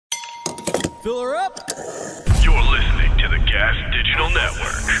Fill her up. You're listening to the Gas Digital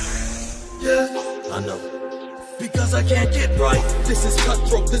Network. Yeah, I know. Because I can't get right. This is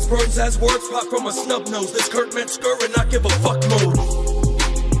cutthroat. This burns as words pop from a snub nose. This Kurt Metzger and not give a fuck mode.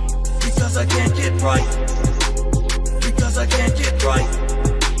 Because I can't get right. Because I can't get right.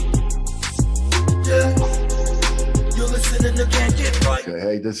 Yeah. You're listening to Can't Get Right. Okay,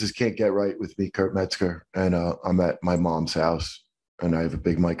 hey, this is Can't Get Right with me, Kurt Metzger, and I'm at my mom's house, and I have a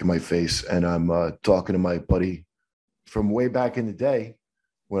big mic in my face, and I'm talking to my buddy from way back in the day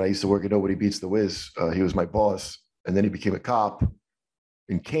when I used to work at Nobody Beats the Wiz. He was my boss, and then he became a cop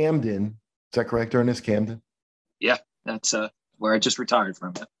in Camden. Is that correct, Ernest? Camden? Yeah, that's where I just retired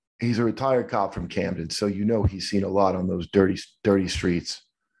from. Yeah. He's a retired cop from Camden, so you know he's seen a lot on those dirty streets.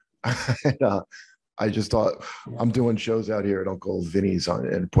 And, I just thought, I'm doing shows out here at Uncle Vinny's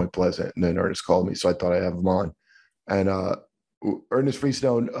in Point Pleasant, and then Ernest called me, so I thought I'd have him on. And Earnest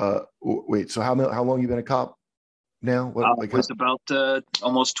Freestone, wait, so how long you been a cop now? What, it was about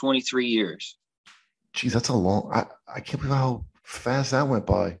almost 23 years. Geez, that's a long, I can't believe how fast that went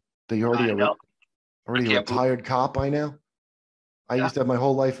by. That you're already a retired cop by now? I used to have my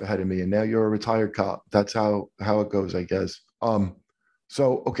whole life ahead of me, and now you're a retired cop. That's how it goes, I guess.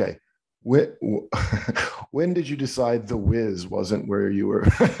 So, okay. When did you decide the Wiz wasn't where you were?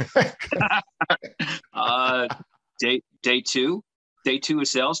 Day two of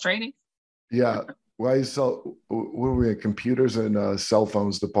sales training. Yeah. Why we were in computers and cell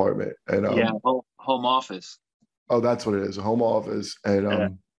phones department, and home office. Oh, that's what it is, a home office.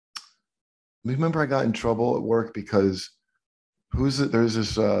 And remember I got in trouble at work because there's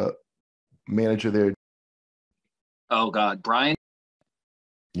this manager there. Oh God, Brian.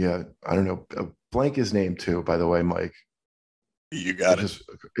 Yeah, I don't know. Blank his name too, by the way, Mike. You got it.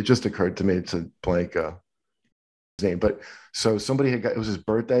 It just occurred to me to blank his name. But so somebody it was his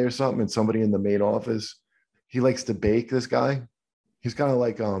birthday or something, and somebody in the main office, he likes to bake, this guy. He's kind of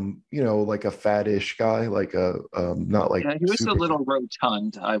like like a fattish guy, like not like, he was a little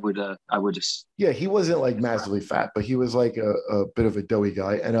rotund. I would just. Yeah, he wasn't like massively fat, but he was like a bit of a doughy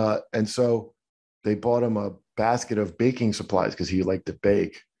guy. And so they bought him a basket of baking supplies because he liked to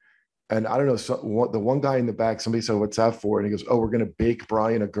bake. And I don't know, the one guy in the back, somebody said, "What's that for?" And he goes, "Oh, we're going to bake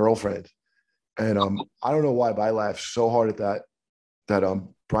Brian a girlfriend." And I don't know why, but I laughed so hard at that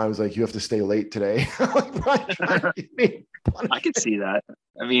Brian was like, "You have to stay late today." I could see that.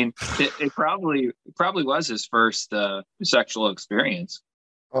 I mean, it probably was his first sexual experience.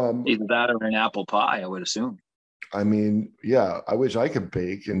 Either that or an apple pie, I would assume. I mean, yeah, I wish I could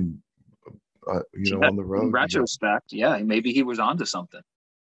bake and on the road. In retrospect, yeah, maybe he was onto something.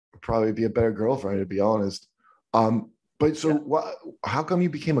 Probably be a better girlfriend, to be honest. But so how come you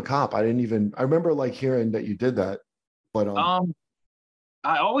became a cop? I remember like hearing that you did that, but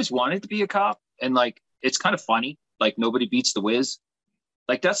I always wanted to be a cop, and like it's kind of funny. Like Nobody Beats the Wiz.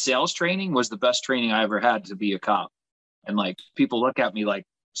 Like that sales training was the best training I ever had to be a cop, and like people look at me like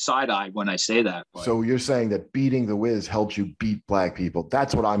side-eyed when I say that. But... So you're saying that beating the Wiz helped you beat black people?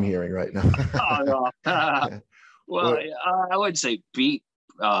 That's what I'm hearing right now. Well, I wouldn't say beat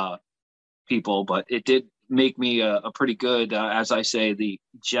people, but it did make me a pretty good, as I say, the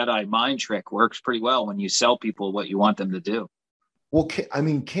Jedi mind trick works pretty well when you sell people what you want them to do. Well, I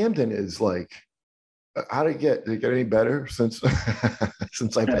mean, Camden is like, how did it get any better since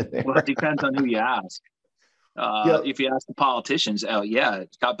I've been there? Well, it depends on who you ask. If you ask the politicians,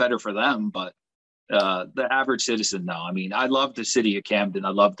 it got better for them, but the average citizen, no. I mean, I love the city of Camden. I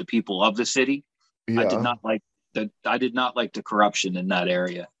love the people of the city. Yeah. I did not like the corruption in that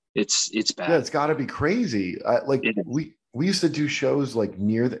area. It's bad. Yeah, it's got to be crazy. We used to do shows like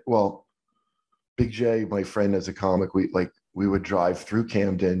Big J, my friend as a comic, we would drive through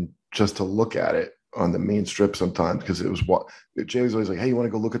Camden just to look at it on the main strip sometimes, because it was Jay was always like, "Hey, you want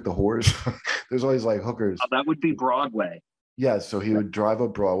to go look at the whores?" There's always like hookers. Oh, that would be Broadway. Yeah, so he would drive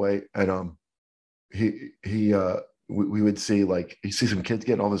up Broadway, and we would see like you see some kids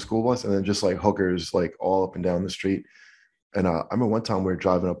getting off the school bus, and then just like hookers like all up and down the street. And I remember one time we were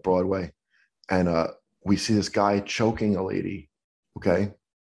driving up Broadway, and we see this guy choking a lady, okay,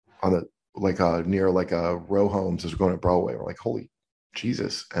 on the near a row homes as we're going to Broadway. We're like, holy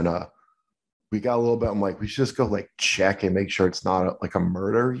Jesus! And we got a little bit. I'm like, we should just go like check and make sure it's not like a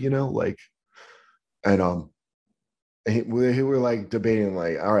murder, And we were like debating,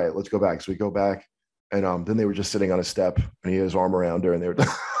 like, all right, let's go back. So we go back, and then they were just sitting on a step, and he had his arm around her, and they were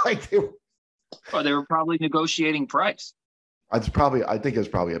like, they were probably negotiating price. I think it was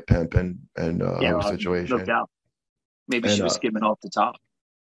probably a pimp and situation. No doubt. Maybe she was skimming off the top.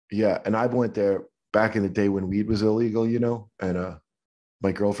 Yeah, and I went there back in the day when weed was illegal, and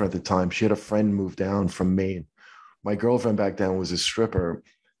my girlfriend at the time, she had a friend move down from Maine. My girlfriend back then was a stripper,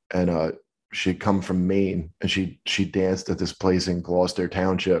 and she'd come from Maine, and she danced at this place in Gloucester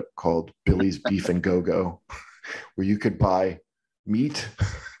Township called Billy's Beef and Go-Go, where you could buy meat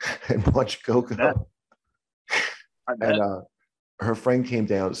and watch go-go. And her friend came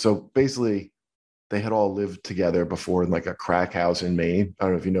down. So basically, they had all lived together before in like a crack house in Maine. I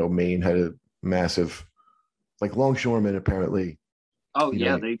don't know if you know, Maine had a massive, like longshoremen apparently. Oh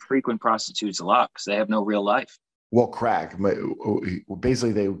yeah, they frequent prostitutes a lot because they have no real life. Well, crack.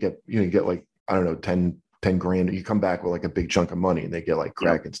 Basically, they would get, get like, I don't know, 10 grand. You come back with like a big chunk of money and they get like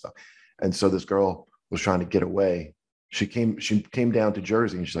crack and stuff. And so this girl was trying to get away. She came down to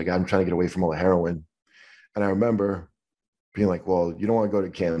Jersey and she's like, I'm trying to get away from all the heroin. And I remember being like, well, you don't want to go to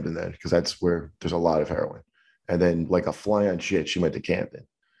Camden then, because that's where there's a lot of heroin. And then like a fly on shit, she went to Camden.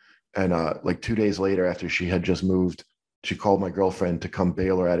 And like 2 days later, after she had just moved, she called my girlfriend to come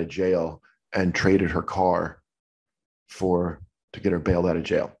bail her out of jail and traded her car to get her bailed out of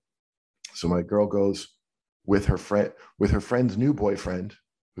jail. So my girl goes with her friend's new boyfriend,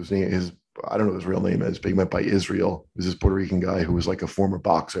 whose name is, I don't know what his real name is, but he went by Israel. He was this Puerto Rican guy who was like a former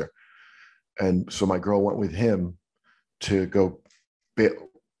boxer. And so my girl went with him to go bail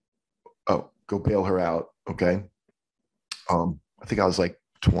her out. Okay. I think I was like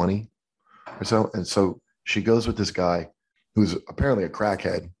 20 or so. And so she goes with this guy who's apparently a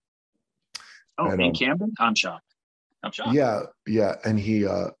crackhead. Oh, and, in Camden? I'm shocked. Yeah. And he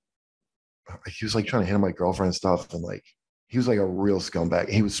was like trying to handle my girlfriend and stuff. And like, he was like a real scumbag.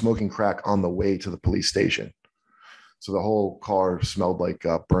 He was smoking crack on the way to the police station. So the whole car smelled like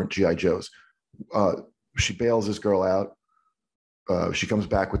burnt G.I. Joes. She bails this girl out. She comes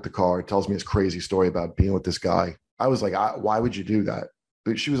back with the car, tells me this crazy story about being with this guy. I was like, why would you do that?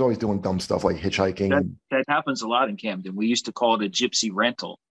 But she was always doing dumb stuff like hitchhiking. That happens a lot in Camden. We used to call it a gypsy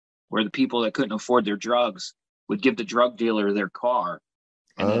rental, where the people that couldn't afford their drugs would give the drug dealer their car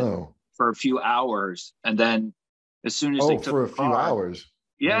for a few hours. And then as soon as they took for a few hours.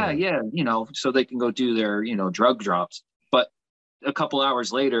 Yeah. So they can go do their, drug drops. But a couple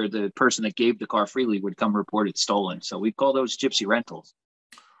hours later, the person that gave the car freely would come report it stolen. So we call those gypsy rentals.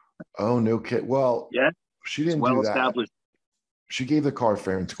 Oh, no kid. Well, yeah, she didn't do that. Established. She gave the car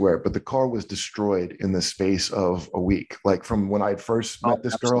fair and square, but the car was destroyed in the space of a week. Like from when I first met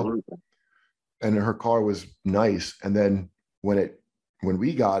this girl, and her car was nice. And then when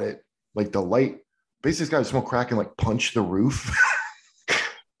we got it, like the light, basically this guy would smoke crack and like punch the roof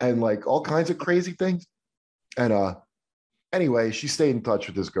and like all kinds of crazy things. And anyway, she stayed in touch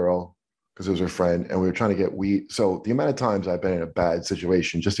with this girl because it was her friend, and we were trying to get weed. So the amount of times I've been in a bad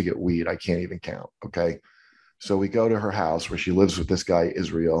situation just to get weed, I can't even count. Okay. So we go to her house where she lives with this guy,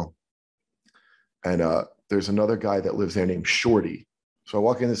 Israel. And there's another guy that lives there named Shorty. So I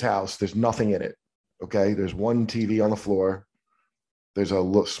walk in this house, there's nothing in it. Okay. There's one TV on the floor. There's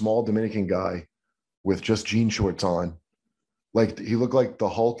a small Dominican guy with just jean shorts on. Like he looked like the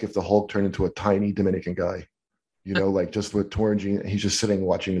Hulk if the Hulk turned into a tiny Dominican guy, like just with torn jeans. He's just sitting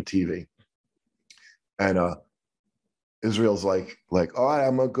watching the TV. And Israel's like, all right,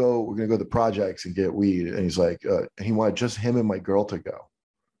 we're going to go to the projects and get weed. And he's like, and he wanted just him and my girl to go.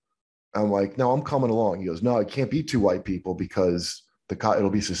 I'm like, no, I'm coming along. He goes, no, it can't be two white people because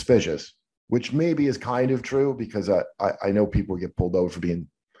it'll be suspicious, which maybe is kind of true because I know people get pulled over for being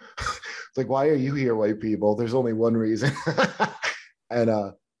it's like, why are you here, white people? There's only one reason. And,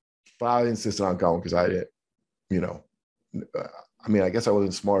 but I insisted on going because I didn't, I guess I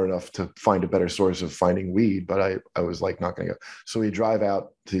wasn't smart enough to find a better source of finding weed, but I was like, not going to go. So we drive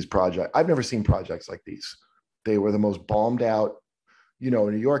out to these projects. I've never seen projects like these. They were the most bombed out, in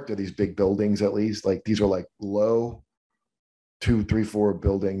New York, there are these big buildings, at least like these are like low 2, 3, 4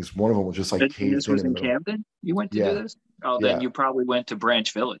 buildings. One of them was just like caved. This was in Camden? You went to do this? Oh, then you probably went to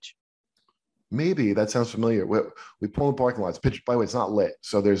Branch Village. Maybe that sounds familiar. We pull in the parking lots. By the way, it's not lit.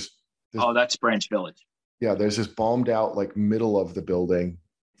 So there's that's Branch Village. Yeah, there's this bombed out like middle of the building.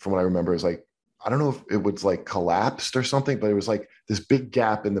 From what I remember, is like, I don't know if it was like collapsed or something, but it was like this big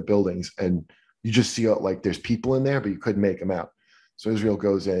gap in the buildings, and you just see like there's people in there, but you couldn't make them out. So Israel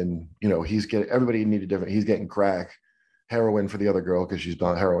goes in. Everybody needed different. He's getting crack, heroin for the other girl because she's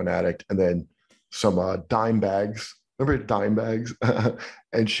not a heroin addict, and then some dime bags. Remember dime bags?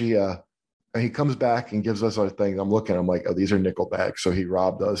 And he comes back and gives us our thing. I'm looking. I'm like, oh, these are nickel bags. So he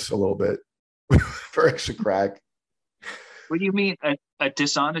robbed us a little bit. For extra crack. What do you mean a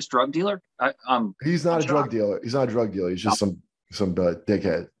dishonest drug dealer? He's not a drug dealer. He's not a drug dealer. He's just some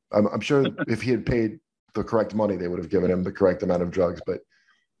dickhead. I'm sure if he had paid the correct money, they would have given him the correct amount of drugs. But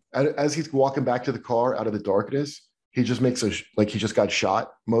as he's walking back to the car out of the darkness, he just makes like he just got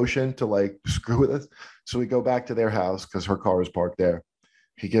shot motion to like screw with us. So we go back to their house because her car is parked there.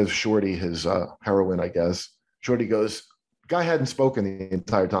 He gives Shorty his heroin, I guess. Shorty goes, guy hadn't spoken the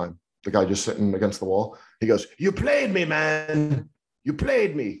entire time. The guy just sitting against the wall. He goes, you played me, man. You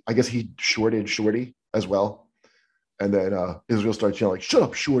played me. I guess he shorted Shorty as well. And then Israel starts yelling, like, shut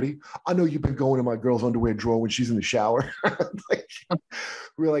up, Shorty. I know you've been going in my girl's underwear drawer when she's in the shower. Like,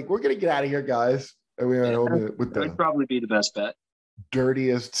 we're like, we're going to get out of here, guys. And we went home with that would probably be the best bet.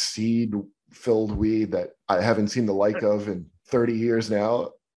 Dirtiest seed-filled weed that I haven't seen the like of in 30 years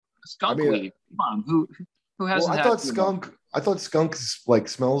now. Skunk weed. Come on, who hasn't? Well, I thought skunk like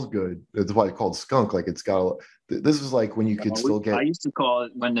smells good. That's why it's called skunk. Like it's got. This is like when you could still get. I used to call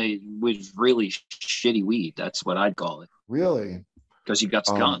it when they was really shitty weed. That's what I'd call it. Really? Because you got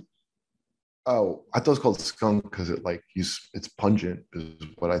skunk. Oh, I thought it was called skunk because it's pungent is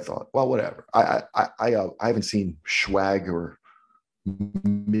what I thought. Well, whatever. I haven't seen swag or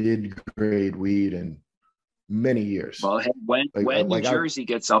mid-grade weed in many years. Well, when New Jersey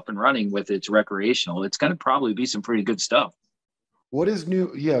gets up and running with its recreational, it's going to probably be some pretty good stuff. What is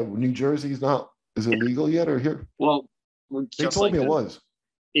new? Yeah, New Jersey's not. Is it legal yet or here? Well, they told me it was.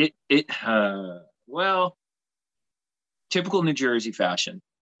 Well, typical New Jersey fashion.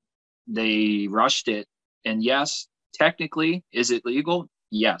 They rushed it, and yes, technically, is it legal?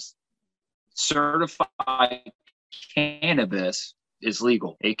 Yes. Certified cannabis is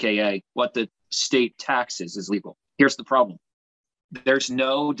legal, aka what the state taxes is legal. Here's the problem. There's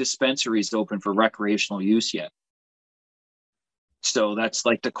no dispensaries open for recreational use yet. So that's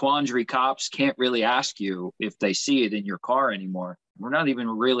like the quandary. Cops can't really ask you if they see it in your car anymore. We're not even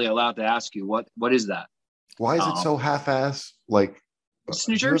really allowed to ask you what is that. Why is it so half-ass? Like, it's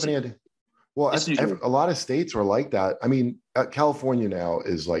New Jersey. Well, a lot of states are like that. I mean, California now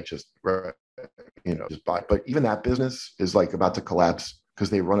is like just buy. But even that business is like about to collapse because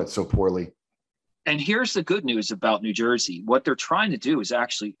they run it so poorly. And here's the good news about New Jersey. What they're trying to do is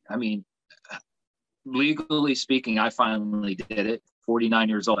actually, I mean, legally speaking, I finally did it. 49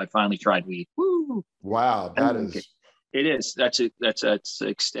 years old, I finally tried weed. Woo! Wow, that is. It is. That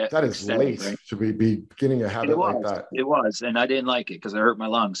is late. Right? Should we be getting a habit like that? It was, and I didn't like it because it hurt my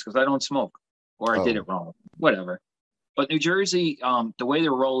lungs because I don't smoke, or I did it wrong. Whatever. But New Jersey, the way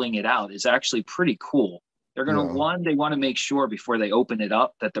they're rolling it out is actually pretty cool. They're going to, they want to make sure before they open it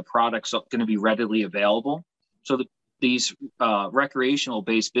up that the product's going to be readily available. So these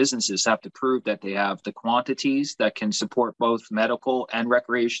recreational-based businesses have to prove that they have the quantities that can support both medical and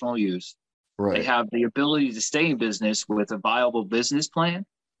recreational use. Right. They have the ability to stay in business with a viable business plan,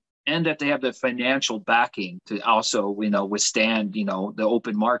 and that they have the financial backing to also, withstand, the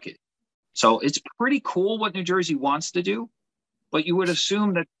open market. So it's pretty cool what New Jersey wants to do, but you would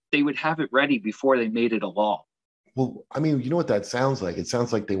assume that they would have it ready before they made it a law. Well, I mean, you know what that sounds like? It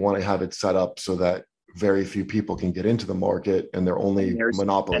sounds like they want to have it set up so that very few people can get into the market and they're only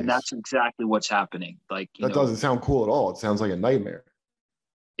monopolies. And that's exactly what's happening. Like that doesn't sound cool at all. It sounds like a nightmare.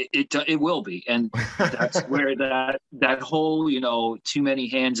 It will be. And that's where that whole, too many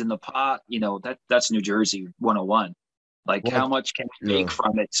hands in the pot, that's New Jersey 101. Like, how much can we make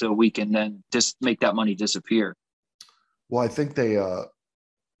from it so we can then just make that money disappear? Well, I think they,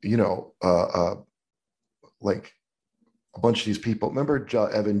 like a bunch of these people. Remember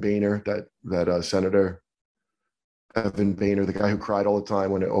Evan Boehner, that senator, Evan Boehner, the guy who cried all the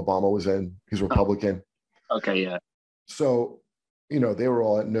time when Obama was in. He's Republican. Okay, yeah. So, they were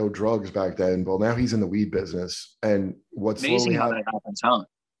all at no drugs back then. Well, now he's in the weed business, and what's amazing how that happens, huh?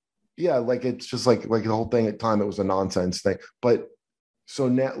 Yeah, like it's just like the whole thing at the time, it was a nonsense thing. But so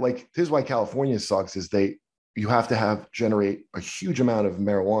now, like, here's why California sucks: is you have to generate a huge amount of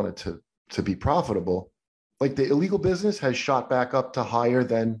marijuana to be profitable. Like the illegal business has shot back up to higher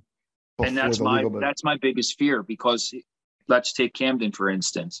than before. And that's my biggest fear, because let's take Camden, for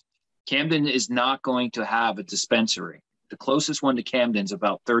instance. Camden is not going to have a dispensary. The closest one to Camden is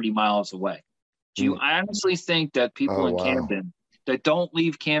about 30 miles away. Do you honestly think that people in Camden that don't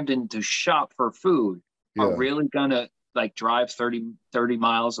leave Camden to shop for food are really going to drive 30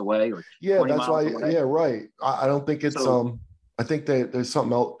 miles away? Or that's why. Away? Yeah, right. I don't think it's, I think that there's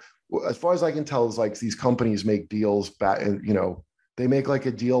something else. As far as I can tell, is like these companies make deals back, and they make like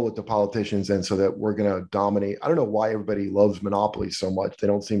a deal with the politicians, and so that we're going to dominate. I don't know why everybody loves monopolies so much. They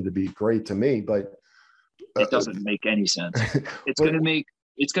don't seem to be great to me, but it doesn't make any sense. It's going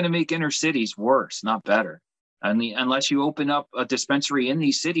to make inner cities worse, not better. I mean, unless you open up a dispensary in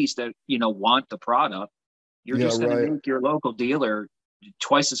these cities that want the product, you're just going to make your local dealer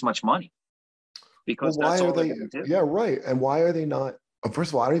twice as much money. Because that's all they're going to do. Yeah, right. And why are they not?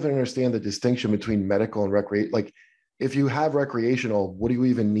 First of all, I don't even understand the distinction between medical and recreation. Like, if you have recreational, what do you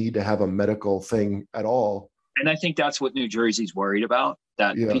even need to have a medical thing at all? And I think that's what New Jersey's worried about,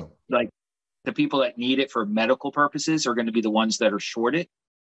 that like the people that need it for medical purposes are going to be the ones that are shorted.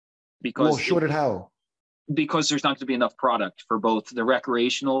 Because shorted how? Because there's not going to be enough product for both the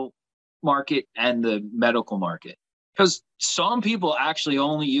recreational market and the medical market. Because some people actually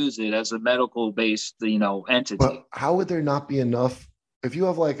only use it as a medical based, entity. But how would there not be enough? If you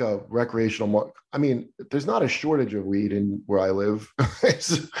have like a recreational market, I mean, there's not a shortage of weed in where I live.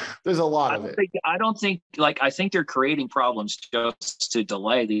 There's a lot of it. I think they're creating problems just to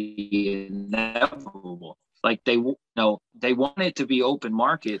delay the inevitable. Like they want it to be open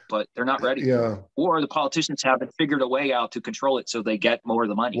market, but they're not ready. Yeah. Or the politicians haven't figured a way out to control it so they get more of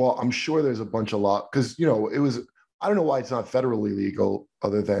the money. Well, I'm sure there's a bunch of because, I don't know why it's not federally legal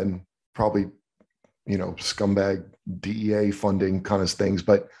other than probably, scumbag DEA funding kind of things.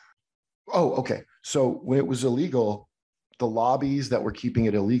 But, okay. So when it was illegal, the lobbies that were keeping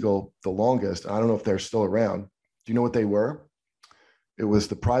it illegal the longest, I don't know if they're still around. Do you know what they were? It was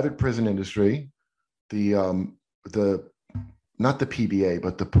the private prison industry, the not the PBA,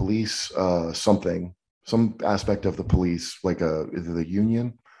 but the police, some aspect of the police, like either the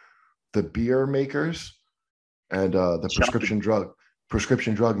union, the beer makers, and the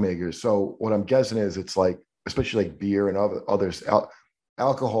prescription drug makers. So what I'm guessing is it's like, especially like beer and others,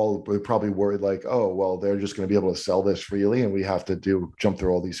 alcohol, we're probably worried like, oh, well, they're just going to be able to sell this freely and we have to jump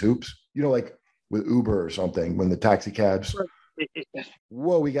through all these hoops, like with Uber or something, when the taxi cabs.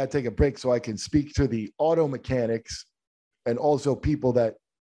 Whoa, we got to take a break so I can speak to the auto mechanics and also people that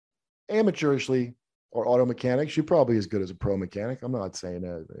amateurishly are auto mechanics. You're probably as good as a pro mechanic. I'm not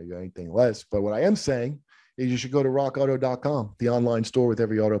saying anything less, but what I am saying is you should go to rockauto.com, the online store with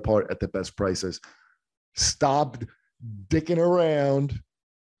every auto part at the best prices. Stop dicking around,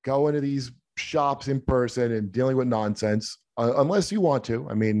 going to these shops in person and dealing with nonsense, unless you want to.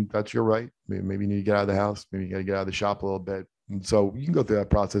 I mean, that's your right. Maybe you need to get out of the house. Maybe you got to get out of the shop a little bit. And so you can go through that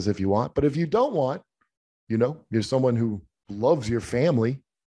process if you want. But if you don't want, you're someone who loves your family,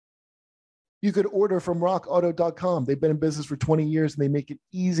 you could order from rockauto.com. They've been in business for 20 years and they make it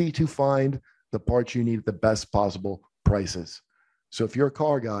easy to find the parts you need at the best possible prices. So if you're a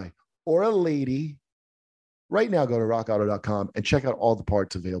car guy or a lady, right now go to rockauto.com and check out all the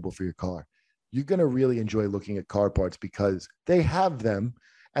parts available for your car. You're going to really enjoy looking at car parts because they have them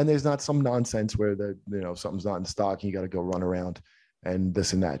and there's not some nonsense where something's not in stock and you got to go run around and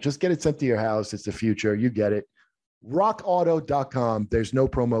this and that. Just get it sent to your house. It's the future. You get it. rockauto.com. There's no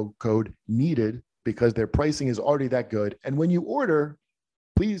promo code needed because their pricing is already that good. And when you order,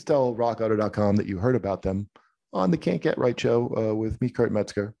 please tell rockauto.com that you heard about them on the Can't Get Right show with me, Kurt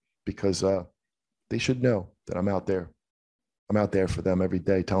Metzger, because they should know that I'm out there. I'm out there for them every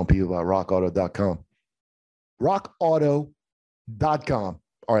day telling people about rockauto.com. rockauto.com.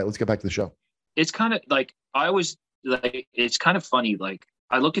 All right, let's get back to the show. It's kind of like, it's kind of funny. Like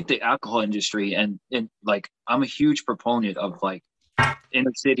I look at the alcohol industry and like, I'm a huge proponent of like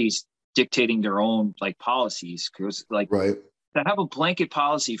inner cities dictating their own like policies. Cause like right. To have a blanket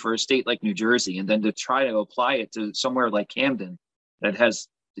policy for a state like New Jersey and then to try to apply it to somewhere like Camden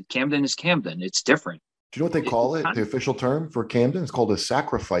Camden is Camden. It's different. Do you know what they call it? The official term for Camden? It's called a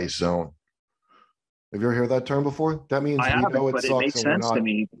sacrifice zone. Have you ever heard that term before? That means but it makes sense to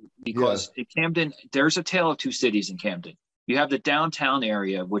me because in Camden, there's a tale of two cities in Camden. You have the downtown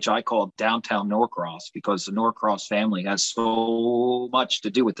area, which I call downtown Norcross, because the Norcross family has so much to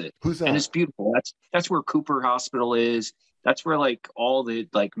do with it. Who's that? And it's beautiful. That's where Cooper Hospital is. That's where like all the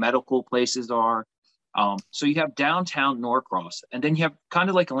like medical places are. So you have downtown Norcross, and then you have kind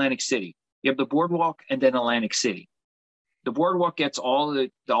of like Atlantic City. You have the boardwalk and then Atlantic City. The boardwalk gets all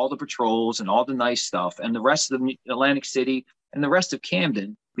the patrols and all the nice stuff, and the rest of the Atlantic City and the rest of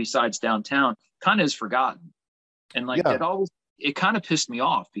Camden, besides downtown, kind of is forgotten. And like it kind of pissed me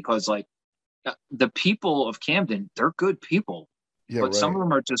off because like the people of Camden, they're good people, but some of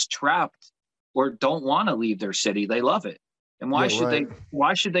them are just trapped or don't want to leave their city. They love it. And why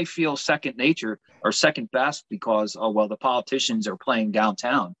should they feel second nature or second best because, the politicians are playing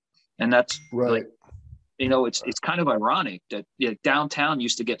downtown? And that's right. Like, it's kind of ironic that downtown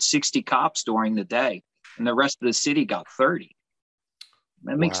used to get 60 cops during the day and the rest of the city got 30.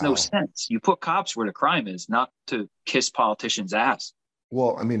 That makes no sense. You put cops where the crime is, not to kiss politicians' ass.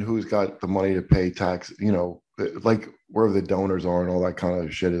 Well, I mean, who's got the money to pay tax, like where the donors are and all that kind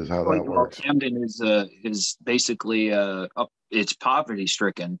of shit is how that works. Camden is basically it's poverty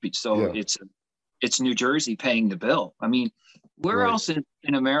stricken. So it's New Jersey paying the bill. I mean, where else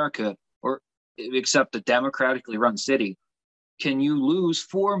in America, or except the democratically run city, can you lose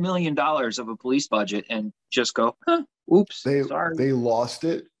 $4 million of a police budget and just go, huh, oops, sorry. They lost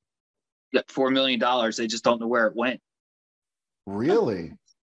it? Yeah, $4 million. They just don't know where it went. Really?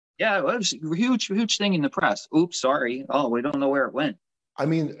 Yeah, it was a huge thing in the press. Oops, sorry. Oh, we don't know where it went. I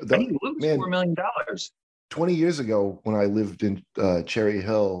mean, you lose $4 million. 20 years ago, when I lived in Cherry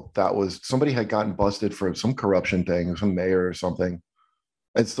Hill, that was somebody had gotten busted for some corruption thing, some mayor or something.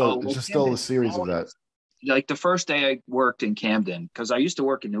 It's still a series of that. Like the first day I worked in Camden, because I used to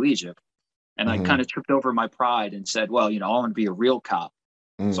work in New Egypt, and I kind of tripped over my pride and said, well, I want to be a real cop.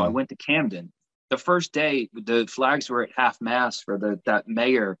 So I went to Camden. The first day, the flags were at half mast for that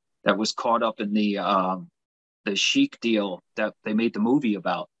mayor that was caught up in the chic deal that they made the movie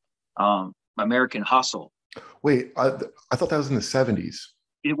about, American Hustle. Wait, I thought that was in the 70s.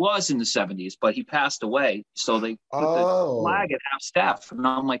 It was in the 70s, but he passed away. So they put the flag at half staff. And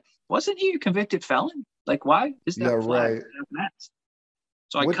I'm like, wasn't he a convicted felon? Like, why is that flag at half mast?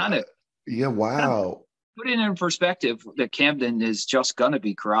 So I kind of... Yeah, wow. Put it in perspective that Camden is just going to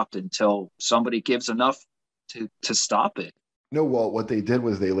be corrupt until somebody gives enough to stop it. No, well, what they did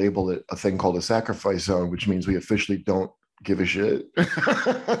was they labeled it a thing called a sacrifice zone, which means we officially don't give a shit.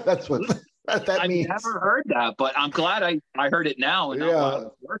 That's what that means. I've never heard that, but I'm glad I heard it now and not while I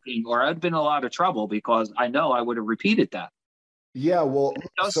was working, or I'd been in a lot of trouble because I know I would have repeated that. Yeah, well,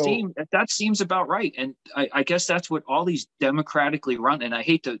 that seems about right. And I guess that's what all these democratically run, and I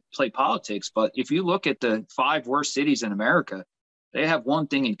hate to play politics, but if you look at the 5 worst cities in America, they have one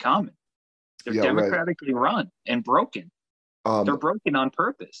thing in common. They're democratically run and broken. They're broken on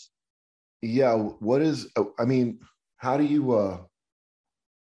purpose. Yeah. How do you,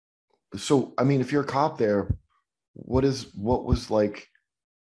 if you're a cop there, what was like,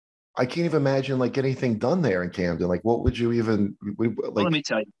 I can't even imagine like anything done there in Camden. Like, what would you even let me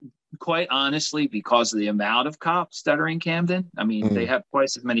tell you, quite honestly, because of the amount of cops that are in Camden, they have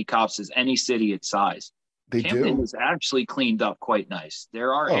twice as many cops as any city its size. Camden is actually cleaned up quite nice.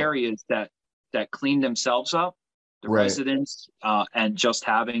 There are areas that clean themselves up, the residents, and just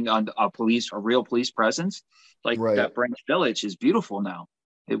having a real police presence, like that Branch Village is beautiful now.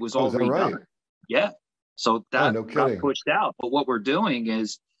 It was all redone. Right? Yeah. So that got pushed out. But what we're doing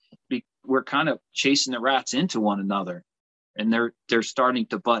is we're kind of chasing the rats into one another, and they're starting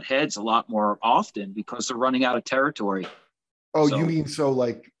to butt heads a lot more often because they're running out of territory. Oh, so, you mean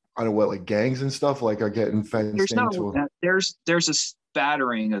like, I don't know what, like gangs and stuff like are getting fenced into? There's a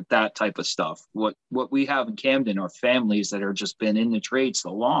spattering of that type of stuff. What we have in Camden are families that are just been in the trade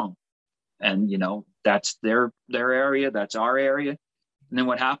so long, and that's their area, that's our area, and then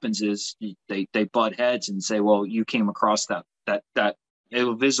what happens is they butt heads and say, well, you came across that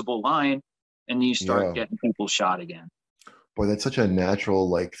invisible line, and you start getting people shot again. Boy, that's such a natural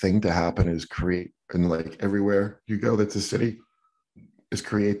like thing to happen, is create, and like everywhere you go that's a city, is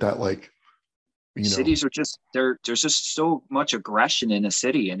create that like cities are just there's just so much aggression in a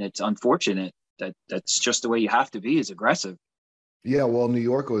city, and it's unfortunate that's just the way you have to be, is aggressive. Yeah, well, New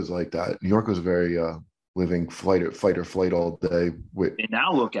York was like that. New York was very living fight or flight all day. And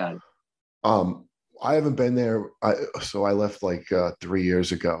now look at it. I haven't been there. So I left like 3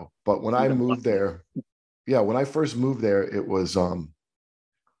 years ago. But when I moved there, when I first moved there, it was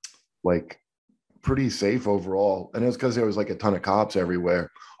like pretty safe overall. And it was because there was like a ton of cops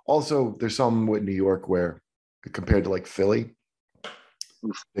everywhere. Also, there's some with New York where, compared to like Philly,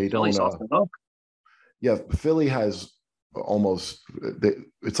 they Philly's don't. Off the hook. Yeah, Philly has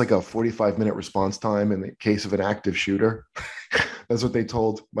it's like a 45-minute response time in the case of an active shooter. That's what they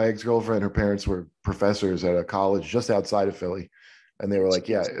told my ex-girlfriend. Her parents were professors at a college just outside of Philly, and they were like,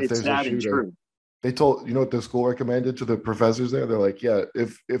 yeah, if there's a shooter, they told, what the school recommended to the professors there? They're like, yeah,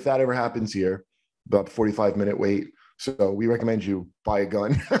 if that ever happens here, about 45-minute wait, so we recommend you buy a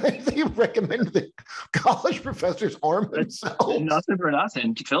gun. They recommend the college professors arm themselves. Nothing for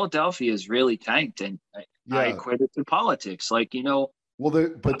nothing. Philadelphia is really tanked, and I equate it to politics. Like, well,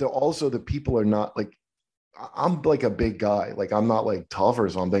 also the people are not like, I'm like a big guy. Like, I'm not like tough or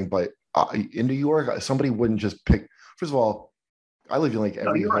something, but in New York, somebody wouldn't just pick. First of all, I live in like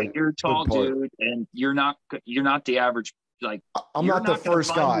every. You're right. You're a tall dude, and you're not the average. Like, I'm not the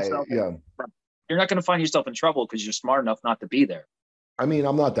first guy. Yeah. You're not going to find yourself in trouble because you're smart enough not to be there. I mean,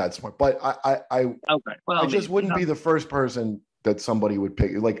 I'm not that smart, but I just wouldn't be the first person that somebody would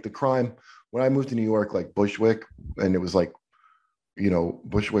pick. Like the crime, when I moved to New York, like Bushwick, and it was like,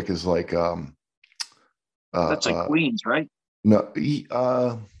 Bushwick is like, that's like Queens, right? No,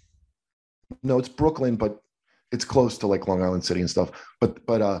 no, it's Brooklyn, but it's close to like Long Island City and stuff. But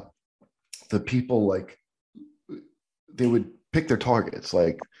the people, like, they would pick their targets.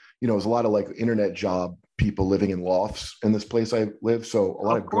 Like, it was a lot of like internet job people living in lofts in this place I live. So a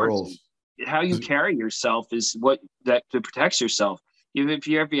lot of girls. How you carry yourself is what that protects yourself. Even if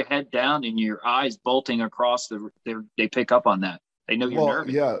you have your head down and your eyes bolting across they pick up on that. They know you're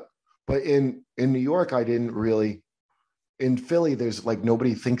nervous. Yeah, but in New York, I didn't really. In Philly, there's like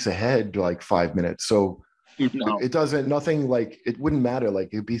nobody thinks ahead like 5 minutes, so it doesn't. Nothing like it wouldn't matter. Like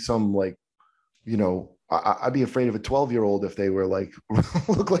it'd be some like, I'd be afraid of a 12-year-old if they were like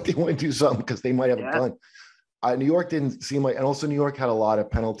look like they want to do something because they might have a gun. New York didn't seem like, and also New York had a lot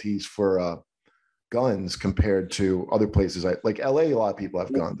of penalties for guns compared to other places. Like LA, a lot of people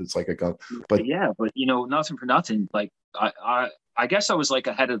have guns. It's like a gun, but nothing for nothing. Like I guess I was like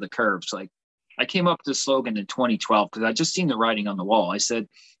ahead of the curves. Like I came up with the slogan in 2012 because I just seen the writing on the wall. I said,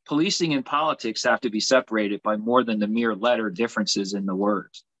 policing and politics have to be separated by more than the mere letter differences in the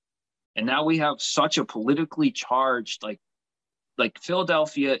words. And now we have such a politically charged, like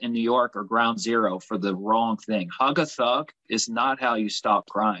Philadelphia and New York are ground zero for the wrong thing. Hug a thug is not how you stop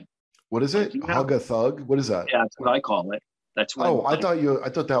crime. What is it? Hug a thug? What is that? Yeah, that's what I call it. That's what. I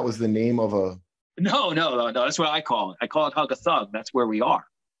thought that was the name of a. No. That's what I call it. I call it hug a thug. That's where we are.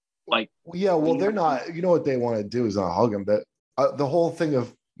 Like. Yeah, well, they're not. You know what they want to do is not hug them. That the whole thing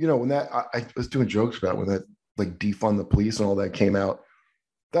of when that I was doing jokes about when that like defund the police and all that came out.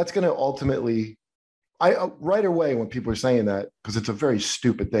 That's going to ultimately. Right away when people are saying that, because it's a very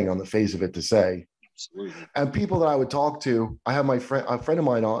stupid thing on the face of it to say. Absolutely. And people that I would talk to, I have a friend of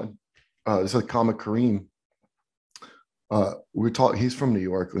mine on, this is comic Kareem. He's from New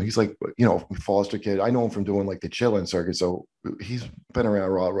York, and he's like, foster kid. I know him from doing like the chillin' circuit, so he's been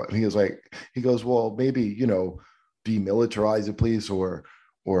around raw. He goes, well, maybe demilitarize the police or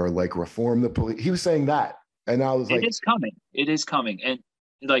like reform the police. He was saying that, and I was like, it is coming, and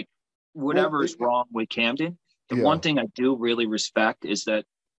like. Whatever is wrong with Camden, the one thing I do really respect is that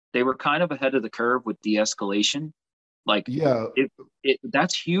they were kind of ahead of the curve with de-escalation. Like,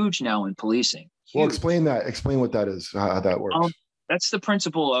 that's huge now in policing. Huge. Well, explain that. Explain what that is, how that works. That's the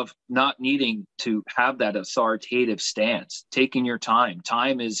principle of not needing to have that authoritative stance, taking your time.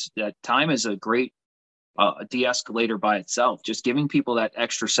 Time is a great de-escalator by itself. Just giving people that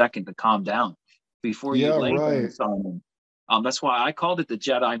extra second to calm down before you lay things on them. That's why I called it the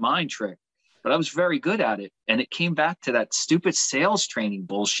Jedi mind trick, but I was very good at it. And it came back to that stupid sales training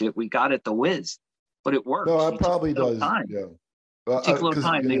bullshit we got at the Wiz, but it worked. No, it probably does. Time. Yeah. Take a little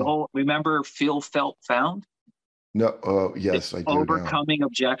time. Remember Feel, Felt, Found? No. Yes, I do. Overcoming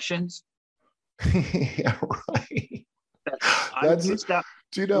objections. Yeah, right. I used that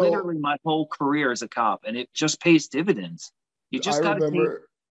literally my whole career as a cop, and it just pays dividends. You just got to take.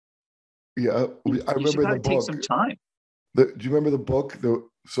 Yeah, I remember the book. Take some time. Do you remember the book? The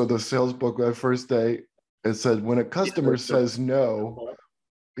sales book that first day, it said when a customer says no,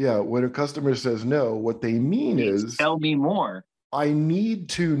 when a customer says no, what they mean is tell me more. I need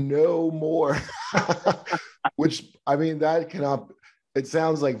to know more. Which I mean that cannot. It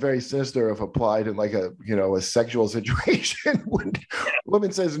sounds like very sinister if applied in like a sexual situation. When a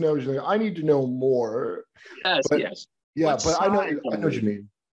woman says no, she's like, I need to know more. Yes. Yeah, but I know what you mean.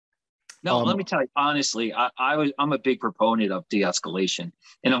 No, let me tell you, honestly, I'm a big proponent of de-escalation,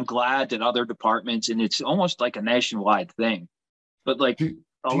 and I'm glad that other departments, and it's almost like a nationwide thing, but like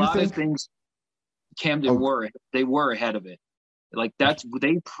a lot of things, Camden were ahead of it. Like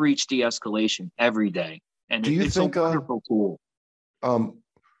they preach de-escalation every day, and it's a wonderful tool.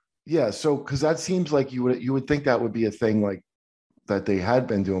 Yeah, so because that seems like you would think that would be a thing like that they had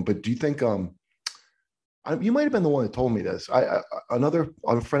been doing, but do you think you might have been the one that told me this. A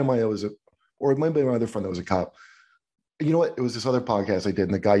friend of mine that was or it might be my other friend that was a cop. You know what? It was this other podcast I did,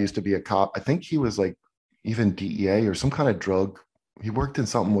 and the guy used to be a cop. I think he was like even DEA or some kind of drug. He worked in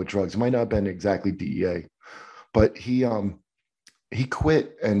something with drugs. It might not have been exactly DEA, but he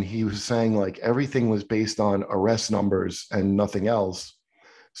quit, and he was saying like everything was based on arrest numbers and nothing else.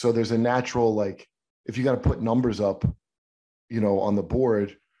 So there's a natural like if you got to put numbers up, on the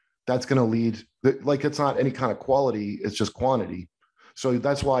board. That's going to lead, like it's not any kind of quality, it's just quantity. So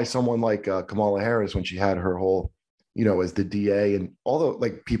that's why someone like Kamala Harris, when she had her whole, as the DA and all the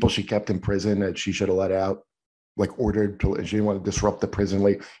like people she kept in prison that she should have let out, like ordered to, she didn't want to disrupt the prison,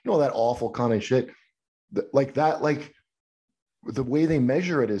 like, that awful kind of shit. Like that, like the way they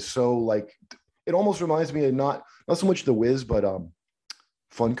measure it is so like, it almost reminds me of not so much the Wiz, but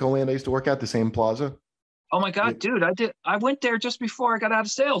Funco Land I used to work at, the same plaza. Oh my God, dude! I went there just before I got out of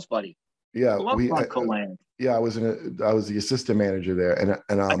sales, buddy. Yeah, I love Funco Land. Yeah, I was the assistant manager there,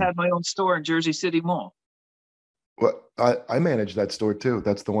 and I had my own store in Jersey City Mall. Well, I managed that store too.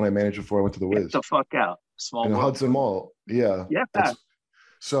 That's the one I managed before I went to the Wiz. Get the fuck out, small in world. Hudson Mall. Yeah, Yeah, that's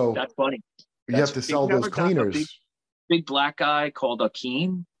so funny. You have to sell those cleaners. Big black guy called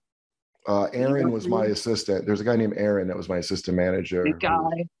Akeem. Aaron was my assistant. There's a guy named Aaron that was my assistant manager. Big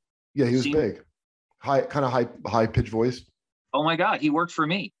guy. Yeah, he was big. High pitched voice. Oh my God, he worked for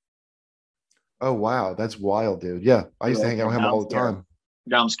me. Oh wow, that's wild, dude. Yeah, I used to hang out with him all the time.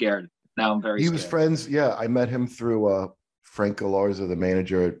 Now I'm scared. Now I'm very scared. He was friends. Yeah, I met him through Frank Galarza, the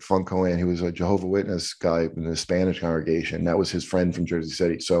manager at Funko, he was a Jehovah's Witness guy in the Spanish congregation. That was his friend from Jersey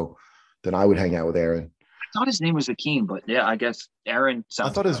City. So then I would hang out with Aaron. I thought his name was Akeem, but yeah, I guess Aaron sounds.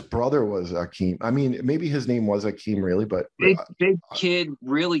 I thought his brother was Akeem. I mean, maybe his name was Akeem, really, but big kid,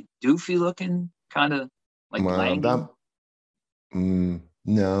 really doofy looking, kind of like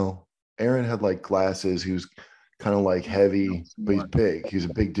no. Aaron had like glasses. He was kind of like heavy, but he's big. He's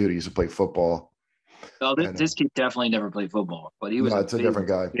a big dude. He used to play football. Well, this kid definitely never played football, but he was a different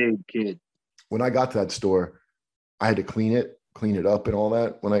guy. Big kid. When I got to that store, I had to clean it up and all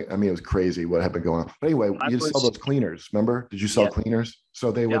that. I mean, it was crazy what had been going on. But anyway, you sell those cleaners. Remember? Did you sell cleaners?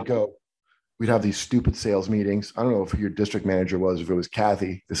 So they would go. We'd have these stupid sales meetings. I don't know if your district manager was, if it was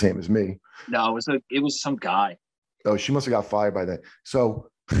Kathy, the same as me. No, it was some guy. Oh, she must have got fired by then.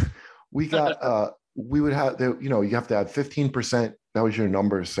 So we got we would have you have to have 15%. That was your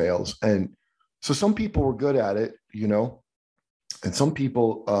number of sales. And so some people were good at it, and some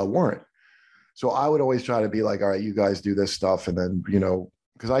people weren't. So I would always try to be like, all right, you guys do this stuff. And then,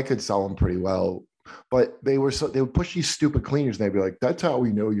 because I could sell them pretty well, but they would push these stupid cleaners and they'd be like, that's how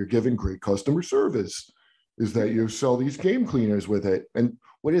we know you're giving great customer service, is that you sell these game cleaners with it. And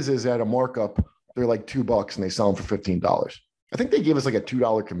what is at a markup, they're like $2 and they sell them for $15. I think they gave us like a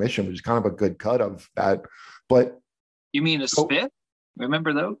 $2 commission, which is kind of a good cut of that. But you mean a spit?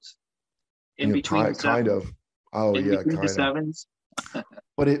 Remember those? In between kind of. Oh yeah, kind of. The sevens.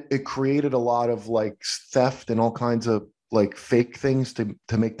 But it created a lot of like theft and all kinds of like fake things to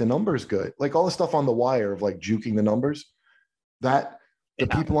make the numbers good. Like all the stuff on the wire of like juking the numbers, that the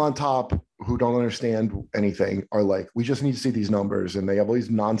people on top who don't understand anything are like, we just need to see these numbers. And they have all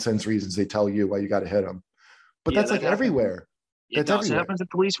these nonsense reasons they tell you why you got to hit them. But that's like everywhere. It happens in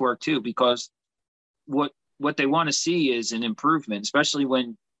police work too, because what they want to see is an improvement, especially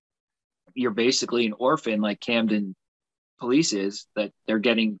when you're basically an orphan like Camden Police is, that they're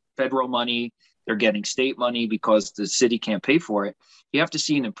getting federal money, they're getting state money because the city can't pay for it. You have to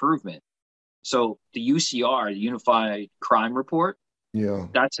see an improvement. So the UCR, the Unified Crime Report,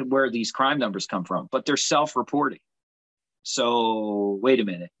 that's where these crime numbers come from, but they're self-reporting. So wait a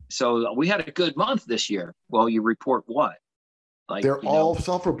minute. So we had a good month this year. Well, you report what? Like they're all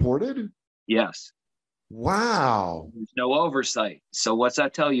self-reported? Yes. Wow. There's no oversight. So what's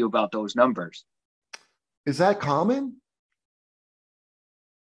that tell you about those numbers? Is that common?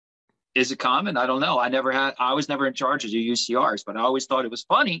 Is it common? I don't know. I was never in charge of the UCRs, but I always thought it was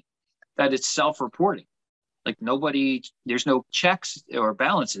funny that it's self-reporting. Like there's no checks or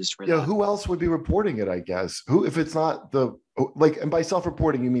balances for that. Yeah, who else would be reporting it, I guess? Who, if it's not and by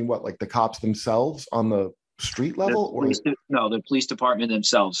self-reporting, you mean what, like the cops themselves on the street level? The police department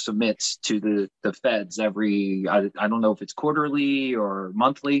themselves submits to the feds every, I don't know if it's quarterly or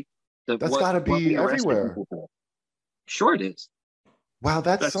monthly. That's got to be everywhere. Sure it is. Wow,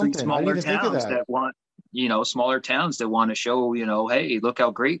 that's something. Smaller towns that want, smaller towns that want to show, hey, look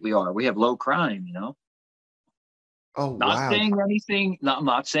how great we are. We have low crime, Oh, not saying anything. I'm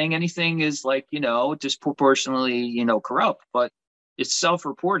not saying anything is like, disproportionately, corrupt, but it's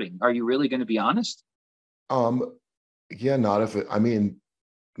self-reporting. Are you really going to be honest? Yeah, not if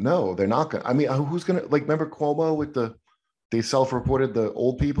no, they're not going to. I mean, who's going to, like, remember Cuomo with they self-reported the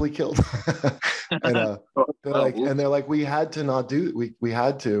old people he killed? And they're like, we had to not do, we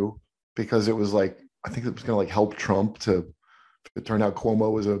had to, because it was like, I think it was going to like help Trump it turned out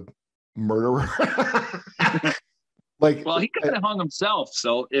Cuomo was a murderer. Well, he could have hung himself.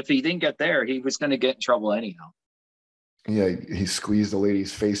 So if he didn't get there, he was going to get in trouble anyhow. Yeah, he squeezed the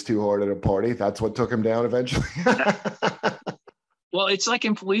lady's face too hard at a party. That's what took him down eventually. Well, it's like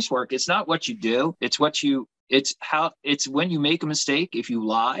in police work. It's not what you do. It's when you make a mistake. If you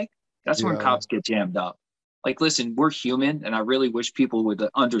lie, that's when cops get jammed up. Like, listen, we're human. And I really wish people would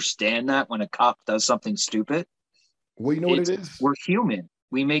understand that when a cop does something stupid. Well, you know what it is? We're human.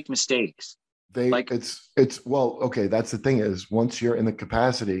 We make mistakes. Okay. That's the thing is, once you're in the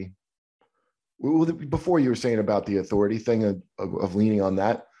capacity, before you were saying about the authority thing of leaning on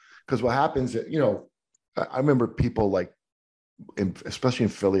that, because what happens, I remember people like, especially in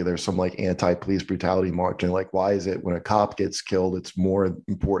Philly, there's some like anti-police brutality march, and like, why is it when a cop gets killed, it's more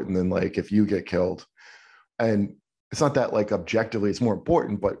important than like if you get killed? And it's not that like objectively it's more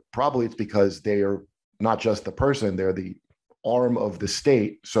important, but probably it's because they are not just the person, they're the arm of the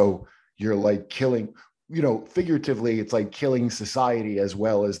state. So you're like killing, figuratively, it's like killing society as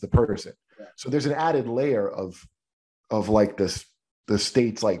well as the person. So there's an added layer of like the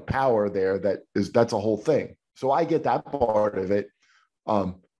state's like power there that's a whole thing. So I get that part of it.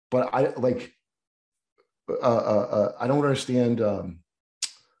 But I like, I don't understand. I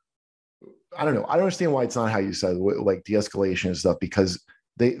don't know. I don't understand why it's not how you said like de-escalation and stuff, because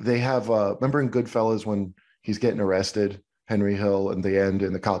they have remember in Goodfellas when he's getting arrested, Henry Hill, in the end,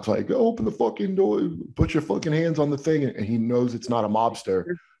 and the cops like, open the fucking door, put your fucking hands on the thing, and he knows it's not a mobster.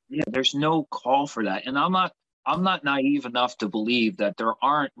 Yeah, there's no call for that. And I'm not naive enough to believe that there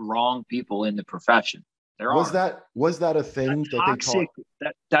aren't wrong people in the profession. Was that a thing that toxic, they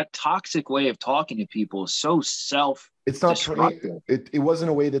taught? That toxic way of talking to people is so it's not it wasn't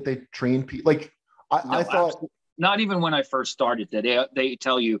a way that they train people. Like I thought, not even when I first started, that they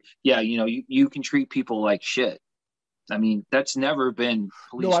tell you, yeah, you can treat people like shit. I mean, that's never been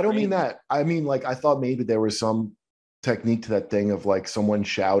police. No, I don't mean that. I mean, like, I thought maybe there was some technique to that thing of like someone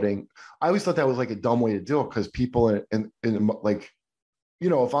shouting. I always thought that was like a dumb way to do it, because people in like,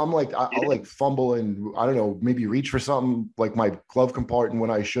 if I'm like, I'll like fumble and I don't know, maybe reach for something like my glove compartment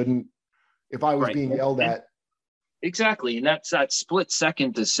when I shouldn't, if I was being yelled at. Exactly. And that's that split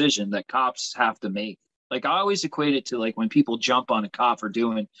second decision that cops have to make. Like, I always equate it to like when people jump on a cop for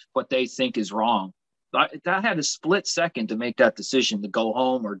doing what they think is wrong. That had a split second to make that decision to go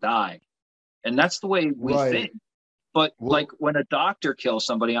home or die. And that's the way we think. But like when a doctor kills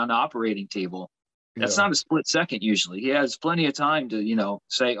somebody on the operating table, that's not a split second usually. He has plenty of time to,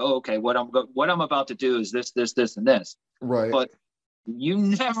 say, oh, okay, what I'm about to do is this, and this. Right. But you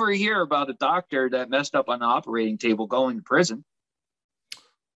never hear about a doctor that messed up on the operating table going to prison.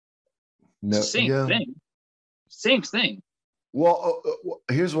 No, Same thing. Well,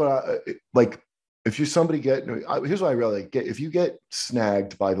 here's what I like. If you're somebody here's what I really get. If you get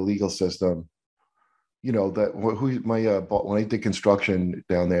snagged by the legal system, when I did construction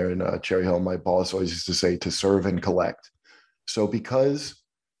down there in Cherry Hill, my boss always used to say to serve and collect. So because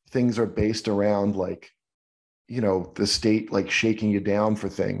things are based around like, the state like shaking you down for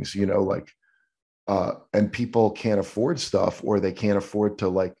things, and people can't afford stuff, or they can't afford to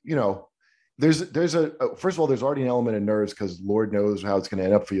like, there's first of all, there's already an element of nerves, because Lord knows how it's going to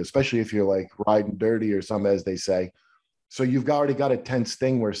end up for you, especially if you're like riding dirty or something, as they say. So you've already got a tense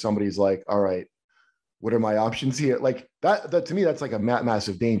thing where somebody's like, all right, what are my options here? Like that to me, that's like a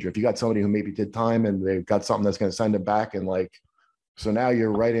massive danger. If you got somebody who maybe did time and they've got something that's going to send them back, and like, so now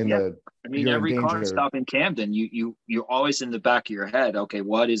you're right in the. I mean, every car stop in Camden, you're always in the back of your head. Okay,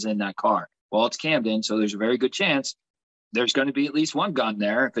 what is in that car? Well, it's Camden, so there's a very good chance there's going to be at least one gun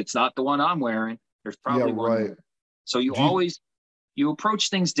there. If it's not the one I'm wearing, there's probably one. Right. So you approach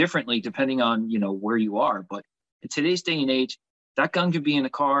things differently depending on where you are. But in today's day and age, that gun could be in a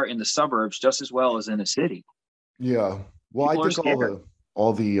car in the suburbs just as well as in a city. Yeah. Well, I think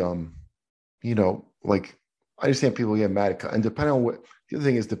all the like, I understand people get mad at, and depending on what, the other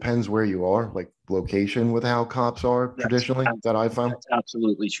thing is, depends where you are, like location with how cops are traditionally, that I found. That's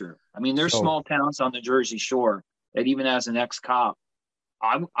absolutely true. I mean, there's small towns on the Jersey Shore that even as an ex-cop,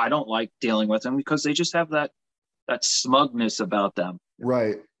 I don't like dealing with them, because they just have that smugness about them.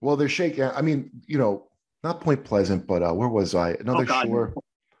 Right. Well, they're shaking. I mean, not Point Pleasant, but where was I? Another shore.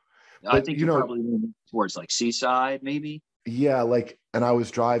 I think you're probably moving towards like Seaside, maybe. Yeah, like, and I was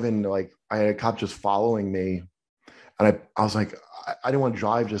driving, like, I had a cop just following me, and I was like, I didn't want to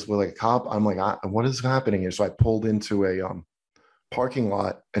drive just with like a cop. I'm like, what is happening here? So I pulled into a parking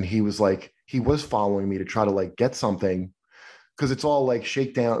lot, and he was following me to try to like get something, because it's all like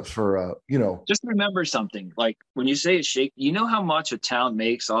shakedown for Just remember something, like when you say it's shake, how much a town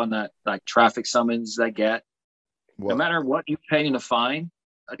makes on that like traffic summons they get. No matter what you pay in a fine,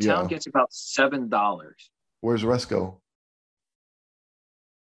 a town gets about $7. Where's the rest go?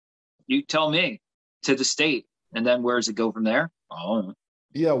 You tell me. To the state. And then where does it go from there? Oh,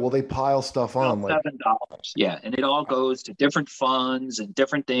 yeah. Well, they pile stuff on like $7. Yeah, and it all goes to different funds and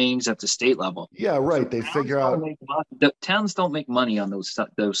different things at the state level. Yeah, right. So they figure out the towns don't make money on those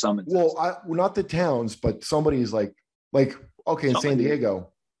summons. Well, not the towns, but somebody's like okay, in San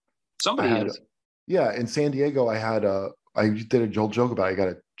Diego, somebody is. Yeah, in San Diego, I did a joke about it. I got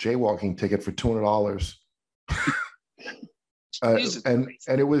a jaywalking ticket for $200. And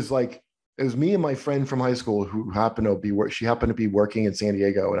it was like, it was me and my friend from high school who happened to be working in San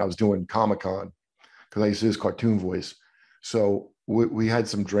Diego, and I was doing Comic-Con because I used to do this cartoon voice. So we had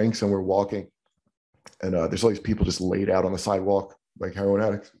some drinks and we're walking, and there's all these people just laid out on the sidewalk like heroin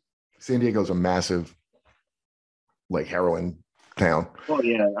addicts. San Diego's a massive like heroin town. Well,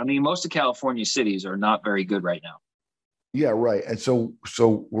 yeah. I mean, most of California cities are not very good right now. Yeah, right. And so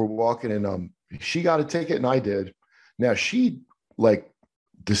we're walking and she got a ticket and I did. Now she like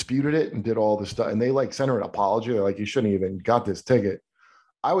disputed it and did all this stuff and they like sent her an apology. They're like, you shouldn't even got this ticket.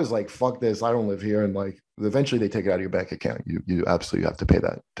 I was like, fuck this. I don't live here. And like eventually they take it out of your bank account. You absolutely have to pay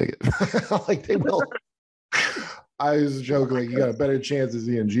that ticket. Like they will. I was joking, like you got a better chance of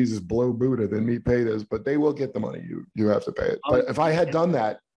seeing Jesus blow Buddha than me pay this, but they will get the money. You have to pay it. But if I had done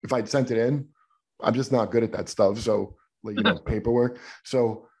that, if I'd sent it in, I'm just not good at that stuff. So like, paperwork.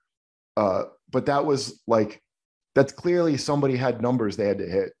 So but that was like, that's clearly somebody had numbers they had to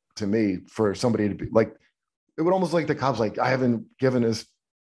hit to me for somebody to be like, it would almost like the cops, like, I haven't given this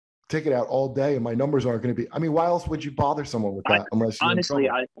ticket out all day and my numbers aren't going to be, I mean, why else would you bother someone with that unless you're honestly, in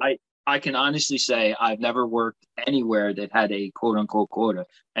trouble? I can honestly say I've never worked anywhere that had a quote unquote quota.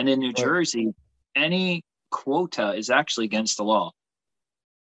 And in New Jersey, any quota is actually against the law.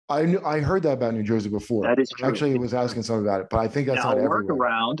 I heard that about New Jersey before. That is true. Actually, I was asking something about it, but I think that's not everywhere.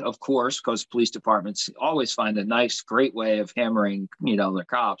 Workaround, of course, because police departments always find a nice, great way of hammering, their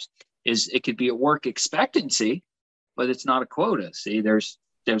cops. Is it could be a work expectancy, but it's not a quota. See, there's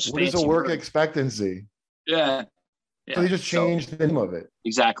what is a work expectancy? Yeah. So they just changed the name of it.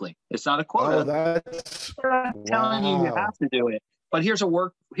 Exactly. It's not a quota. Oh, that's telling you have to do it. But here's a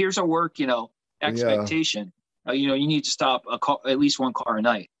work, expectation. Yeah. You need to stop at least one car a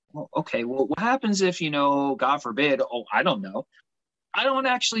night. Well, okay. Well, what happens if, God forbid, I don't know. I don't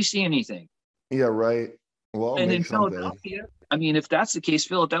actually see anything. Yeah, right. Well, and in Philadelphia, I mean, if that's the case,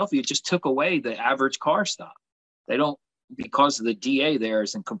 Philadelphia just took away the average car stop. They don't, because the DA there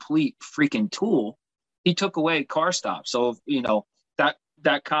is a complete freaking tool. He took away car stops. So,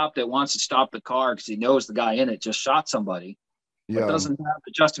 that cop that wants to stop the car because he knows the guy in it just shot somebody, but doesn't have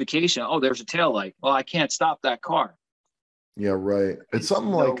the justification. Oh, there's a tail light. Well, I can't stop that car. Yeah, right. It's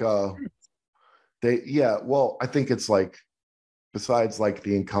something like I think it's like, besides like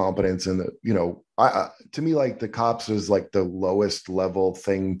the incompetence and to me, like the cops is like the lowest level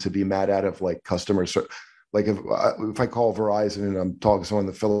thing to be mad at of like customer service. Like if I call Verizon and I'm talking to someone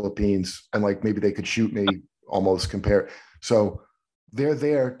in the Philippines and like maybe they could shoot me almost compare. So they're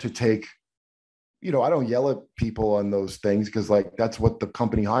there to take, I don't yell at people on those things because like that's what the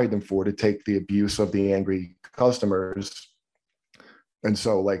company hired them for, to take the abuse of the angry customers. And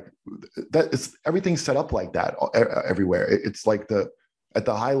so like that, it's everything's set up like that everywhere. It's like at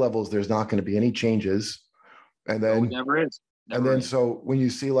the high levels, there's not going to be any changes. And then it never is. And then, so when you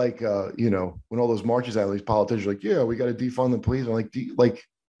see like, when all those marches out, these politicians are like, yeah, we got to defund the police. I'm like,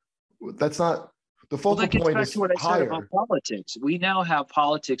 that's not the focal point. Is what I said about politics. We now have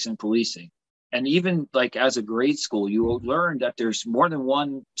politics and policing. And even like as a grade school, you will learn that there's more than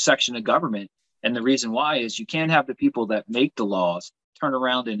one section of government. And the reason why is you can't have the people that make the laws turn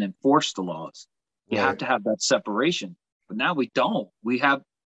around and enforce the laws. You have to have that separation. But now we don't. We have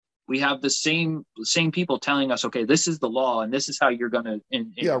the same people telling us, okay, this is the law and this is how you're going to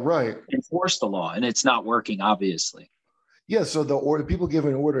enforce the law. And it's not working, obviously. Yeah. So the people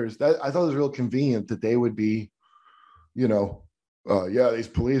giving orders, that I thought it was real convenient that they would be, these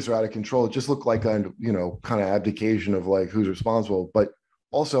police are out of control. It just looked like a, kind of abdication of like who's responsible. But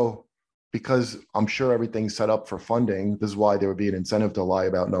also because I'm sure everything's set up for funding, this is why there would be an incentive to lie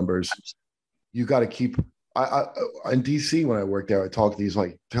about numbers. You got to keep. In DC, when I worked there, I talked to these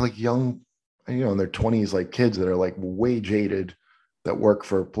like, they're like young, in their 20s, like kids that are like way jaded that work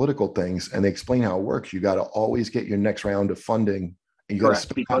for political things, and they explain how it works. You got to always get your next round of funding, and you got to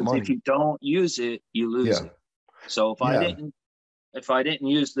spend that money. If you don't use it, you lose it. So if I didn't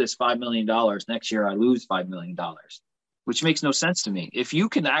use this $5 million next year, I lose $5 million, which makes no sense to me. If you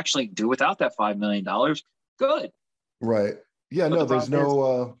can actually do without that $5 million, good. Right. Yeah, but there's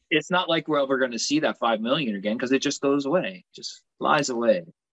no. It's not like we're ever going to see that 5 million again because it just goes away, just flies away.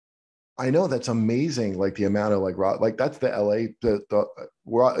 I know, that's amazing. Like the amount of like that's the LA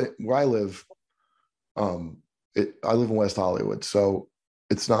where I live. I live in West Hollywood, so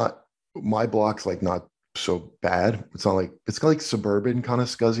it's not, my block's like not so bad. It's not like, it's like suburban kind of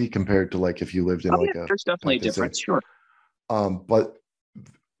scuzzy compared to like if you lived in there's definitely a difference, sure. But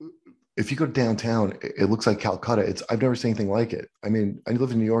if you go downtown, it looks like Calcutta. I've never seen anything like it. I mean, I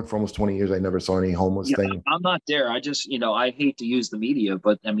lived in New York for almost 20 years. I never saw any homeless thing. I'm not there. I just, I hate to use the media,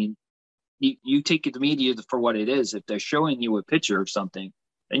 but I mean, you take the media for what it is. If they're showing you a picture of something,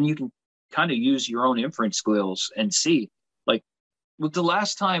 then you can kind of use your own inference skills and see. Like, the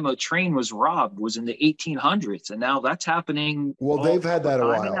last time a train was robbed was in the 1800s, and now that's happening. Well, they've had that a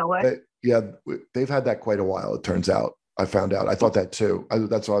while. They've had that quite a while, it turns out. I found out. I thought that too.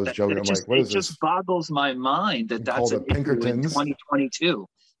 That's why I was joking. I'm like, what is this? It just boggles my mind that's in 2022.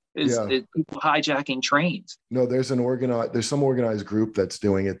 is Yeah. people hijacking trains. No, there's some organized group that's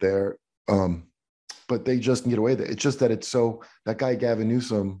doing it there. But they just can get away with it. It's just that that guy, Gavin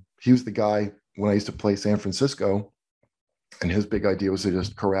Newsom, he was the guy when I used to play San Francisco. And his big idea was to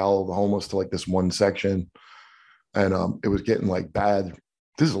just corral the homeless to like this one section. And it was getting like bad.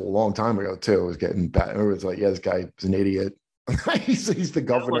 This is a long time ago too. It was getting bad. Everyone's like, yeah, this guy is an idiot. he's the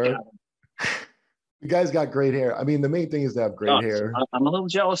governor. The guy's got great hair. I mean, the main thing is to have great hair. I'm a little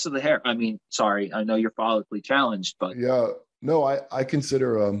jealous of the hair. I mean, sorry, I know you're follically challenged, but yeah, no, I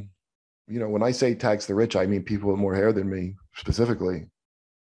consider, when I say tax the rich, I mean people with more hair than me specifically,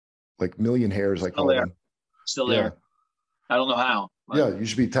 like million hairs. I call them. Still there. I don't know how. Yeah, you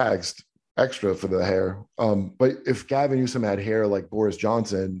should be taxed extra for the hair. But if Gavin Newsom had hair like Boris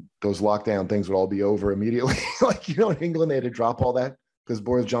Johnson, those lockdown things would all be over immediately. Like, in England, they had to drop all that because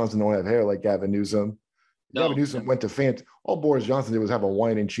Boris Johnson don't have hair like Gavin Newsom. No. Gavin Newsom went to all Boris Johnson did was have a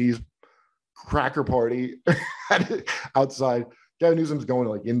wine and cheese cracker party outside. Gavin Newsom's going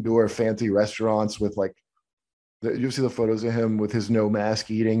to like indoor fancy restaurants with like, you see the photos of him with his no mask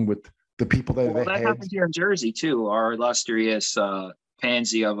eating with the people that happened here in Jersey too. Our illustrious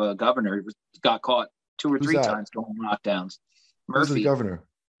pansy of a governor got caught 2 or 3 times going lockdowns. Murphy. Who's the governor?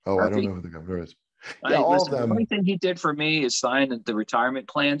 Oh, Murphy. I don't know who the governor is. Yeah, all of them. The only thing he did for me is sign the retirement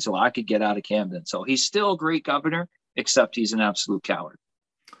plan so I could get out of Camden. So he's still a great governor, except he's an absolute coward.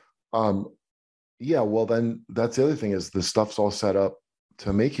 Yeah, well then that's the other thing is the stuff's all set up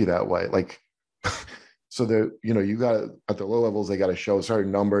to make you that way. Like, so you got at the low levels, they got to show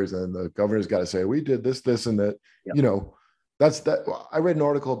certain numbers and the governor's got to say, we did this, and that, that's that. I read an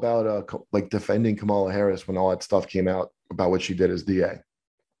article about like defending Kamala Harris when all that stuff came out about what she did as DA. Okay?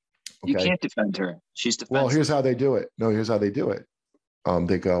 You can't defend her. She's defenseless. Well, here's how they do it. No, here's how they do it.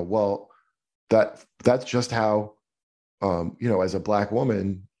 They go, well, that's just how, as a Black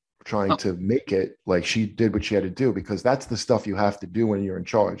woman trying to make it, like she did what she had to do, because that's the stuff you have to do when you're in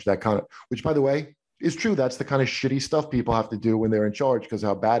charge. That kind of, which by the way, is true. That's the kind of shitty stuff people have to do when they're in charge because of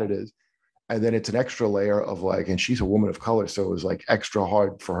how bad it is. And then it's an extra layer of like, and she's a woman of color. So it was like extra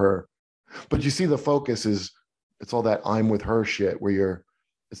hard for her. But you see the focus is, it's all that I'm with her shit where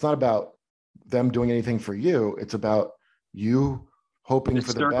it's not about them doing anything for you. It's about you hoping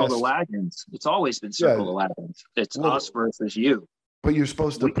for the best. Circle the wagons. It's always been circle the wagons. It's us versus you. But you're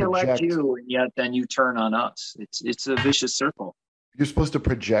supposed to project. We elect you, and yet then you turn on us. It's a vicious circle. You're supposed to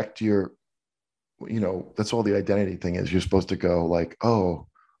project your, that's all the identity thing is. You're supposed to go like, oh,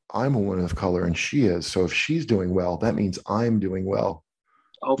 I'm a woman of color and she is. So if she's doing well, that means I'm doing well.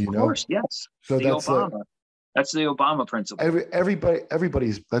 Of course, yes. So that's Obama. That's the Obama principle.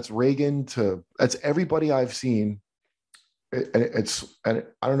 That's Reagan that's everybody I've seen. And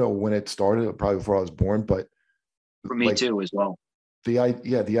I don't know when it started, probably before I was born, but for me too, as well. The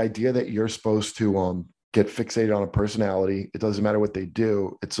idea that you're supposed to get fixated on a personality, it doesn't matter what they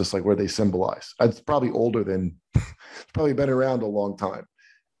do. It's just like where they symbolize. It's probably older than, it's probably been around a long time.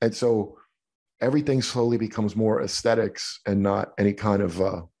 And so everything slowly becomes more aesthetics and not any kind of,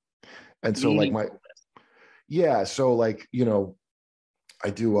 and so like so like, I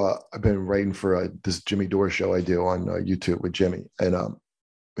do, I've been writing for this Jimmy Dore show I do on YouTube with Jimmy. And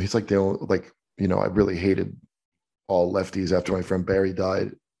he's like, I really hated all lefties after my friend Barry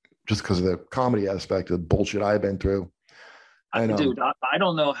died, just because of the comedy aspect of the bullshit I've been through. And, dude, I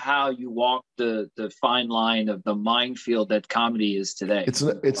don't know how you walk the fine line of the minefield that comedy is today. It's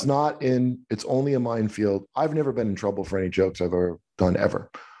only a minefield. I've never been in trouble for any jokes I've ever done ever.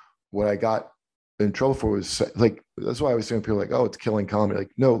 What I got in trouble for was like, that's why I was saying people like, oh, it's killing comedy.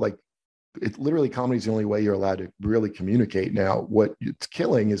 Like, no, like it's literally comedy is the only way you're allowed to really communicate. Now, what it's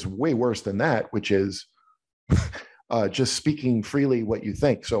killing is way worse than that, which is just speaking freely what you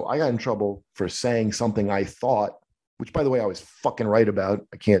think. So I got in trouble for saying something I thought, which by the way, I was fucking right about.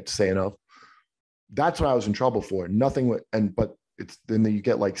 I can't say enough. That's what I was in trouble for. Nothing. But it's then you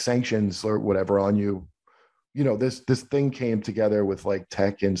get like sanctions or whatever on you. This thing came together with like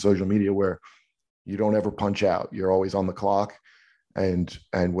tech and social media where you don't ever punch out. You're always on the clock and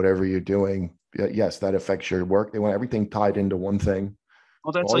whatever you're doing. Yes, that affects your work. They want everything tied into one thing.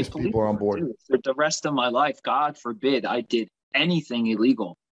 Well, that's all like these people are on board. For the rest of my life, God forbid I did anything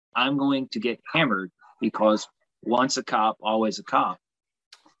illegal. I'm going to get hammered because once a cop, always a cop.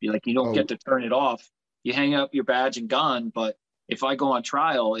 You don't get to turn it off. You hang up your badge and gun, but if I go on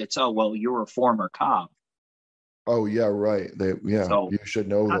trial, it's, oh, well, you're a former cop. Oh, yeah, right. So you should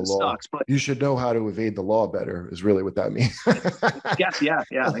know the law. You should know how to evade the law better is really what that means.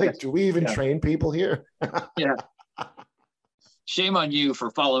 Yeah. Like, do we even train people here? Yeah. Shame on you for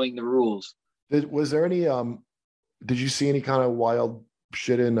following the rules. Was there any, did you see any kind of wild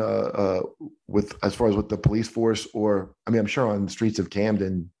shit in with as far as with the police force, or I mean, I'm sure on the streets of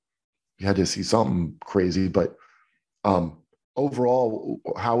Camden you had to see something crazy, but overall,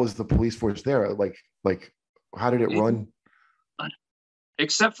 how was the police force there? Like how did it run?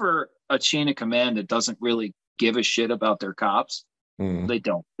 Except for a chain of command that doesn't really give a shit about their cops. They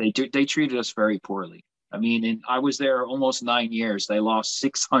don't. They treated us very poorly. I mean, I was there almost 9 years. They lost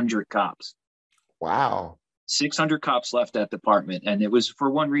 600 cops. Wow. 600 cops left that department, and it was for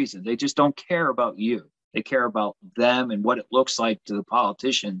one reason. They just don't care about you. They care about them and what it looks like to the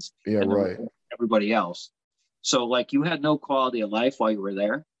politicians and right. everybody else. So, like, you had no quality of life while you were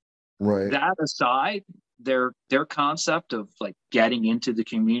there. Right. That aside, their concept of like getting into the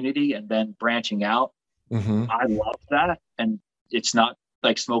community and then branching out, I love that. And it's not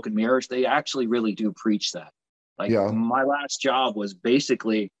like smoke and mirrors. They actually really do preach that. Like my last job was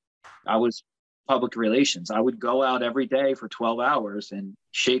basically, I was public relations. I would go out every day for 12 hours and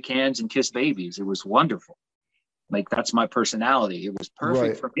shake hands and kiss babies. It was wonderful. Like, that's my personality. It was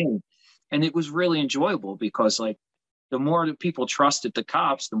perfect for me. And it was really enjoyable because, like, the more that people trusted the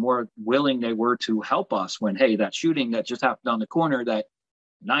cops, the more willing they were to help us when, hey, that shooting that just happened on the corner, that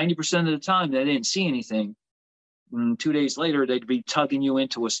 90% of the time they didn't see anything. And 2 days later, they'd be tugging you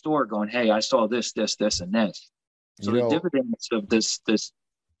into a store going, hey, I saw this, this, this, and this. So the dividends of this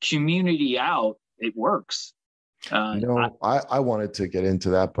community out, it works. I wanted to get into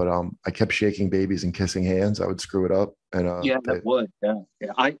that, but I kept shaking babies and kissing hands. I would screw it up. And that would. Yeah.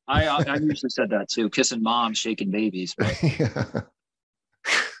 I usually said that too, kissing moms, shaking babies. But.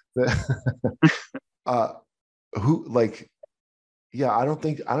 I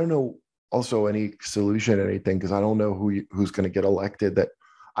don't know also any solution or anything, because I don't know who's going to get elected. That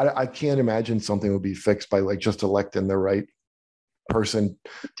I can't imagine something would be fixed by like just electing the right person.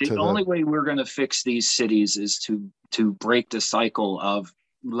 The only way we're going to fix these cities is to break the cycle of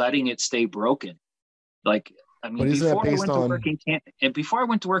letting it stay broken. Like, I mean, before I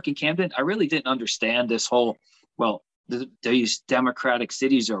went to work in Camden, I really didn't understand this whole, these democratic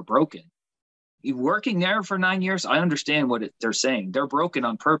cities are broken. Working there for 9 years, I understand what they're saying. They're broken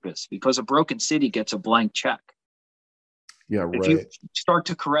on purpose because a broken city gets a blank check. Yeah, right. If you start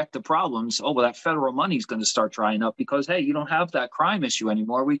to correct the problems, that federal money is going to start drying up because, hey, you don't have that crime issue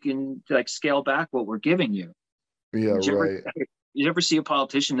anymore. We can like scale back what we're giving you. Yeah, You ever see a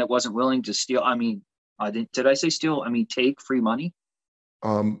politician that wasn't willing to steal? I mean, did I say steal? I mean, take free money.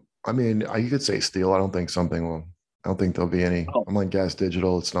 I mean, you could say steal. I don't think there'll be any. I'm on Gas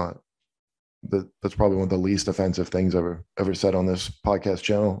Digital. It's not. That's probably one of the least offensive things ever said on this podcast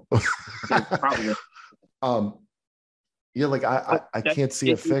channel. Probably. Like I can't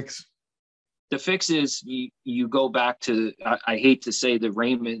see a fix. The fix is you go back to, I hate to say the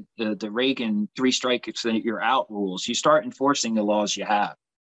Reagan 3 strikes and you're out rules. You start enforcing the laws you have.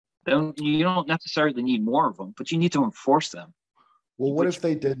 You don't necessarily need more of them, but you need to enforce them. Well, what if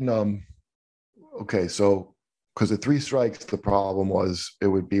they didn't? Okay, so because the 3 strikes, the problem was it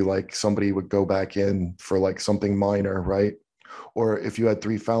would be like somebody would go back in for like something minor, right? Or if you had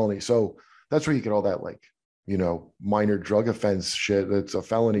 3 felonies. So that's where you get all that like, minor drug offense shit. That's a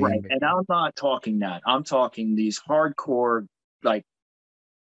felony. Right. And I'm not talking that. I'm talking these hardcore, like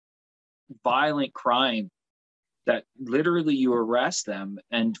violent crime that literally you arrest them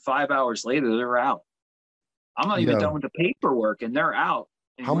and 5 hours later they're out. I'm not even done with the paperwork and they're out.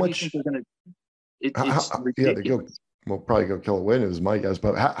 And how much? They're gonna, it's ridiculous. They'll probably go kill a witness, is my guess.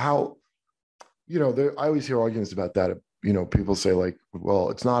 But how I always hear arguments about that. People say like,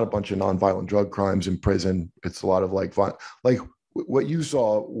 well, it's not a bunch of nonviolent drug crimes in prison. It's a lot of like what you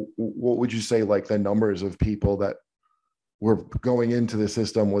saw. What would you say like the numbers of people that were going into the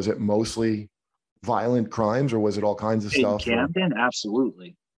system? Was it mostly violent crimes or was it all kinds of stuff? In Camden,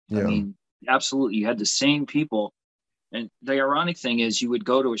 absolutely. Yeah. I mean, absolutely. You had the same people. And the ironic thing is you would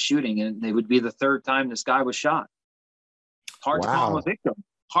go to a shooting and they would be the 3rd time this guy was shot. Hard to call him a victim.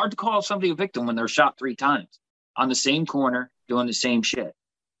 Hard to call somebody a victim when they're shot 3 times on the same corner doing the same shit.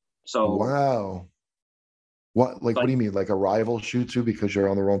 So wow. What do you mean? Like a rival shoots you because you're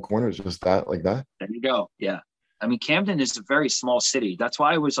on the wrong corner? Is just that like that? There you go. Yeah. I mean, Camden is a very small city. That's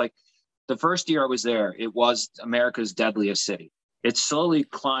why I was like, the first year I was there, it was America's deadliest city. It slowly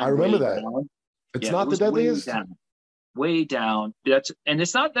climbed. I remember that. Down. It's not the deadliest? Way down. And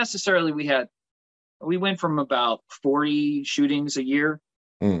it's not necessarily we went from about 40 shootings a year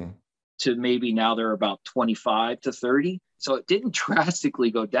to maybe now they're about 25 to 30. So it didn't drastically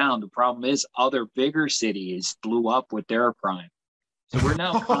go down. The problem is other bigger cities blew up with their crime. So we're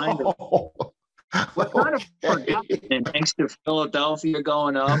now kind of forgotten, thanks to Philadelphia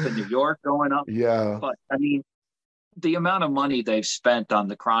going up and New York going up. Yeah. But I mean, the amount of money they've spent on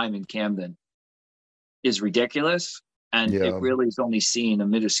the crime in Camden is ridiculous. And it really is only seen a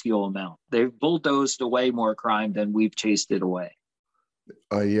minuscule amount. They've bulldozed away more crime than we've chased it away.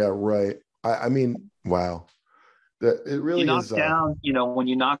 Yeah, right. I mean, wow. It really you is. Knock down, when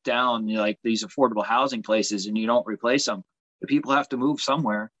you knock down like these affordable housing places and you don't replace them, the people have to move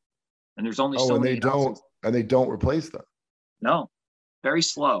somewhere. And there's only so many houses. They don't replace them. No, very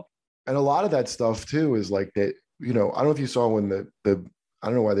slow. And a lot of that stuff too is like that, I don't know if you saw when the I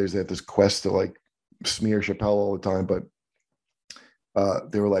don't know why there's this quest to like smear Chappelle all the time, but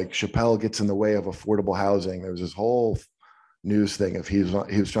they were like, Chappelle gets in the way of affordable housing. There was this whole news thing if he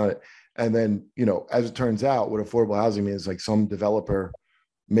was trying to, and then, as it turns out, what affordable housing means, like some developer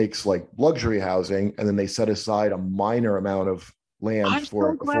makes like luxury housing and then they set aside a minor amount of land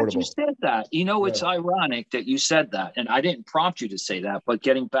for so glad affordable. You said that. It's ironic that you said that. And I didn't prompt you to say that, but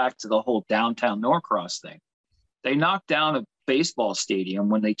getting back to the whole downtown Norcross thing, they knocked down a baseball stadium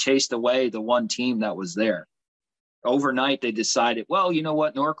when they chased away the one team that was there. Overnight, they decided, well, you know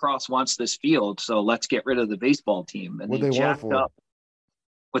what? Norcross wants this field, so let's get rid of the baseball team. And what they want it for? Up.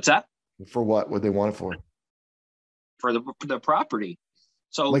 What's that? For what? What they want it for? For the property.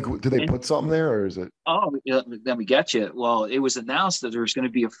 So, like, do they put something there, or is it? Oh, let me get you. Well, it was announced that there's going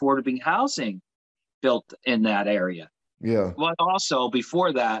to be affordable housing built in that area. Yeah. But also,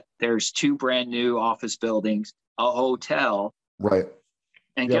 before that, there's 2 brand new office buildings, a hotel. Right.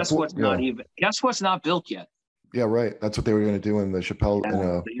 And guess what's not built yet? Yeah, right. That's what they were going to do in the Chappelle,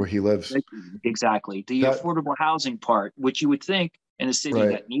 where he lives. Exactly. The affordable housing part, which you would think in a city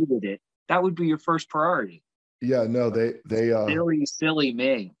that needed it, that would be your first priority. Yeah, no, they silly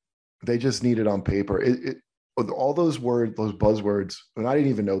me. They just need it on paper. It all those buzzwords, and I didn't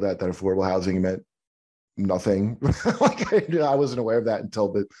even know that affordable housing meant nothing. Like I wasn't aware of that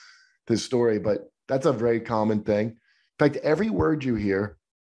until this story, but that's a very common thing. In fact, every word you hear,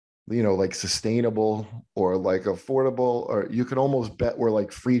 like sustainable or like affordable, or you can almost bet we're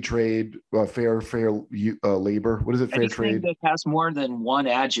like free trade, fair labor. What is it? Fair trade. Anything that has more than one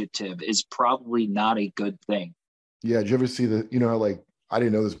adjective is probably not a good thing. Yeah. Did you ever see how like, I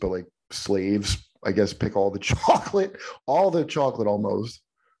didn't know this, but like slaves, I guess, pick all the chocolate almost.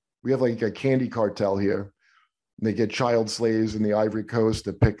 We have like a candy cartel here. And they get child slaves in the Ivory Coast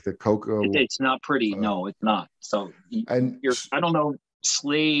to pick the cocoa. It's not pretty. No, it's not. So I don't know.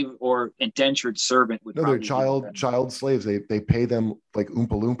 Slave or indentured servant would they're child slaves. They pay them like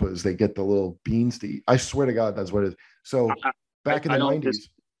Oompa Loompas. They get the little beans to eat. I swear to God, that's what it is. So back in the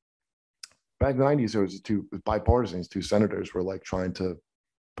 90s, there was 2 bipartisans, 2 senators were like trying to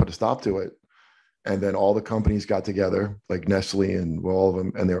put a stop to it. And then all the companies got together, like Nestle and all of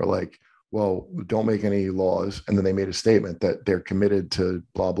them, and they were like, well, don't make any laws. And then they made a statement that they're committed to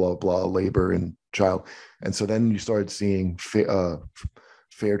blah, blah, blah, labor and child. And so then you started seeing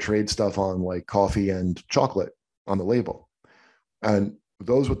fair trade stuff on like coffee and chocolate on the label. And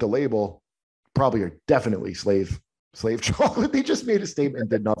those with the label probably are definitely slave chocolate. They just made a statement,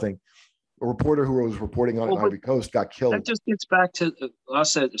 did nothing. A reporter who was reporting on Ivory Coast got killed. That just gets back to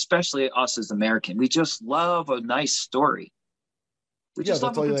us, especially us as American. We just love a nice story. We just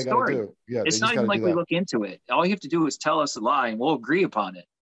love a good story. Yeah, it's not even like we look into it. All you have to do is tell us a lie and we'll agree upon it.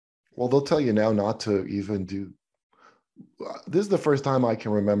 Well, they'll tell you now not to even do. This is the first time I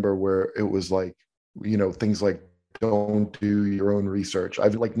can remember where it was like, things like don't do your own research.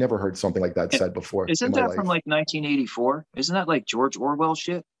 I've like never heard something like that said before. Isn't that from like 1984? Isn't that like George Orwell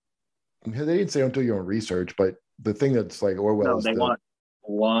shit? They didn't say don't do your own research, but the thing that's like Orwell is want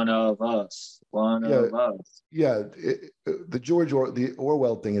one of us. Yeah, the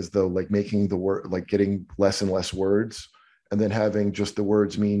Orwell thing is though like making the word, like getting less and less words, and then having just the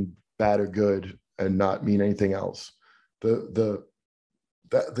words mean bad or good and not mean anything else. The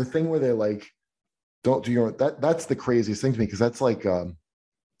thing where they're like, don't do your own, that's the craziest thing to me, because that's like I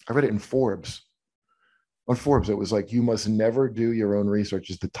read it in Forbes. On Forbes, it was like, you must never do your own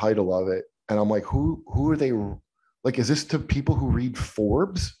research is the title of it. And I'm like, who are they? Like, is this to people who read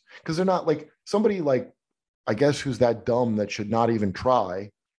Forbes? Because they're not like somebody like, I guess, who's that dumb that should not even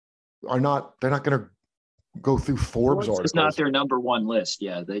try. They're not going to go through Forbes articles. It's not their number one list.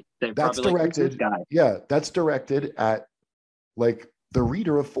 Yeah, that's directed. Like, yeah, that's directed at like the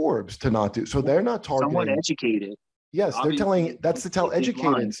reader of Forbes to not do. So they're not targeting someone educated. Yes, they're telling. That's to tell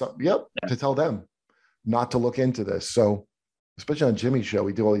educated. To tell them not to look into this. So, especially on Jimmy's show,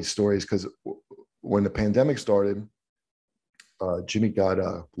 we do all these stories because when the pandemic started, Jimmy got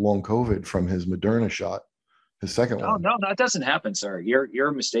long COVID from his Moderna shot, his second one. Oh no, that doesn't happen, sir.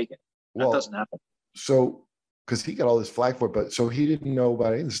 You're mistaken. That doesn't happen. So, because he got all this flack for it, but so he didn't know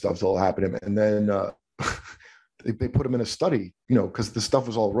about any of this stuff till it happened to him, and then they put him in a study, you know, because the stuff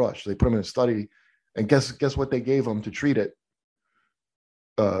was all rushed. They put him in a study, and guess what they gave him to treat it?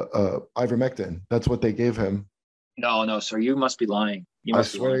 Ivermectin. That's what they gave him. No, sir. You must be lying. I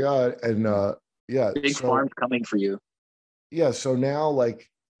swear to God. And yeah, big farm's coming for you. Yeah. So now, like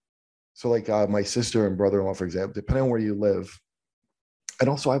my sister and brother-in-law, for example, depending on where you live. And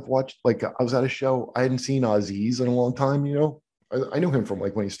also I've watched, like, I was at a show. I hadn't seen Aziz in a long time, you know. I knew him from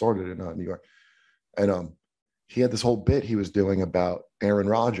like when he started in New York. And he had this whole bit he was doing about Aaron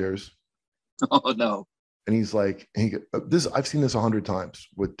Rodgers. Oh no. And he's like, I've seen this 100 times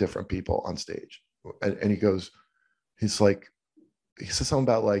with different people on stage. And he says something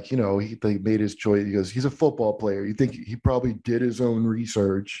about, like, you know, he made his choice. He goes, he's a football player. You think he probably did his own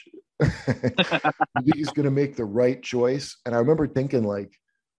research. You think he's going to make the right choice? And I remember thinking, like,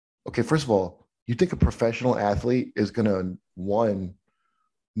 okay, first of all, you think a professional athlete is going to, one,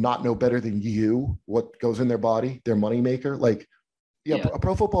 not know better than you what goes in their body, their moneymaker? Like, yeah, a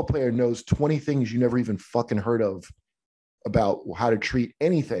pro football player knows 20 things you never even fucking heard of about how to treat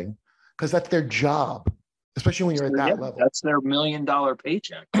anything, because that's their job, especially when you're at that level. That's their $1 million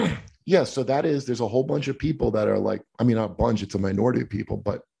paycheck. Yeah, so there's a whole bunch of people that are like, I mean, not a bunch, it's a minority of people,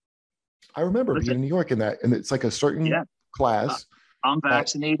 but I remember being in New York and it's like a certain class. I'm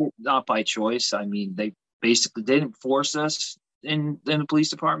vaccinated, not by choice. I mean, they didn't force us in the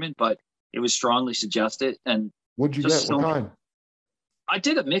police department, but it was strongly suggested. And what'd you get? What kind? I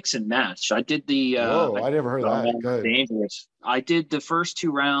did a mix and match. I did the. I never heard that. Dangerous. I did the first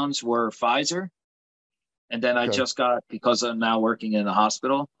 2 rounds were Pfizer, and then I just got, because I'm now working in a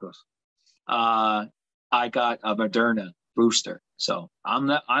hospital. I got a Moderna booster. So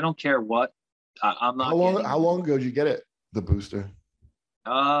I don't care what. I'm not. How long ago did you get it? The booster?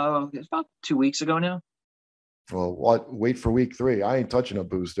 It's about 2 weeks ago now. Well, wait for week 3. I ain't touching a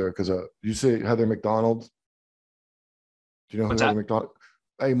booster because you say Heather McDonald. Do you know who Heather McDonald?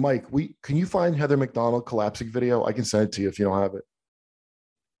 Hey, Mike, can you find Heather McDonald collapsing video? I can send it to you if you don't have it.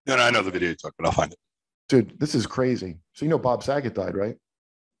 No, I know the video you took, but I'll find it. Dude, this is crazy. So you know Bob Saget died, right?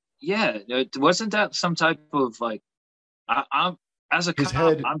 Yeah, wasn't that some type of, like, I'm as a cop,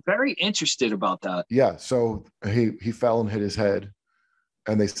 I'm very interested about that. Yeah, so he fell and hit his head,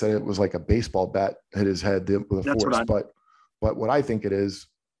 and they said it was like a baseball bat hit his head with a force. But what I think it is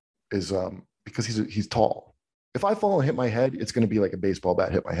because he's tall. If I fall and hit my head, it's going to be like a baseball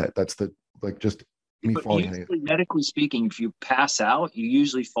bat hit my head. That's just me falling. Usually, medically speaking, if you pass out, you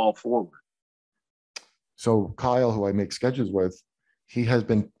usually fall forward. So Kyle, who I make sketches with, he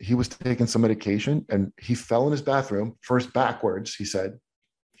was taking some medication and he fell in his bathroom, first backwards, he said.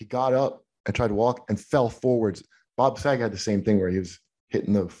 He got up and tried to walk and fell forwards. Bob Saget had the same thing where he was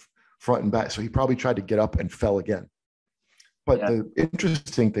hitting the front and back. So he probably tried to get up and fell again. But the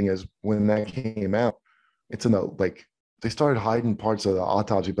interesting thing is when that came out, it's in they started hiding parts of the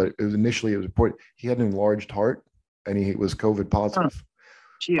autopsy, but it was reported he had an enlarged heart and he was COVID positive.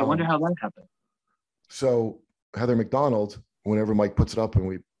 Gee, I wonder how that happened. So Heather McDonald, whenever Mike puts it up and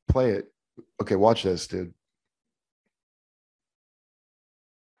we play it, okay, watch this, dude.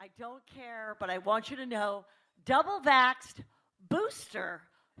 I don't care, but I want you to know, double vaxxed, booster,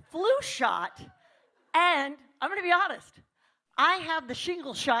 flu shot, and I'm going to be honest, I have the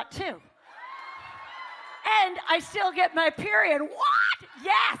shingle shot too. And I still get my period. What?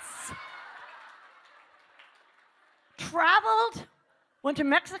 Yes. Traveled, went to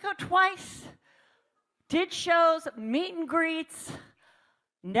Mexico twice, did shows, meet and greets,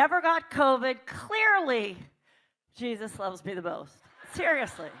 never got COVID. Clearly, Jesus loves me the most.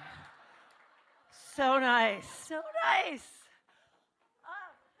 Seriously. So nice. So nice.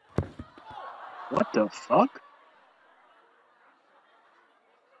 What the fuck?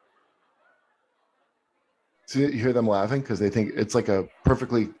 See, you hear them laughing because they think it's like a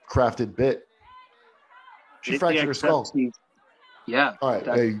perfectly crafted bit. She fractured her skull. Yeah. All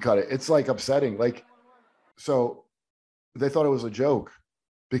right, you got it. It's like upsetting. Like, so they thought it was a joke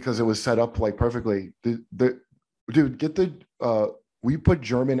because it was set up like perfectly. Dude, get the we put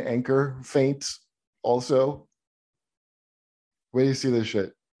German anchor feints also. Where do you see this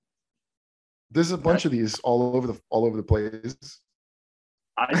shit? There's a bunch of these all over the place.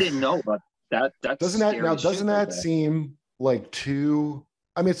 I didn't know about that. Doesn't that seem like too?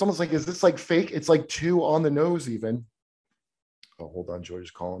 I mean, it's almost like, is this like fake? It's like too on the nose even. Oh, hold on, George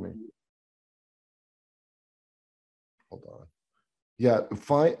is calling me. Hold on. Yeah,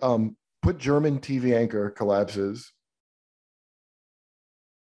 fine. Put German TV anchor collapses.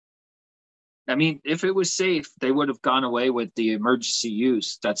 I mean, if it was safe, they would have gone away with the emergency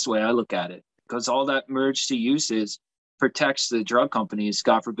use. That's the way I look at it, because all that emergency use is protects the drug companies.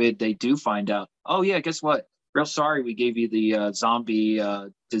 God forbid they do find out. Oh yeah, guess what? Real sorry we gave you the zombie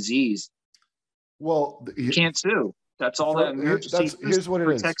disease. Well, You can't sue. That's all that emergency here's what it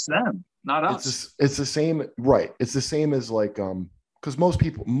is. Protects them, not us. It's the same, right? It's the same as like because most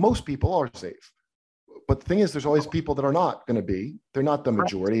people are safe, but the thing is, there's always people that are not going to be. They're not the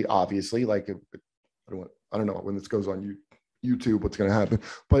majority, obviously. Like I don't know when this goes on YouTube what's going to happen,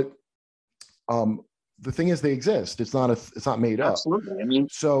 but the thing is, they exist. It's not made up. Absolutely. I mean,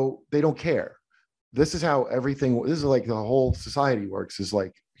 so they don't care. This is how everything. This is like the whole society works. Is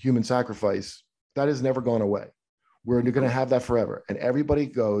like human sacrifice. That has never gone away. We're going to have that forever. And everybody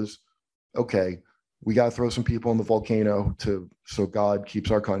goes, okay, we got to throw some people in the volcano so God keeps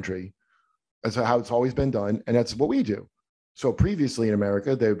our country. That's how it's always been done. And that's what we do. So previously in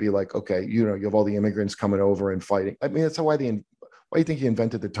America, they would be like, okay, you have all the immigrants coming over and fighting. I mean, that's why do you think he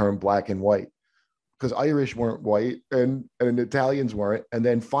invented the term black and white? Because Irish weren't white and Italians weren't. And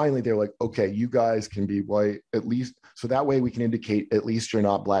then finally they're like, okay, you guys can be white at least. So that way we can indicate at least you're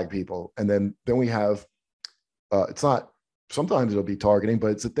not black people. And then we have, it's not, sometimes it'll be targeting,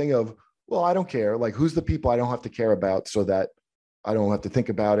 but it's a thing of, well, I don't care. Like, who's the people I don't have to care about so that I don't have to think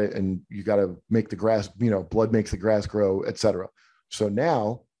about it. And you got to make the grass, blood makes the grass grow, etc. So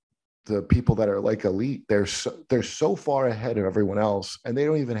now the people that are like elite, they're so far ahead of everyone else, and they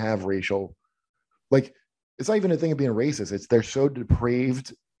don't even have racial, like, it's not even a thing of being racist. They're so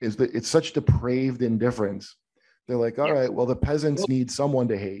depraved. It's such depraved indifference. They're like, all right, well, the peasants need someone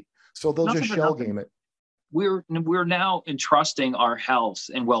to hate, so they'll just shell game it. We're now entrusting our health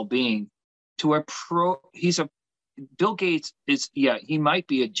and well-being to Bill Gates is, he might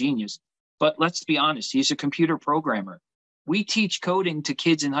be a genius, but let's be honest, he's a computer programmer. We teach coding to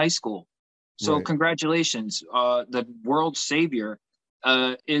kids in high school. So right. Congratulations. The world's savior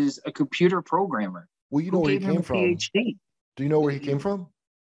is a computer programmer. Well, you know where he came from. PhD. Do you know where he came from?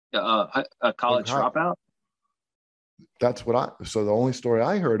 A college dropout. That's so the only story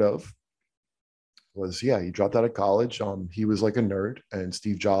I heard of was, he dropped out of college. He was like a nerd, and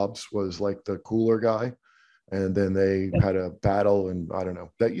Steve Jobs was like the cooler guy. And then they had a battle, and I don't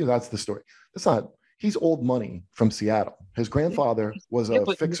know that, that's the story. He's old money from Seattle. His grandfather was a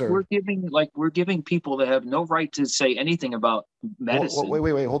fixer. We're giving people that have no right to say anything about medicine.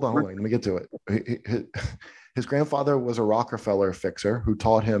 Wait, hold on. Let me get to it. His grandfather was a Rockefeller fixer who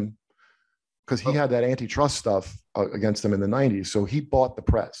taught him, because he had that antitrust stuff against him in the 90s. So he bought the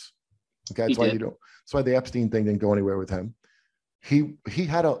press. Okay, that's why the Epstein thing didn't go anywhere with him. He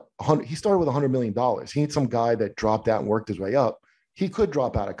started with $100 million. He needs some guy that dropped out and worked his way up. He could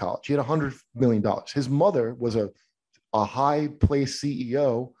drop out of college. He had $100 million. His mother was a high-placed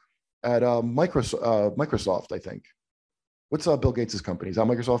CEO at Microsoft, I think. What's Bill Gates' company? Is that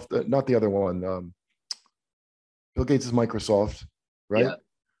Microsoft? Not the other one. Bill Gates is Microsoft, right?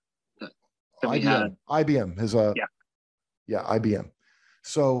 Yeah. IBM. IBM.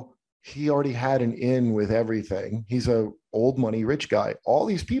 So he already had an in with everything. He's a old money rich guy. All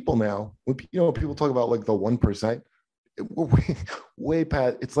these people now, when people talk about like the 1%, we're way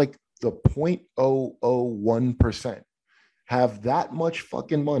past. It's like the 0.001% have that much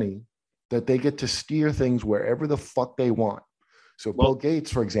fucking money that they get to steer things wherever the fuck they want. So Bill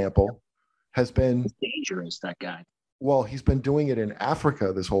Gates, for example, has been dangerous. That guy. Well, he's been doing it in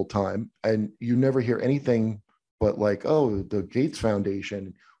Africa this whole time, and you never hear anything but like, oh, the Gates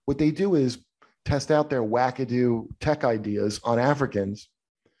Foundation. What they do is test out their wackadoo tech ideas on Africans,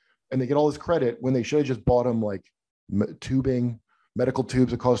 and they get all this credit when they should have just bought them like medical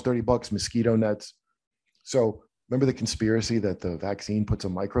tubes that cost $30, mosquito nets. So remember the conspiracy that the vaccine puts a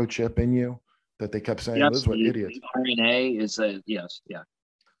microchip in you that they kept saying, yes, this is what idiots. RNA is yes. Yeah.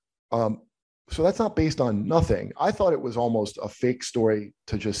 So that's not based on nothing. I thought it was almost a fake story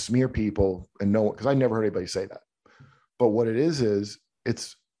to just smear people and no one, because I never heard anybody say that. But what it is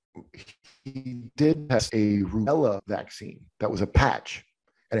he did test a rubella vaccine that was a patch,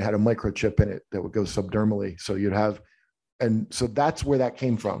 and it had a microchip in it that would go subdermally. So and so that's where that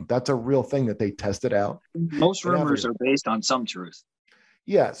came from. That's a real thing that they tested out. Most rumors are based on some truth.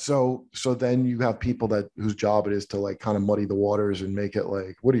 Yeah. So then you have people whose job it is to like kind of muddy the waters and make it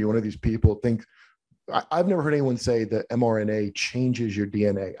like, what are you, one of these people think? I've never heard anyone say that mRNA changes your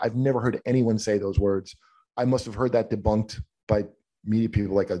DNA. I've never heard anyone say those words. I must have heard that debunked by media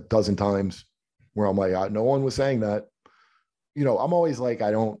people like a dozen times, where I'm like, no one was saying that. I'm always like,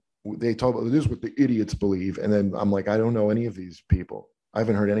 they talk about this is what the idiots believe. And then I'm like, I don't know any of these people. I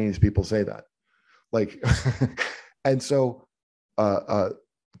haven't heard any of these people say that. Like, and so,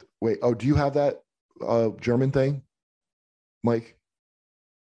 wait, do you have that German thing, Mike?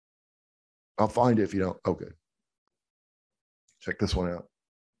 I'll find it if you don't. Okay. Check this one out.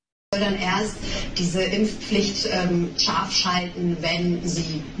 soll dann erst diese Impfpflicht scharf schalten, wenn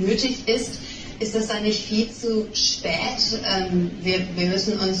sie nötig ist. Ist das dann nicht viel zu spät? Wir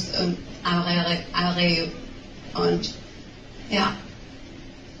müssen uns und ja.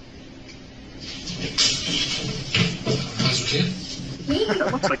 Alles okay?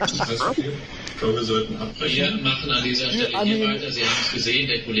 Alles okay. Ich glaube, wir sollten abbrechen. Wir machen an dieser Stelle hier weiter. Sie haben es gesehen,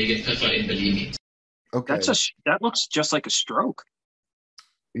 der Kollege Pfeffer in Berlin. Okay. That looks just like a stroke.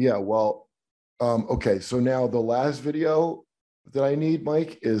 Yeah, well, okay, so now the last video that I need,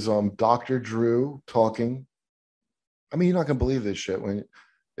 Mike, is Dr. Drew talking. I mean, you're not gonna believe this shit when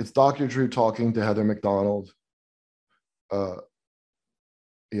it's Dr. Drew talking to Heather McDonald. Yeah,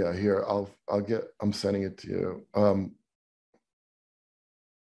 here, I'm sending it to you.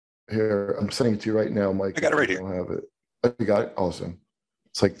 Here, I'm sending it to you right now, Mike. I got it right here. I don't have it. Oh, you got it? Awesome.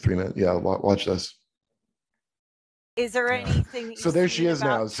 It's like 3 minutes. Yeah, watch this. Is there anything that So there she is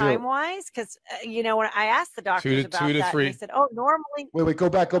now. Time wise, because when I asked the doctors about that, they said, "Oh, normally." Wait, go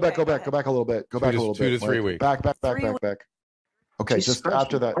back a little bit. Go back a little bit. 2 to 3 weeks. Back. Okay, She's just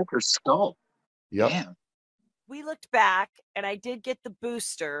after that. Her skull. Yep. Damn. We looked back, and I did get the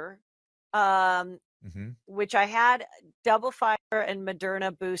booster, which I had double Pfizer and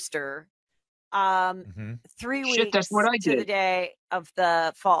Moderna booster. 3 weeks that's what I to did. the day of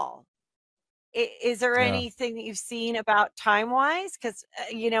the fall. Is there anything that you've seen about time wise? Because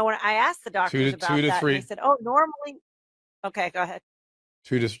when I asked the doctors about that, they said, "Oh, normally." Okay, go ahead.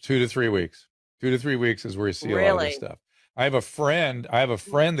 2 to 3 weeks. 2 to 3 weeks is where you see a lot of this stuff. I have a friend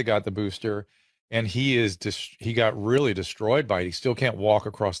that got the booster, and he got really destroyed by it. He still can't walk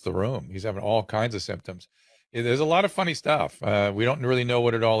across the room. He's having all kinds of symptoms. There's a lot of funny stuff. We don't really know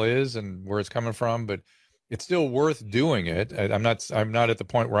what it all is and where it's coming from, but it's still worth doing it. I'm not at the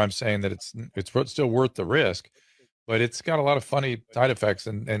point where I'm saying that it's still worth the risk, but it's got a lot of funny side effects,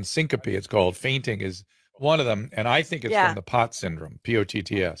 and syncope, it's called. Fainting is one of them, and I think it's from the POTS syndrome,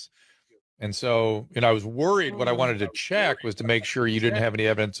 POTTS. And so, I was worried. What I wanted to check was to make sure you didn't have any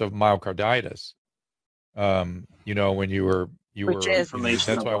evidence of myocarditis. When you were that's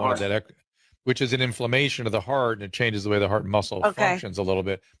why I wanted that. Which is an inflammation of the heart, and it changes the way the heart muscle functions a little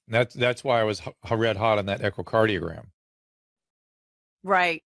bit. And that's why I was red hot on that echocardiogram.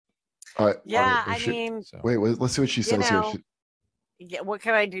 Right. Yeah, I mean. Wait, let's see what she says here. Yeah, what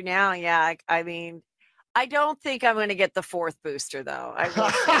can I do now? Yeah, I mean, I don't think I'm going to get the 4th booster, though.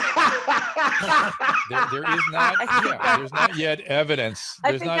 There is not. There's not yet evidence.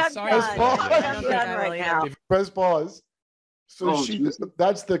 There's not science. Press pause. So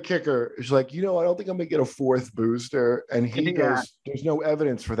that's the kicker. She's like, I don't think I'm gonna get a 4th booster. And he goes, there's no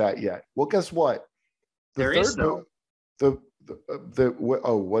evidence for that yet. Well, guess what? There is no.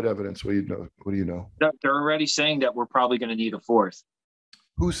 What evidence? What do you know? They're already saying that we're probably going to need a 4th.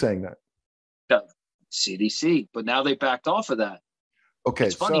 Who's saying that? The CDC. But now they backed off of that. Okay,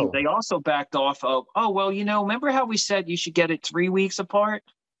 it's funny. They also backed off of, remember how we said you should get it 3 weeks apart?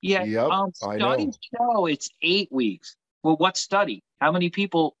 Yeah. Yep, Studies show it's 8 weeks. Well, what study? How many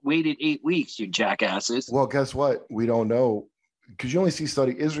people waited 8 weeks, you jackasses? Well, guess what? We don't know, because you only see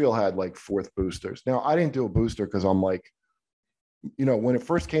Israel had like 4th boosters. Now, I didn't do a booster because I'm like, when it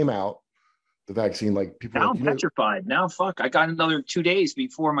first came out, the vaccine, like people. Now I'm petrified. Now, fuck, I got another 2 days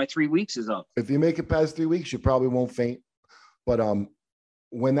before my 3 weeks is up. If you make it past 3 weeks, you probably won't faint. But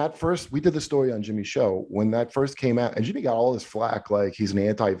when we did the story on Jimmy's show, when that first came out, and Jimmy got all this flack, like he's an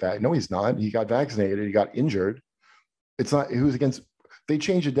anti-vax. No, he's not. He got vaccinated. He got injured. It's not, who's against, they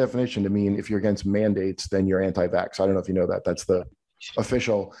changed the definition to mean if you're against mandates, then you're anti-vax. I don't know if you know that. That's the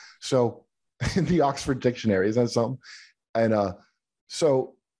official. So in the Oxford Dictionary, isn't that something? And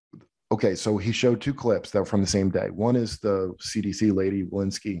so he showed 2 clips that were from the same day. One is the CDC lady,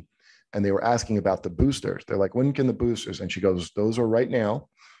 Walensky, and they were asking about the boosters. They're like, when can the boosters? And she goes, those are right now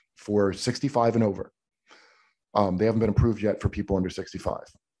for 65 and over. They haven't been approved yet for people under 65.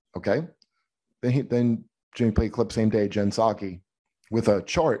 Okay. Then Jimmy played clip same day, Jen Psaki, with a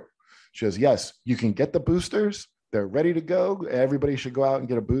chart. She says, yes, you can get the boosters. They're ready to go. Everybody should go out and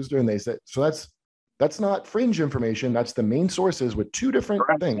get a booster. And they said, so that's not fringe information. That's the main sources with 2 different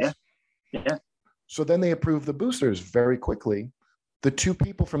things. Yeah. So then they approved the boosters very quickly. The 2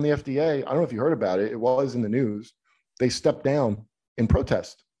 people from the FDA, I don't know if you heard about it. It was in the news. They stepped down in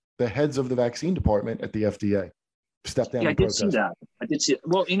protest. The heads of the vaccine department at the FDA stepped down. Yeah, I did see that. I did see it.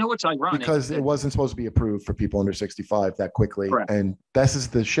 Well, you know what's ironic? Because it wasn't supposed to be approved for people under 65 that quickly. Correct. And this is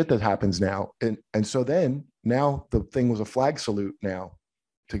the shit that happens now. And so then now the thing was a flag salute now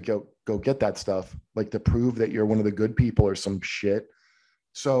to go get that stuff, like to prove that you're one of the good people or some shit.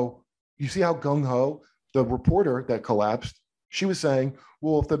 So you see how gung-ho, the reporter that collapsed, She was saying,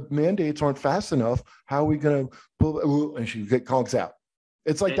 well, if the mandates aren't fast enough, how are we going to, and she conks out.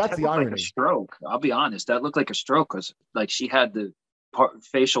 It's like, that's the irony. Like a stroke. I'll be honest. That looked like a stroke because like she had the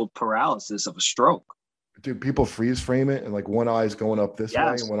facial paralysis of a stroke. Dude, people freeze frame it and like one eye's going up this way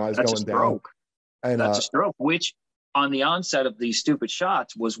and one eye's going down. And that's a stroke, which on the onset of these stupid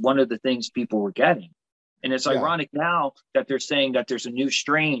shots was one of the things people were getting. And it's ironic now that they're saying that there's a new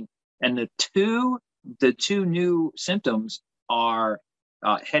strain, and the two new symptoms are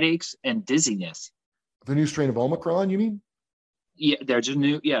headaches and dizziness. The new strain of Omicron, you mean? Yeah, there's a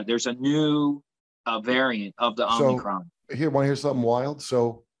new variant of the Omicron. Here, want to hear something wild?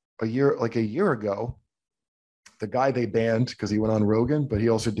 So a year ago, the guy they banned because he went on Rogan, but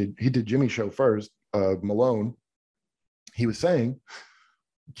he did Jimmy's show first, Malone. He was saying,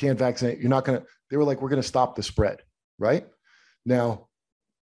 you can't vaccinate. They were like, we're going to stop the spread, right? Now,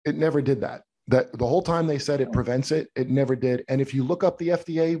 it never did that. That the whole time they said it prevents it, it never did. And if you look up the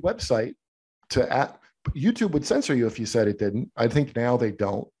FDA website YouTube would censor you if you said it didn't. I think now they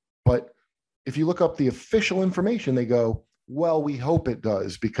don't. But if you look up the official information, they go, well, we hope it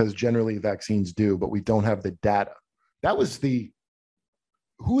does because generally vaccines do, but we don't have the data. That was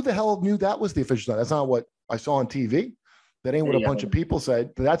who the hell knew that was the official? That's not what I saw on TV. That ain't what a bunch of people said.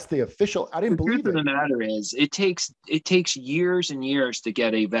 That's the official. I didn't believe it. The truth of the matter is it takes years and years to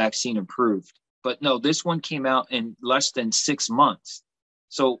get a vaccine approved. But no, this one came out in less than 6 months.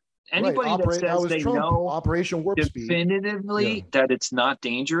 So anybody that says they know Operation Warp definitively that it's not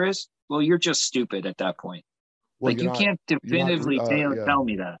dangerous, well, you're just stupid at that point. Well, like you can't definitively tell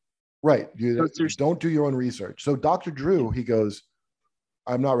me that. Right. You don't do your own research. So Dr. Drew, he goes,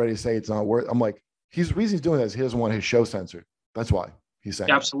 I'm not ready to say it's not worth. I'm like, the reason he's doing that is he doesn't want his show censored. That's why he's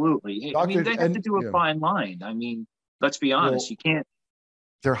saying absolutely. I mean, they have to do a fine line. I mean, let's be honest. You can't.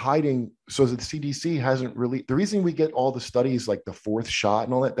 They're hiding. So the CDC hasn't really. The reason we get all the studies like the fourth shot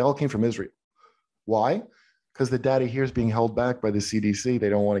and all that, they all came from Israel. Why? Because the data here is being held back by the CDC. They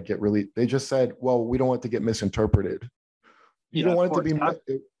don't want to get really. They just said, well, we don't want it to get misinterpreted. You don't want it to be.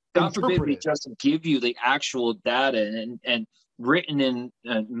 God forbid we just give you the actual data and written in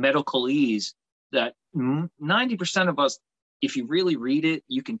medicalese that 90% of us, if you really read it,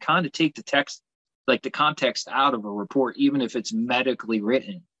 you can kind of take the text, like the context out of a report, even if it's medically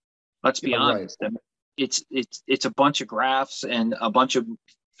written. Let's be honest. Right. It's a bunch of graphs and a bunch of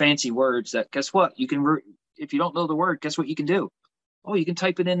fancy words that, guess what? You can, if you don't know the word, guess what you can do? Oh, you can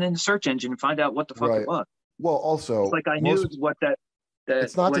type it in the search engine and find out what the fuck it was. Well, also, it's like I knew what that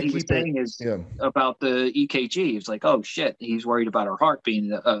it's not what he was saying is about the EKG. It's like, oh shit, he's worried about her heart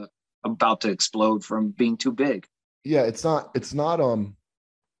being about to explode from being too big. Yeah, it's to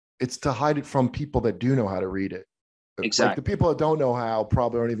hide it from people that do know how to read it. Exactly. Like the people that don't know how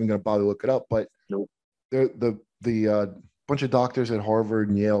probably aren't even going to bother to look it up. But the bunch of doctors at Harvard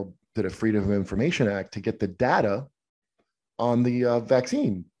and Yale did a Freedom of Information Act to get the data on the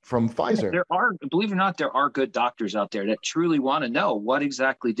vaccine from Pfizer. There are, believe it or not, there are good doctors out there that truly want to know what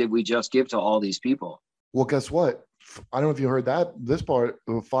exactly did we just give to all these people. Well, guess what? I don't know if you heard that. This part,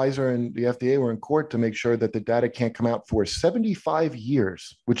 Pfizer and the FDA were in court to make sure that the data can't come out for 75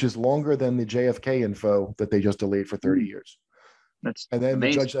 years, which is longer than the JFK info that they just delayed for 30 years. And then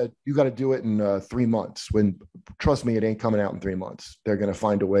the judge said, you got to do it in 3 months. When, trust me, it ain't coming out in 3 months. They're going to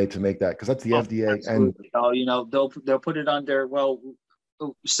find a way to make that because that's the FDA. Absolutely. And they'll put it under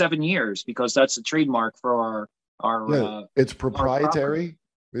 7 years because that's a trademark for our it's proprietary.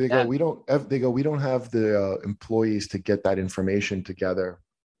 They go, we don't have the employees to get that information together.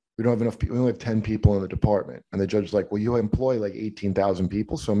 We don't have enough people. We only have 10 people in the department. And the judge is like, well, you employ like 18,000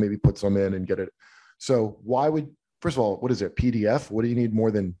 people. So maybe put some in and get it. So why would, first of all, what is it? PDF? What do you need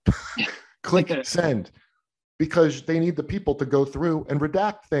more than click send? Because they need the people to go through and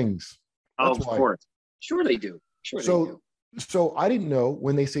redact things. That's of course. Sure they do. So I didn't know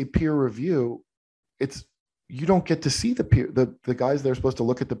when they say peer review, you don't get to see the guys that are supposed to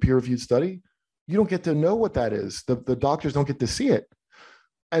look at the peer-reviewed study. You don't get to know what that is. The doctors don't get to see it.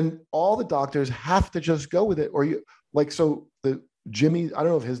 And all the doctors have to just go with it. Or Jimmy, I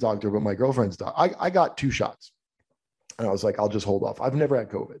don't know if his doctor, but my girlfriend's doctor, I got 2 shots. And I was like, I'll just hold off. I've never had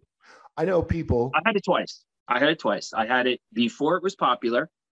COVID. I know people. I had it twice. I had it before it was popular.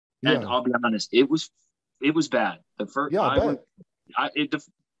 And I'll be honest, it was bad. At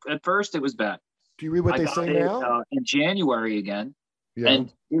first it was bad. Do you read what they say now? In January again. Yeah.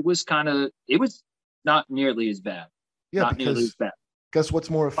 And it was not nearly as bad. Yeah, not nearly as bad. Guess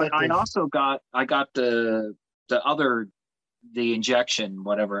what's more effective? But I got the injection,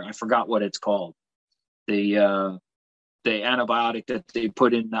 whatever. I forgot what it's called. The antibiotic that they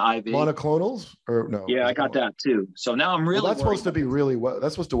put in the IV. Monoclonals or no? Yeah, I got that too. So now I'm really. Well, that's supposed to be really well.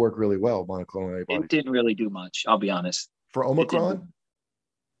 That's supposed to work really well. Monoclonal antibodies. It didn't really do much. I'll be honest. For Omicron,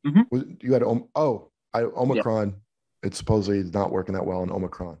 you had Omicron. Yeah. It's supposedly not working that well in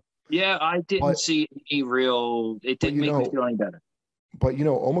Omicron. Yeah, I didn't see any real. It didn't make me feel any better. But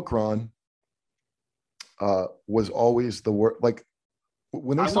Omicron was always the worst. Like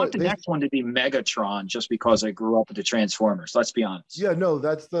when they want the next one to be Megatron, just because I grew up with the Transformers. Let's be honest. Yeah, no,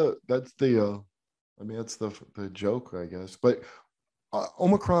 that's the I mean, that's the joke, I guess. But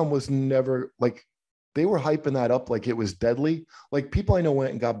Omicron was never like they were hyping that up like it was deadly. Like people I know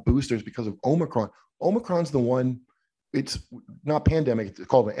went and got boosters because of Omicron. Omicron's the one. It's not pandemic. It's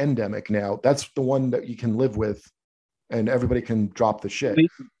called an endemic now. That's the one that you can live with, and everybody can drop the shit.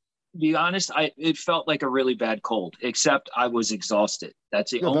 Be honest, it felt like a really bad cold, except I was exhausted.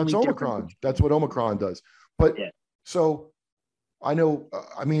 That's the only that's Omicron. Difference. That's what Omicron does. But so I know,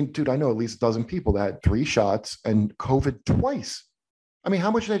 I mean, dude, I know at least a dozen people that had 3 shots and COVID twice. I mean,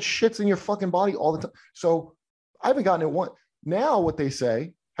 how much of that shit's in your fucking body all the time? So I haven't gotten it once. Now what they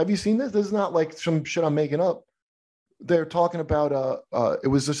say, have you seen this? This is not like some shit I'm making up. They're talking about, it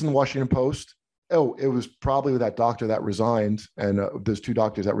was just in the Washington Post. Oh, it was probably with that doctor that resigned, and there's 2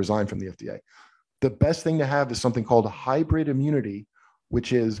 doctors that resigned from the FDA. The best thing to have is something called hybrid immunity,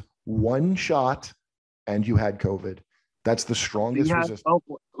 which is 1 shot and you had COVID. That's the strongest resistance.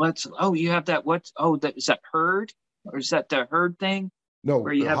 You have that. Is that herd, or is that the herd thing? No,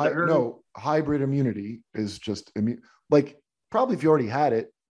 where you have the herd? No, hybrid immunity is just like probably if you already had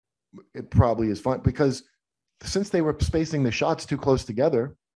it, it probably is fine because since they were spacing the shots too close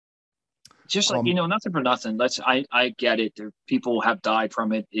together. Just like, nothing for nothing. I get it. People have died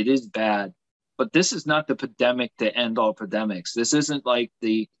from it. It is bad, but this is not the pandemic to end all pandemics. This isn't like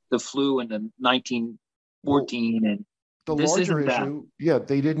the flu in the 1914 and the larger issue. Yeah,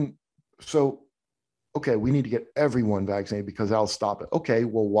 they didn't. So, okay, we need to get everyone vaccinated because that'll stop it. Okay,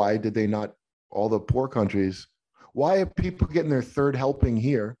 well, why did they not? All the poor countries. Why are people getting their 3rd helping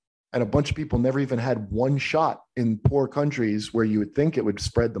here? And a bunch of people never even had 1 shot in poor countries where you would think it would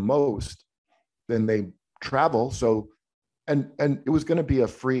spread the most. Then they travel. So, and it was going to be a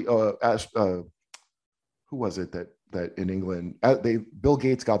free. Who was it that in England? Bill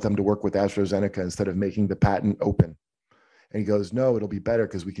Gates got them to work with AstraZeneca instead of making the patent open. And he goes, no, it'll be better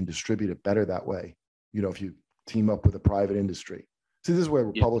because we can distribute it better that way. If you team up with a private industry. See, this is where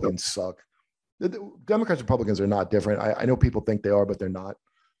Republicans suck. The Democrats and Republicans are not different. I know people think they are, but they're not.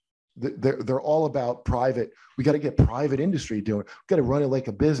 They're all about private. We got to get private industry doing. We got to run it like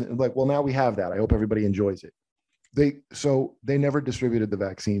a business. Like, well, now we have that. I hope everybody enjoys it. They never distributed the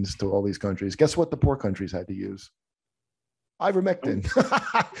vaccines to all these countries. Guess what? The poor countries had to use ivermectin.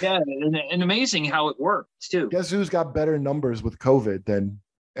 Yeah, and amazing how it works too. Guess who's got better numbers with COVID than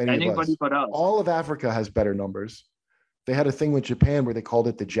anybody but us? All of Africa has better numbers. They had a thing with Japan where they called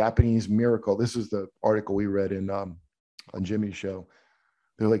it the Japanese miracle. This is the article we read in on Jimmy's show.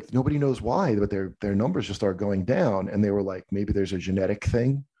 They're like, nobody knows why, but their numbers just start going down. And they were like, maybe there's a genetic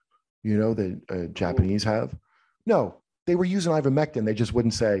thing, that Japanese have. No, they were using ivermectin. They just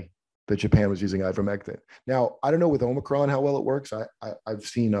wouldn't say that Japan was using ivermectin. Now, I don't know with Omicron how well it works. I've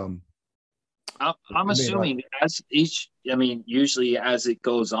seen. I'm assuming usually as it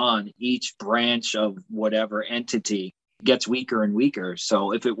goes on, each branch of whatever entity gets weaker and weaker.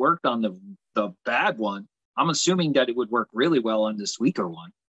 So if it worked on the bad one, I'm assuming that it would work really well on this weaker one.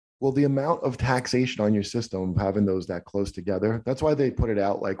 Well, the amount of taxation on your system, having those that close together, that's why they put it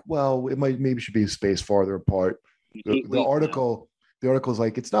out like, well, it maybe should be spaced farther apart. The article's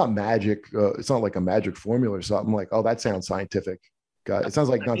like, it's not magic. It's not like a magic formula or something. Like, oh, that sounds scientific. God, it sounds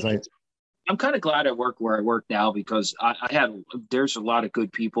like not science. I'm kind of glad I work where I work now because there's a lot of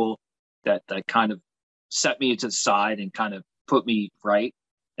good people that kind of set me to the side and kind of put me right.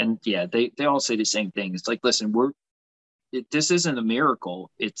 And yeah, they all say the same thing. It's like, listen, this isn't a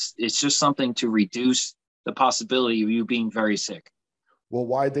miracle. It's just something to reduce the possibility of you being very sick. Well,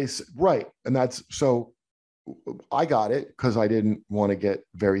 right. And that's, so I got it because I didn't want to get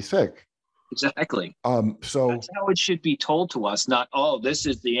very sick. Exactly. So that's how it should be told to us. Not, oh, this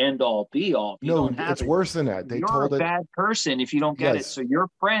is the end all be all. No, it's worse than that. You're a bad person if you don't get it. So your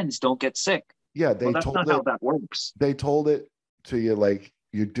friends don't get sick. Yeah, that's not how that works. They told it to you like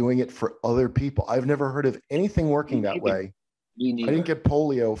you're doing it for other people. I've never heard of anything working that way. I didn't get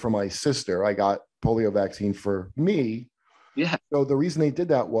polio for my sister. I got polio vaccine for me. Yeah. So the reason they did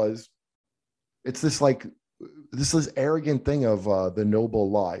that was it's this arrogant thing of the noble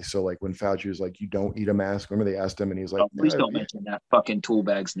lie. So like when Fauci was like, you don't need a mask. Remember they asked him and he's like, please don't mention that fucking tool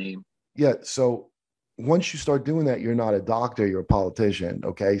bag's name. Yeah. So once you start doing that, you're not a doctor, you're a politician.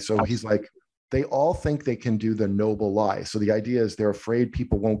 Okay. So he's like, they all think they can do the noble lie. So the idea is they're afraid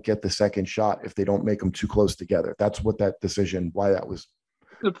people won't get the second shot if they don't make them too close together. That's what that decision, why that was.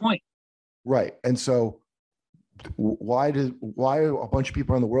 Good point. Right. And so why are a bunch of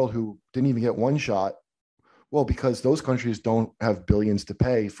people around the world who didn't even get one shot? Well, because those countries don't have billions to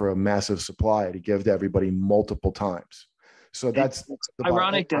pay for a massive supply to give to everybody multiple times. So that's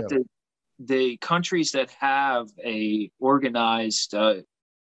ironic that the countries that have a organized,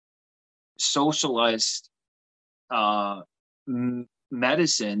 socialized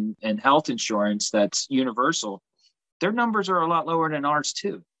medicine and health insurance that's universal, their numbers are a lot lower than ours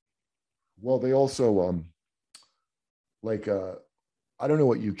too. Well, they also I don't know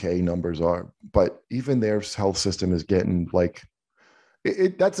what UK numbers are, but even their health system is getting like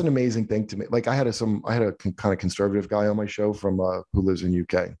that's an amazing thing to me. Like I had a kind of conservative guy on my show from who lives in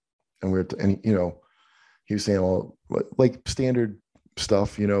UK, and he was saying all like standard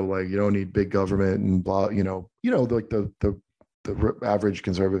stuff, like you don't need big government and blah, like the average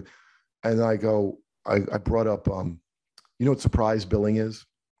conservative. And I brought up, what surprise billing is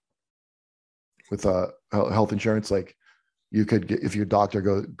with health insurance. Like you could get, if your doctor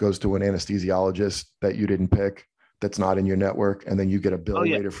goes to an anesthesiologist that you didn't pick, that's not in your network, and then you get a bill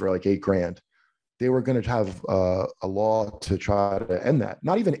later for like $8,000. They were going to have a law to try to end that,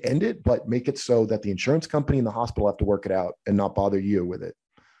 not even end it, but make it so that the insurance company and the hospital have to work it out and not bother you with it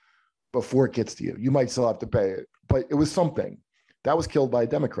before it gets to you. You might still have to pay it, but it was something that was killed by a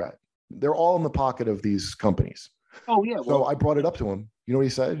Democrat. They're all in the pocket of these companies. Oh yeah. So I brought it up to him. You know what he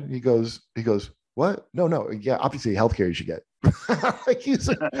said? He goes, what? No. Yeah, obviously healthcare you should get. Like he's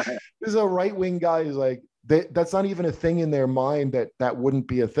a right-wing guy. He's like, that's not even a thing in their mind that wouldn't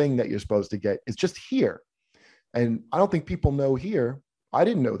be a thing that you're supposed to get. It's just here. And I don't think people know here. I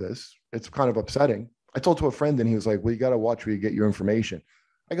didn't know this. It's kind of upsetting. I told to a friend and he was like, well, you got to watch where you get your information.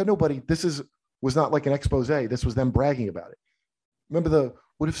 I go, no, buddy, was not like an expose. This was them bragging about it. Remember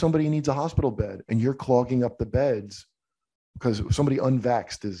what if somebody needs a hospital bed and you're clogging up the beds because somebody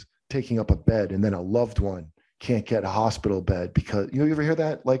unvaxxed is taking up a bed and then a loved one can't get a hospital bed because, you ever hear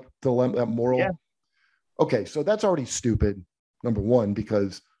that? Like that moral? Yeah. Okay, so that's already stupid, number one,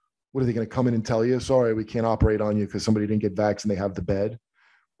 because what are they going to come in and tell you? Sorry, we can't operate on you because somebody didn't get vaxxed and they have the bed.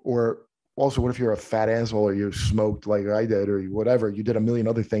 Or also, what if you're a fat asshole or you smoked like I did or whatever? You did a million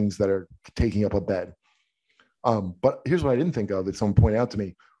other things that are taking up a bed. But here's what I didn't think of that someone pointed out to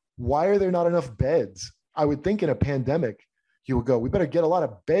me. Why are there not enough beds? I would think in a pandemic, you would go, we better get a lot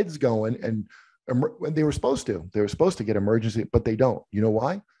of beds going. And they were supposed to. They were supposed to get emergency, but they don't. You know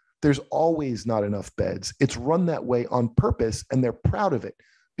why? There's always not enough beds. It's run that way on purpose, and they're proud of it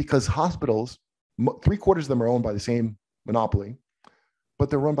because hospitals, 3/4 of them are owned by the same monopoly,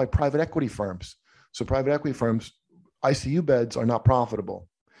 but they're run by private equity firms. So private equity firms, ICU beds are not profitable.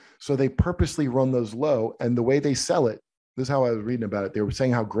 So they purposely run those low, and the way they sell it, this is how I was reading about it. They were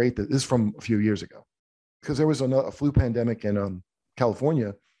saying how great this is from a few years ago, because there was a flu pandemic in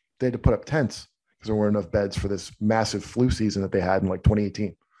California. They had to put up tents because there weren't enough beds for this massive flu season that they had in like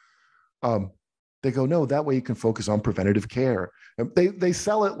 2018. They go, no, that way you can focus on preventative care. And they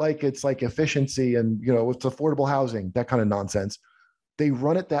sell it like it's like efficiency and, it's affordable housing, that kind of nonsense. They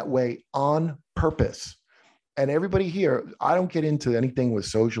run it that way on purpose. And everybody here, I don't get into anything with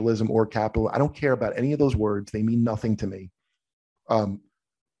socialism or capital. I don't care about any of those words. They mean nothing to me.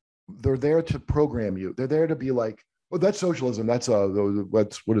 They're there to program you. They're there to be like, oh, that's socialism. That's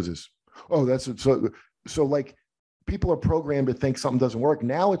what is this? Oh, that's so like people are programmed to think something doesn't work.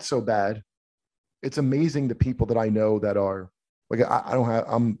 Now it's so bad. It's amazing the people that I know that are like,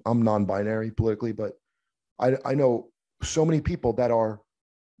 I'm non-binary politically, but I know so many people that are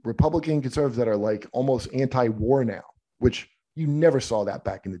Republican conservatives that are like almost anti-war now, which you never saw that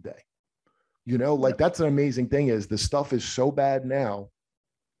back in the day. Like that's an amazing thing is the stuff is so bad now.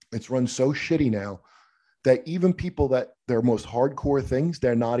 It's run so shitty now that even people that their most hardcore things,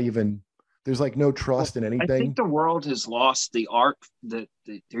 they're not even, there's like no trust in anything. I think the world has lost the art that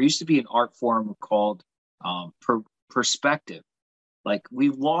there used to be an art form called perspective. Like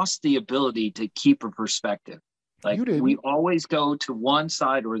we've lost the ability to keep a perspective. Like we always go to one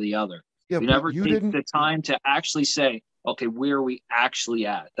side or the other. Yeah, we never take the time to actually say, okay, where are we actually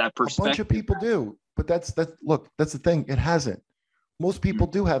at? That perspective. A bunch of people do, but that's the thing. It hasn't. Most people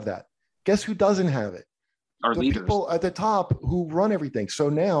do have that. Guess who doesn't have it? Our leaders. People at the top who run everything. So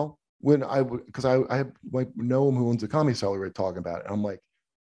now when because I like Noam who owns the Comedy Cellar, we're talking about it. I'm like,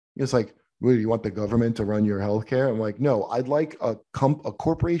 it's like, well, you want the government to run your healthcare? I'm like, no, I'd like a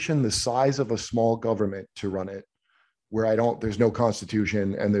corporation the size of a small government to run it, where there's no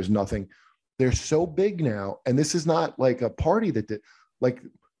constitution and there's nothing. They're so big now. And this is not like a party that did, like,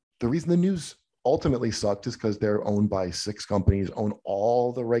 the reason the news ultimately sucked is because they're owned by 6 companies, own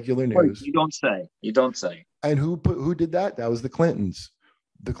all the regular news. You don't say. You don't say. And who did that? That was the Clintons.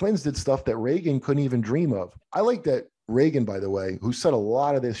 The Clintons did stuff that Reagan couldn't even dream of. I like that Reagan, by the way, who set a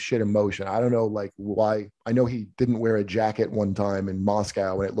lot of this shit in motion. I don't know like why. I know he didn't wear a jacket one time in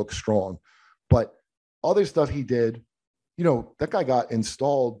Moscow and it looked strong, but other stuff he did, you know, that guy got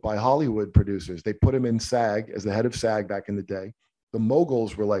installed by Hollywood producers. They put him in SAG as the head of SAG back in the day. The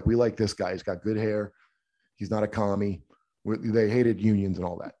moguls were like, we like this guy. He's got good hair. He's not a commie. They hated unions and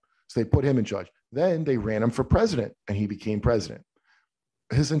all that. So they put him in charge. Then they ran him for president and he became president.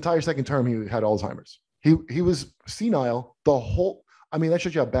 His entire second term, he had Alzheimer's. He was senile the whole, I mean, that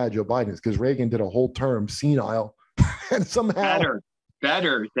shows you how bad Joe Biden is, because Reagan did a whole term senile and somehow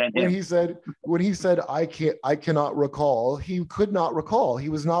better than him. When he said, I cannot recall, he could not recall. He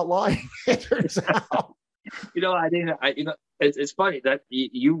was not lying. It turns out. It's funny that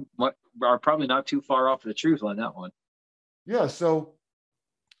you are probably not too far off the truth on that one. Yeah. So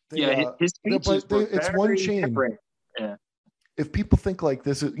his speeches were it's one chain. Different. Yeah. If people think like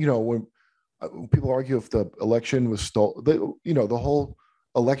this is, you know, when people argue if the election was stolen, the whole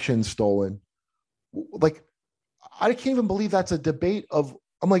election stolen, like, I can't even believe that's a debate of,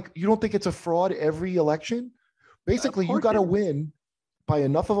 I'm like, you don't think it's a fraud every election? Basically, you got to win by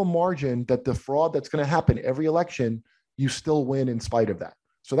enough of a margin that the fraud that's going to happen every election, you still win in spite of that.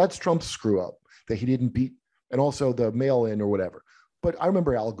 So that's Trump's screw up, that he didn't beat, and also the mail-in or whatever. But I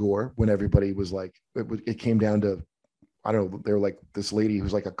remember Al Gore, when everybody was like, it came down to, I don't know, they were like this lady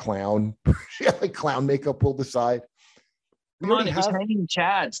who's like a clown. She had like clown makeup pulled aside. It was hanging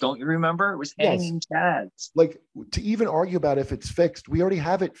chads. Don't you remember? It was hanging chads. Like, to even argue about if it's fixed, we already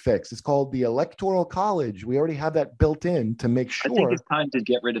have it fixed. It's called the Electoral College. We already have that built in to make sure. I think it's time to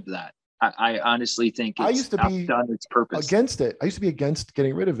get rid of that. I honestly think it's done its purpose. Against it. I used to be against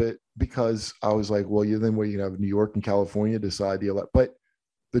getting rid of it because I was like, well, you have New York and California decide but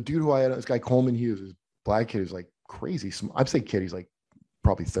the dude who I had, this guy Coleman Hughes, this black kid, who's like crazy. I'd say kid, he's like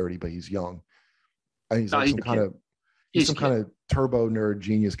probably 30, but he's young. And he's like some kind of turbo nerd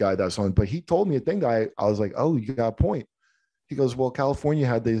genius guy that's on. But he told me a thing that I was like, oh, you got a point. He goes, well, California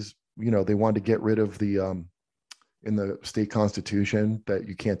had these, they wanted to get rid of the in the state constitution that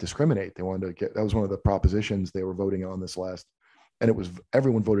you can't discriminate. They wanted to get, that was one of the propositions they were voting on this last, and it was,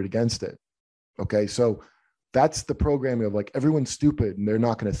 everyone voted against it. Okay. So that's the programming of like, everyone's stupid and they're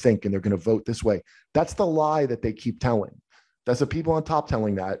not going to think and they're going to vote this way. That's the lie that they keep telling. That's the people on top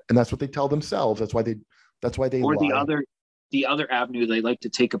telling that. And that's what they tell themselves. That's why they or lie. The other avenue they like to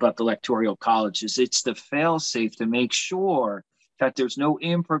take about the Electoral College is it's the fail-safe to make sure that there's no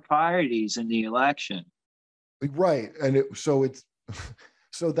improprieties in the election. Right. And so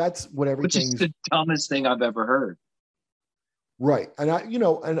that's what everything is the dumbest thing I've ever heard. Right. And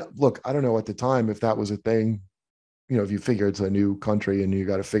and look, I don't know at the time if that was a thing, if you figure it's a new country and you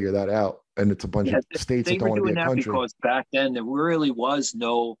got to figure that out, and it's a bunch of states that don't want to be a country. Because back then there really was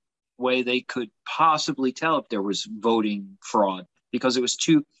no way they could possibly tell if there was voting fraud, because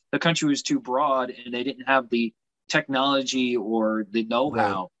the country was too broad and they didn't have the technology or the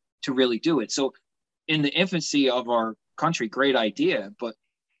know-how to really do it. So in the infancy of our country, great idea, but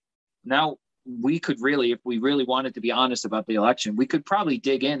now we could really, if we really wanted to be honest about the election, we could probably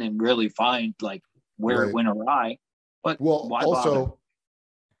dig in and really find like where it went awry. But why bother?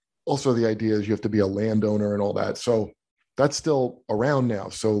 Also the idea is you have to be a landowner and all that. So that's still around now.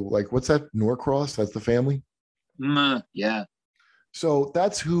 So like, what's that? Norcross? That's the family? Yeah. So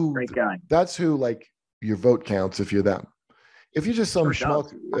that's who, great guy. That's who, like, your vote counts if you're them. If you're just some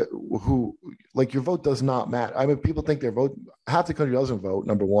schmuck who, like, your vote does not matter. I mean, people think their vote, half the country doesn't vote,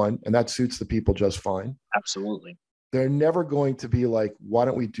 number one, and that suits the people just fine. Absolutely. They're never going to be like, why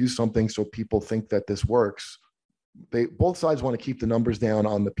don't we do something so people think that this works? Both sides want to keep the numbers down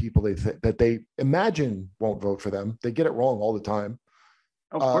on the people that they imagine won't vote for them. They get it wrong all the time.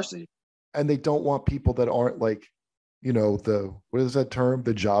 Of course they do. And they don't want people that aren't like, what is that term?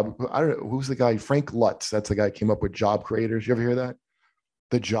 The job, I don't know. Who's the guy? Frank Lutz. That's the guy who came up with job creators. You ever hear that?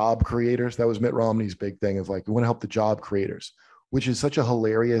 The job creators. That was Mitt Romney's big thing of like, we want to help the job creators, which is such a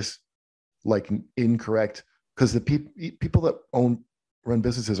hilarious, like, incorrect, because the people that run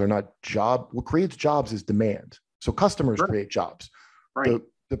businesses are not what creates jobs is demand. So customers create jobs. Right.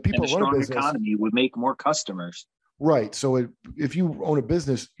 The people and run a business. Economy would make more customers. Right. So if you own a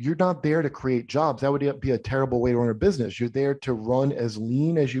business, you're not there to create jobs. That would be a terrible way to run a business. You're there to run as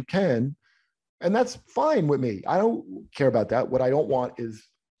lean as you can. And that's fine with me. I don't care about that. What I don't want is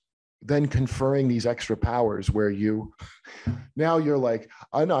then conferring these extra powers where now you're like,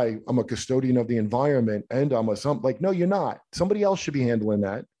 I'm a custodian of the environment and I'm like, no, you're not. Somebody else should be handling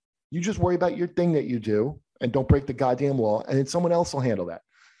that. You just worry about your thing that you do and don't break the goddamn law, and then someone else will handle that.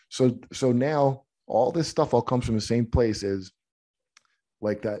 So now all this stuff all comes from the same place as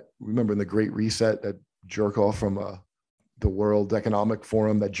like that. Remember in the Great Reset, that jerk off from the World Economic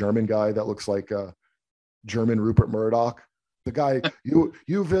Forum, that German guy that looks like German Rupert Murdoch, the guy, you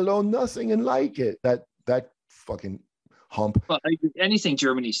will own nothing and like it. That fucking hump. Well, anything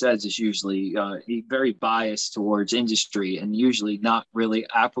Germany says is usually very biased towards industry and usually not really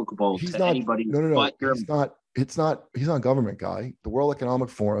applicable to anybody. No. But Germany. He's not a government guy. The World Economic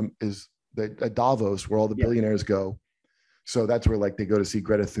Forum is at Davos, where all the billionaires go. So that's where like they go to see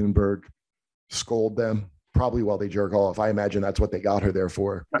Greta Thunberg, scold them, probably while they jerk off. I imagine that's what they got her there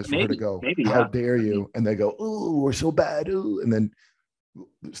for, is for her to go, how dare you? And they go, ooh, we're so bad. Ooh. And then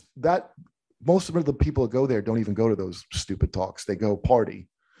most of the people that go there don't even go to those stupid talks. They go party.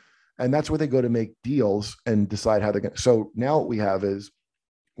 And that's where they go to make deals and decide how they're going to. So now what we have is,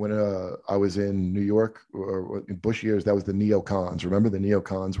 when I was in New York, or in Bush years, that was the neocons. Remember, the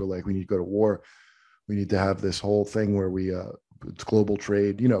neocons were like, we need to go to war. We need to have this whole thing where it's global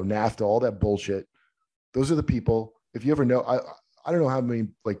trade, NAFTA, all that bullshit. Those are the people. If you ever know, I don't know how many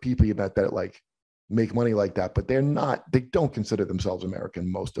like people you met that like make money like that, but they don't consider themselves American.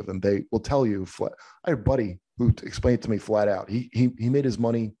 Most of them, they will tell you flat. I had a buddy who explained it to me flat out. He made his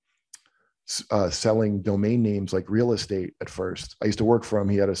money selling domain names like real estate at first. I used to work for him.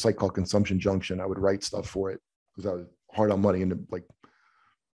 He had a site called Consumption Junction. I would write stuff for it because I was hard on money, and like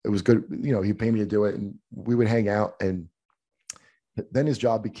it was good. He paid me to do it, and we would hang out. And then his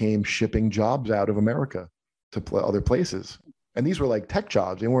job became shipping jobs out of America to other places. And these were like tech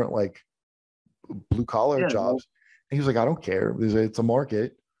jobs. They weren't like blue collar jobs. And he was like, I don't care. It's a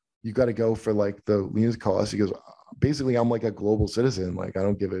market. You got to go for like the least cost. He goes, basically, I'm like a global citizen. Like, I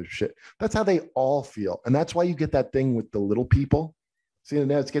don't give a shit. That's how they all feel. And that's why you get that thing with the little people. See,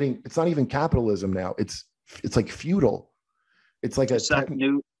 now it's not even capitalism now. It's like feudal. It's like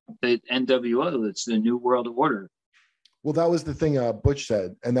the NWO. It's the New World Order. Well, that was the thing Butch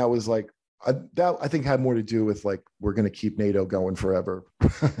said. And that was like, that I think had more to do with like, we're going to keep NATO going forever.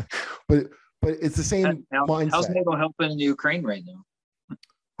 but it's the same mindset. How's NATO helping Ukraine right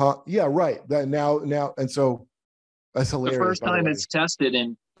now? Yeah, right. That now. And so that's hilarious. The first time it's tested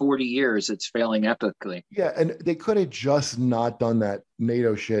in 40 years, it's failing epically. Yeah. And they could have just not done that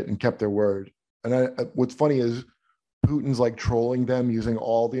NATO shit and kept their word. And what's funny is Putin's like trolling them using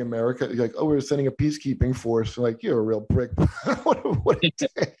all the America, like, oh, we're sending a peacekeeping force. Like, you're a real prick. what a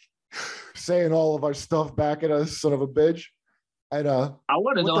dick. Saying all of our stuff back at us, son of a bitch. And I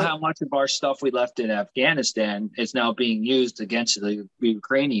want to know how much of our stuff we left in Afghanistan is now being used against the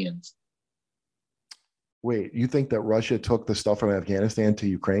Ukrainians. Wait, you think that Russia took the stuff from Afghanistan to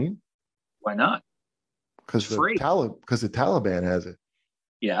Ukraine? Why not? Because the Taliban has it.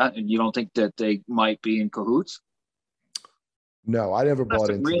 Yeah, and you don't think that they might be in cahoots? No, I never bought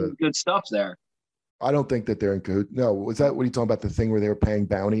into really good stuff there. I don't think that they're in cahoots. No, what are you talking about? The thing where they were paying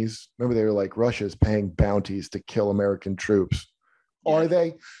bounties? Remember, they were like, Russia's paying bounties to kill American troops. Yeah. Are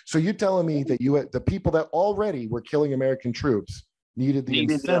they? So you're telling me that the people that already were killing American troops needed the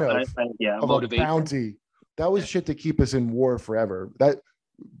incentive of a bounty? That was shit to keep us in war forever.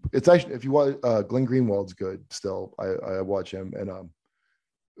 It's actually, if you watch, Glenn Greenwald's good still. I watch him. And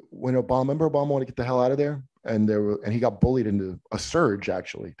when remember Obama wanted to get the hell out of there? And he got bullied into a surge,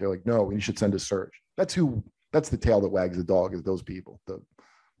 actually. They're like, no, you should send a surge. That's the tail that wags the dog, is those people, the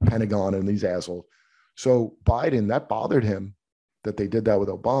Pentagon and these assholes. So Biden, that bothered him that they did that with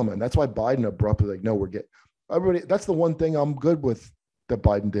Obama. And that's why Biden abruptly like, no, everybody. That's the one thing I'm good with that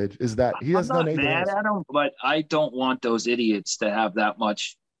Biden did, is that he hasn't done anything else. At him, but I don't want those idiots to have that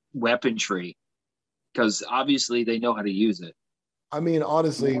much weaponry, because obviously they know how to use it. I mean,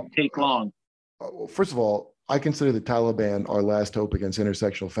 honestly, it won't take long. First of all, I consider the Taliban our last hope against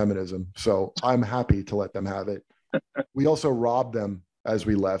intersectional feminism. So I'm happy to let them have it. We also robbed them as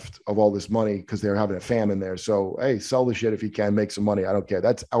we left of all this money because they were having a famine there. So, hey, sell the shit if you can, make some money. I don't care.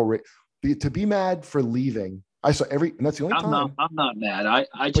 That's outrageous. To be mad for leaving. And that's the only time. I'm not mad.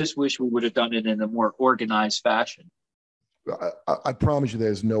 I just wish we would have done it in a more organized fashion. I promise you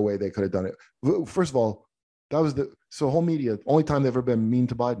there's no way they could have done it. First of all, that was whole media, only time they've ever been mean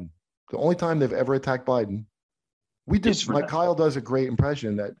to Biden. The only time they've ever attacked Biden. Kyle does a great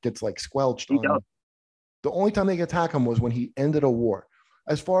impression that gets like squelched. The only time they attack him was when he ended a war.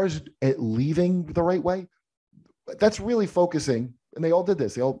 As far as leaving the right way, that's really focusing and they all did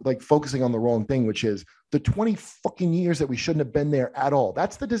this. They all like focusing on the wrong thing, which is the 20 fucking years that we shouldn't have been there at all.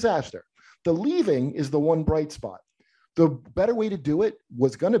 That's the disaster. The leaving is the one bright spot. The better way to do it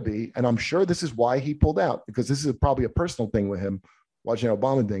was going to be, and I'm sure this is why he pulled out, because this is probably a personal thing with him, watching the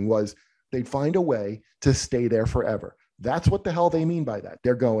Obama thing, was they'd find a way to stay there forever. That's what the hell they mean by that.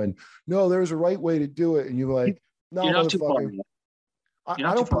 They're going, no, there's a right way to do it. And you're like, no, motherfucker.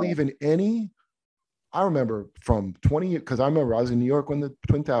 I don't believe in any. I remember from 20, because I remember I was in New York when the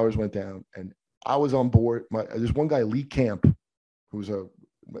Twin Towers went down, and I was on board. There's one guy, Lee Camp, who's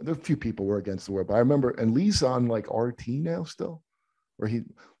there are a few people were against the war, but I remember, and Lee's on like RT now still,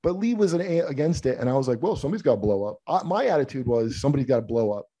 but Lee was against it. And I was like, well, somebody's got to blow up. My attitude was somebody's got to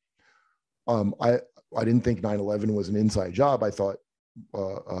blow up. I didn't think 9/11 was an inside job. I thought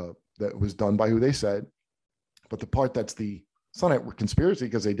that was done by who they said. But the part it's not a conspiracy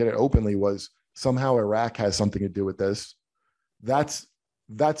because they did it openly, was somehow Iraq has something to do with this. That's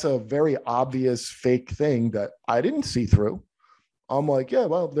a very obvious fake thing that I didn't see through. I'm like, yeah,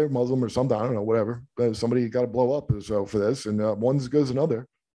 well, they're Muslim or something. I don't know, whatever. Somebody got to blow up so for this, and one's as good as another.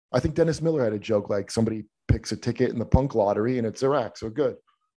 I think Dennis Miller had a joke like somebody picks a ticket in the punk lottery and it's Iraq, so good.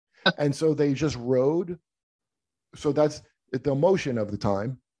 And so they just rode. So that's the emotion of the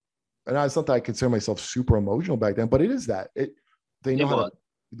time. And it's not that I consider myself super emotional back then, but it is that. They know how to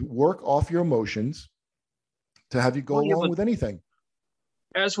work off your emotions to have you go along with anything.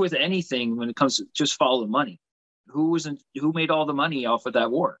 As with anything, when it comes to just follow the money, who made all the money off of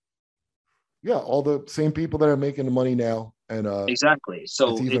that war? Yeah, all the same people that are making the money now. And exactly.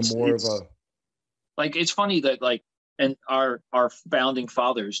 So it's more of a, like, it's funny that like, and our founding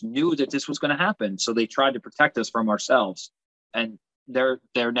fathers knew that this was going to happen, so they tried to protect us from ourselves. And they're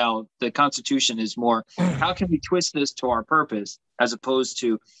now, the Constitution is more, how can we twist this to our purpose, as opposed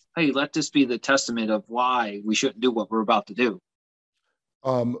to, hey, let this be the testament of why we shouldn't do what we're about to do.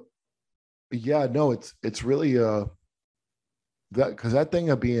 Yeah, no, it's really that, because that thing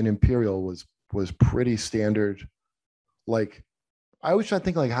of being imperial was pretty standard. Like, I always try to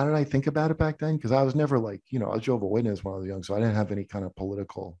think, like, how did I think about it back then? Because I was never like, I was Jehovah's Witness when I was young, so I didn't have any kind of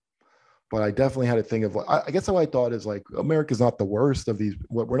political. But I definitely had a thing of, I guess how I thought is like, America's not the worst of these.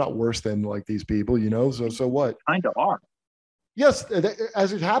 We're not worse than like these people, So what? Kind of are. Yes,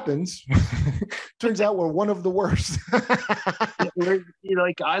 as it happens, turns out we're one of the worst.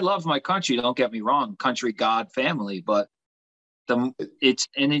 Like, I love my country. Don't get me wrong, country, God, family, but and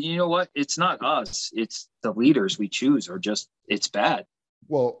you know what? It's not us. It's the leaders we choose it's bad.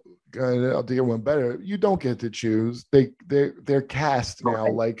 Well, I'll get one better. You don't get to choose. They're cast now.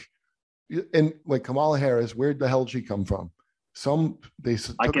 Okay. Like, and like Kamala Harris, where the hell did she come from? They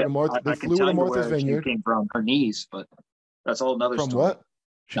flew to Martha's Vineyard. She came from her knees, but that's all another story. From what?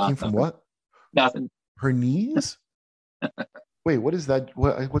 She came from what? Nothing. Her knees? Wait, what is that?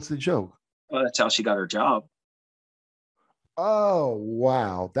 What's the joke? Well, that's how she got her job. Oh,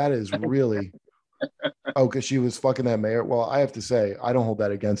 wow. That is really... Oh, because she was fucking that mayor? Well, I have to say, I don't hold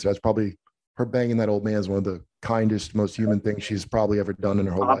that against her. That's probably... Her banging that old man is one of the kindest, most human things she's probably ever done in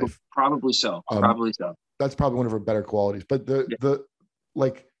her whole life. Probably so. Probably so. That's probably one of her better qualities. But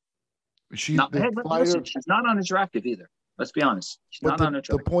she's not unattractive either. Let's be honest. She's not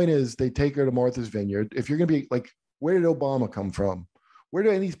unattractive. The point is, they take her to Martha's Vineyard. If you're going to be like, where did Obama come from? Where do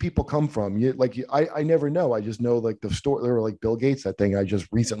any of these people come from? I never know. I just know like the story. They were like Bill Gates, that thing I just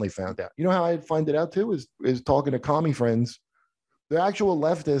recently found out. You know how I'd find it out too is talking to commie friends. The actual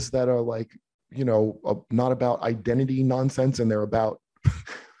leftists that are like, not about identity nonsense, and they're about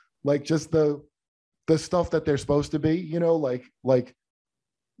like just the stuff that they're supposed to be,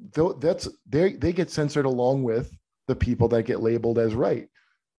 they get censored along with the people that get labeled as right.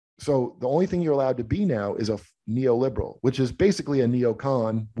 So the only thing you're allowed to be now is a neoliberal, which is basically a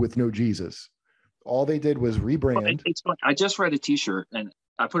neocon with no Jesus. All they did was rebrand. It's funny. I just read a T-shirt and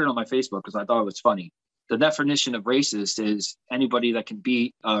I put it on my Facebook because I thought it was funny. The definition of racist is anybody that can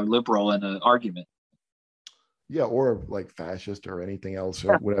be liberal in an argument. Yeah, or like fascist or anything else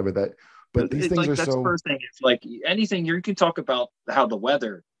or whatever that. But these things are that's so. The first thing. It's like anything you can talk about how the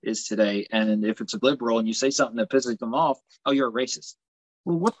weather is today, and if it's a liberal and you say something that pisses them off, oh, you're a racist.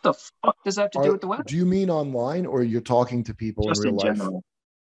 Well, what the fuck does that have to do with the weather? Do you mean online, or you're talking to people just in real life? General.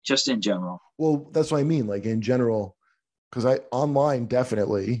 Just in general. Well, that's what I mean. Like in general, because online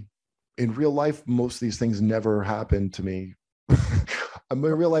definitely. In real life, most of these things never happened to me. In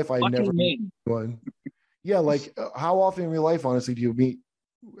real life, I never meet one. Yeah, like how often in real life, honestly, do you meet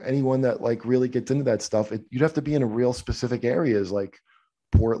anyone that like really gets into that stuff? You'd have to be in a real specific areas like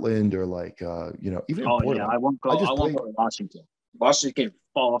Portland or like even. Oh yeah, I won't go. I won't go to Washington. Washington can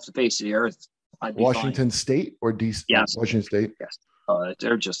fall off the face of the earth. I'd be Washington fine. State or DC? Yes. Washington State. Yes.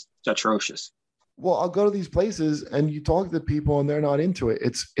 They're just atrocious. Well, I'll go to these places and you talk to people and they're not into it.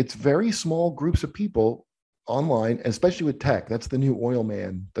 It's very small groups of people online, especially with tech. That's the new oil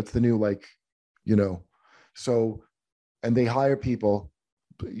man. That's the new, like, so, and they hire people,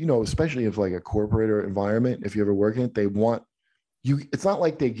 especially if like a corporate or environment, if you ever work in it, they want you. It's not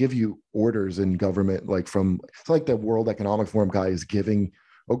like they give you orders in government, like it's like the World Economic Forum guy is giving,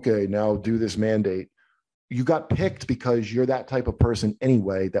 okay, now do this mandate. You got picked because you're that type of person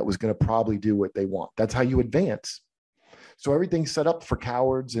anyway that was going to probably do what they want. That's how you advance. So everything's set up for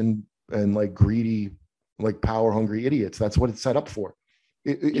cowards and like greedy, like power hungry idiots. That's what it's set up for.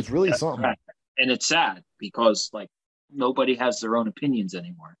 It's really something. Right. And it's sad because like nobody has their own opinions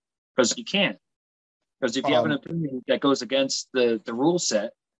anymore because you can't. Because if you have an opinion that goes against the rule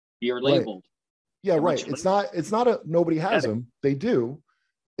set, you're labeled. Right. Yeah, right. It's not a nobody has them. They do.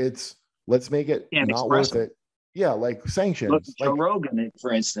 It's let's make it not worth it. Yeah, like sanctions. Look at Joe Rogan,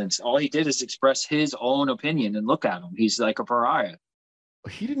 for instance. All he did is express his own opinion, and look at him. He's like a pariah.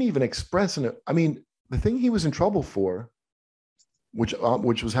 He didn't even express it. I mean, the thing he was in trouble for, which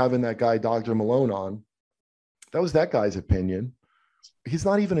was having that guy Dr. Malone on, that was that guy's opinion. He's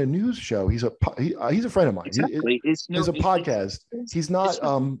not even a news show. He's a friend of mine. Exactly. It's a podcast. He's not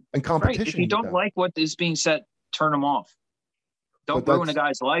in competition. Right. If you don't like what is being said, turn him off. Don't ruin a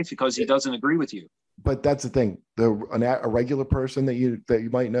guy's life because he doesn't agree with you. But that's the thing. A regular person that you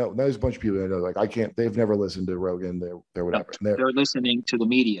might know. There's a bunch of people that know. Like I can't. They've never listened to Rogan. They're whatever. No, they're listening to the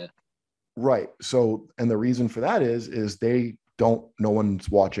media. Right. So, and the reason for that is they don't. No one's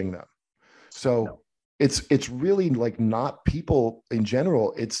watching them. So. No. It's really like not people in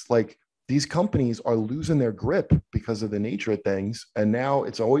general. It's like these companies are losing their grip because of the nature of things. And now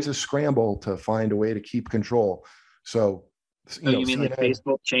it's always a scramble to find a way to keep control. So, you mean like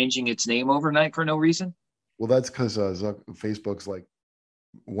Facebook changing its name overnight for no reason? Well, that's because Facebook's like,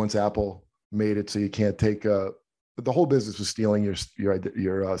 once Apple made it so you can't take, the whole business was stealing your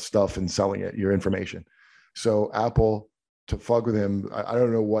stuff and selling it, your information. So Apple, to fuck with him, I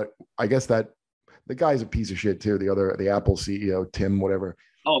don't know what, I guess that, the guy's a piece of shit too. The Apple CEO, Tim, whatever.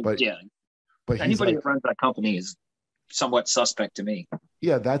 Oh, yeah. But anybody that runs that company is somewhat suspect to me.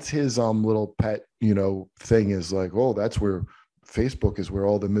 Yeah, that's his little pet, thing is like, oh, that's where Facebook is, where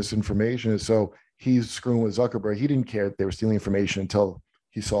all the misinformation is. So he's screwing with Zuckerberg. He didn't care that they were stealing information until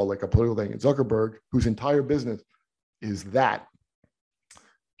he saw like a political thing. And Zuckerberg, whose entire business is that,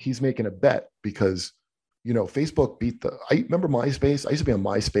 he's making a bet because, Facebook beat I remember MySpace. I used to be on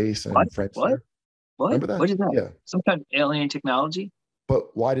MySpace and Friendster. What? Remember that? What is that? Yeah. Some kind of alien technology?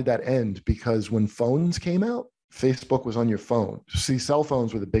 But why did that end? Because when phones came out, Facebook was on your phone. See, cell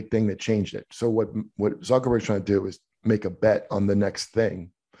phones were the big thing that changed it. So what Zuckerberg's trying to do is make a bet on the next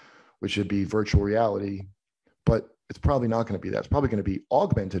thing, which would be virtual reality. But it's probably not going to be that. It's probably going to be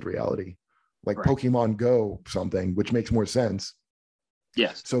augmented reality, like Pokemon Go something, which makes more sense.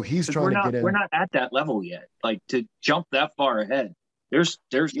 Yes. So he's trying to get in. We're not at that level yet. Like to jump that far ahead. There's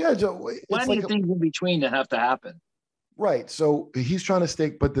plenty of things in between that have to happen. Right. So he's trying to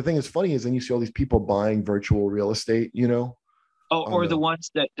stake. But the thing that's funny is then you see all these people buying virtual real estate, Oh, or the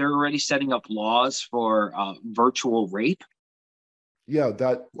ones that they're already setting up laws for virtual rape. Yeah.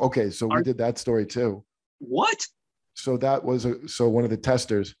 So we did that story too. What? So that was one of the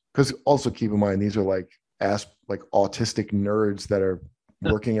testers, because also keep in mind, these are like autistic nerds that are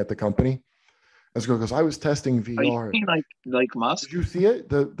working at the company. Let's go, because I was testing VR. You mean like Musk? Did you see it?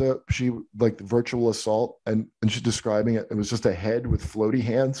 She like the virtual assault, and she's describing it. It was just a head with floaty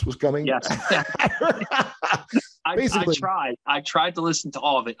hands was coming. Yes. I tried to listen to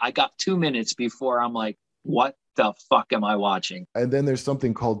all of it. I got 2 minutes before I'm like, what the fuck am I watching? And then there's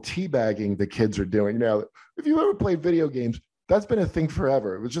something called teabagging the kids are doing. Now, if you ever played video games, that's been a thing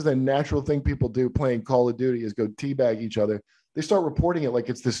forever. It was just a natural thing people do playing Call of Duty is go teabag each other. They start reporting it like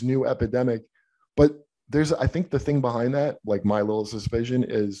it's this new epidemic. But I think the thing behind that, like my little suspicion,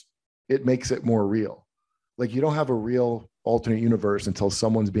 is it makes it more real. Like you don't have a real alternate universe until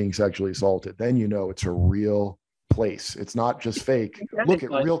someone's being sexually assaulted. Then it's a real place. It's not just fake. Look,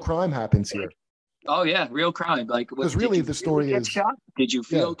 real crime happens here. Oh yeah, real crime. Like because really the story is shot? Did you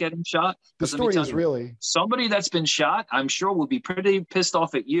feel getting shot? The story is really somebody that's been shot. I'm sure will be pretty pissed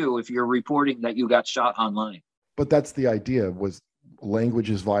off at you if you're reporting that you got shot online. But that's the idea. Was language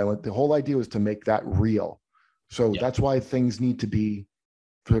is violent. The whole idea was to make that real. So that's why things need to be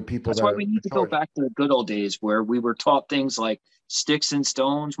for people. That's why we need to go back to the good old days where we were taught things like sticks and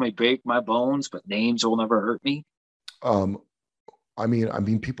stones may break my bones, but names will never hurt me. I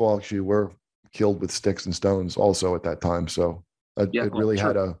mean, people actually were killed with sticks and stones also at that time. So it really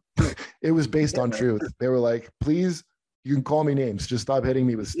had It was based on truth. They were like, please, you can call me names. Just stop hitting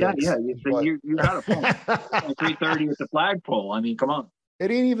me with sticks. Yeah. You got a point. 3:30 with the flagpole. I mean, come on.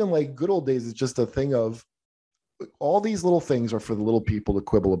 It ain't even like good old days. It's just a thing of all these little things are for the little people to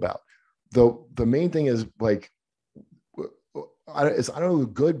quibble about. Though the main thing is like, I don't know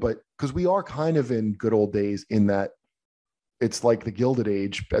good, but because we are kind of in good old days in that it's like the Gilded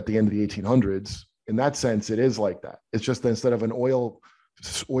Age at the end of the 1800s. In that sense, it is like that. It's just that instead of an oil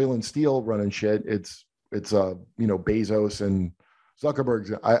and steel running shit, it's Bezos and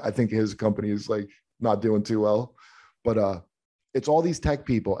Zuckerberg. I think his company is like not doing too well, but it's all these tech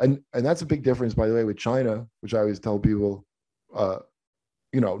people, and that's a big difference, by the way, with China, which I always tell people.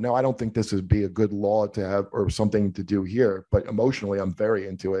 Now I don't think this would be a good law to have or something to do here, but emotionally, I'm very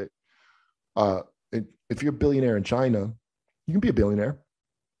into it. If you're a billionaire in China, you can be a billionaire,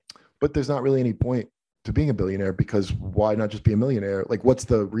 but there's not really any point to being a billionaire, because why not just be a millionaire? Like, what's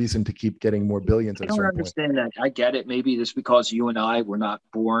the reason to keep getting more billions? I don't understand that. I get it. Maybe it's because you and I were not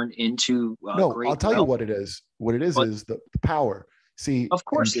born into no, I'll tell you what it is. What it is the power. See, of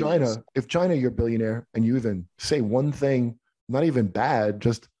course, in China, if China, you're a billionaire and you even say one thing, not even bad,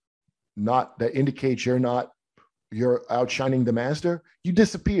 just not that indicates you're outshining the master, you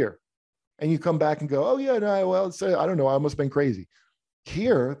disappear and you come back and go, oh yeah, no, well, I don't know, I must have been crazy.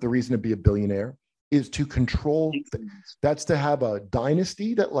 Here, the reason to be a billionaire is to control. That's to have a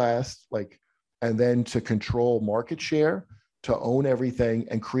dynasty that lasts, and then to control market share, to own everything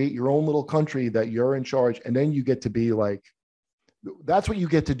and create your own little country that you're in charge. And then you get to be like, that's what you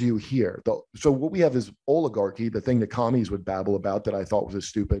get to do here. So what we have is oligarchy, the thing that commies would babble about that I thought was a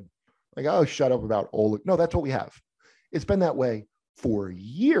stupid, like, oh, shut up about oligarchy. No, that's what we have. It's been that way for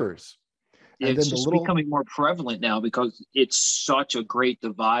years. And it's just becoming more prevalent now because it's such a great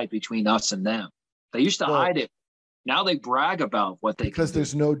divide between us and them. They used to hide it. Now they brag about what they because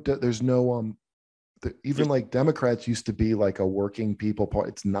there's no even like Democrats used to be like a working people part.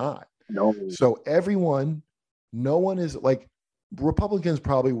 It's not. No. So no one is like, Republicans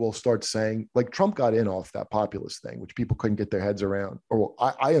probably will start saying, like, Trump got in off that populist thing, which people couldn't get their heads around. Or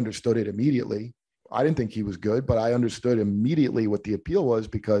I understood it immediately. I didn't think he was good, but I understood immediately what the appeal was,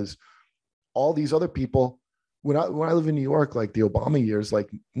 because all these other people, when I live in New York, like the Obama years, like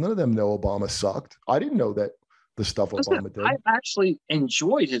none of them know Obama sucked. I didn't know that the stuff Obama did. I actually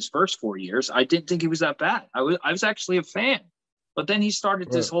enjoyed his first 4 years. I didn't think he was that bad. I was actually a fan. But then he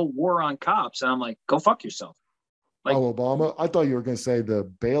started this whole war on cops, and I'm like, go fuck yourself. Like, Obama? I thought you were going to say the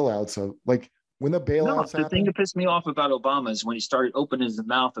bailouts of, like, when the bailouts happened. The thing that pissed me off about Obama is when he started opening his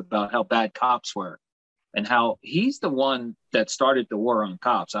mouth about how bad cops were and how he's the one that started the war on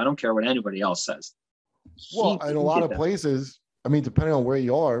cops. I don't care what anybody else says. Well, in a lot of places, I mean, depending on where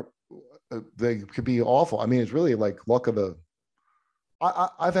you are, they could be awful. I mean, it's really like luck of the.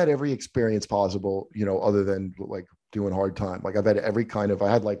 I've had every experience possible, other than like doing hard time. Like I've had every kind of. I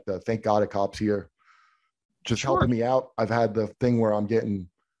had like the thank God of cops here, just helping me out. I've had the thing where I'm getting.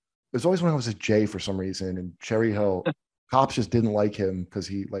 There's always when I was at Jay for some reason in Cherry Hill, cops just didn't like him because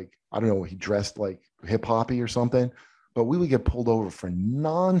he I don't know, he dressed like hip hoppy or something. But we would get pulled over for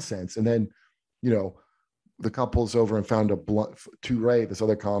nonsense, and then, the cop pulls over and found a blunt. Ray, this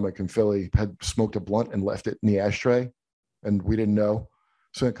other comic in Philly, had smoked a blunt and left it in the ashtray, and we didn't know.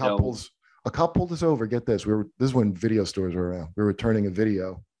 So a cop pulled us over. Get this: this is when video stores were around. We were returning a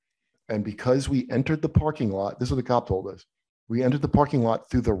video, and because we entered the parking lot, this is what the cop told us: we entered the parking lot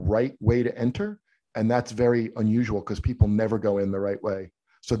through the right way to enter, and that's very unusual because people never go in the right way.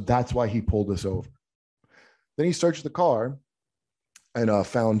 So that's why he pulled us over. Then he searched the car and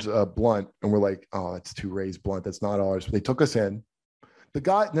found a blunt, and we're like, oh, that's Ray's blunt. That's not ours. But they took us in.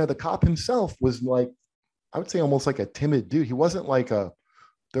 The cop himself was like, I would say almost like a timid dude. He wasn't like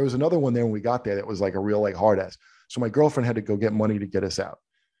there was another one there when we got there that was like a real like hard ass. So my girlfriend had to go get money to get us out.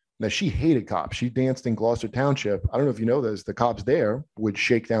 Now she hated cops. She danced in Gloucester Township. I don't know if you know this. The cops there would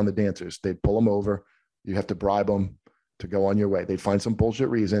shake down the dancers. They'd pull them over. You have to bribe them to go on your way. They'd find some bullshit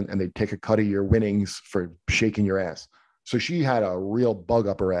reason and they'd take a cut of your winnings for shaking your ass. So she had a real bug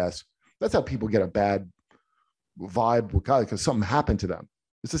up her ass. That's how people get a bad vibe with God, because something happened to them.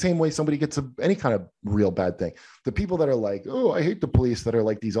 It's the same way somebody gets any kind of real bad thing. The people that are like, oh, I hate the police, that are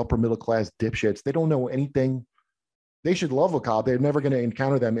like these upper middle class dipshits. They don't know anything. They should love a cop. They're never going to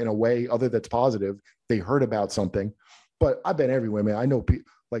encounter them in a way other that's positive. They heard about something. But I've been everywhere, man. I know people,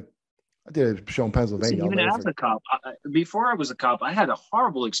 like I did a show in Pennsylvania. Even as a cop, before I was a cop, I had a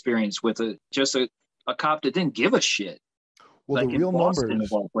horrible experience with a cop that didn't give a shit. Well, like the real Boston, numbers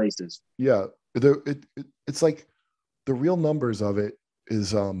of all places. Yeah, it's like the real numbers of it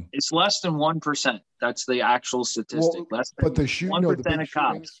is it's less than 1%. That's the actual statistic. But the shooting, 1% of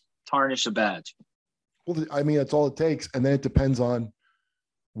cops tarnish a badge. Well, I mean, that's all it takes. And then it depends on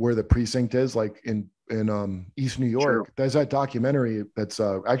where the precinct is. Like in East New York, True. there's that documentary that's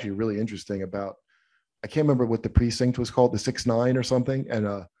actually really interesting about, I can't remember what the precinct was called, the 6-9 or something.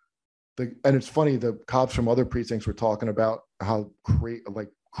 And it's funny, the cops from other precincts were talking about how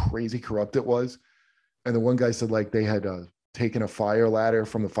crazy corrupt it was. And the one guy said like they had taken a fire ladder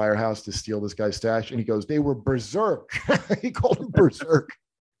from the firehouse to steal this guy's stash. And he goes, they were berserk. He called them berserk.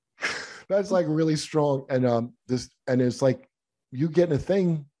 That's like really strong. And it's like you get in a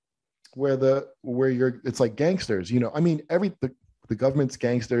thing where it's like gangsters, you know, I mean, the government's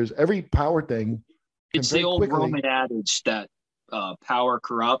gangsters, every power thing. It's the old Roman adage that power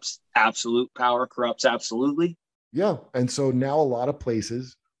corrupts, absolute power corrupts absolutely. Yeah. And so now a lot of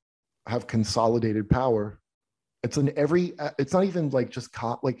places have consolidated power. It's not even like just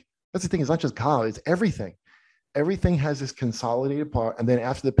like, that's the thing. It's not just cop, it's everything. Everything has this consolidated power. And then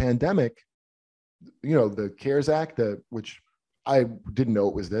after the pandemic, you know, the CARES Act, which I didn't know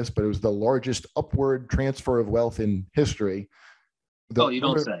it was this, but it was the largest upward transfer of wealth in history. You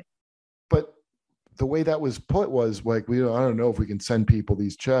don't say. But the way that was put was like, I don't know if we can send people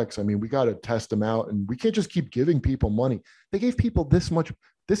these checks. I mean, we got to test them out, and we can't just keep giving people money. They gave people this much.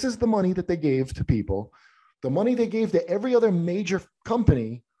 This is the money that they gave to people. The money they gave to every other major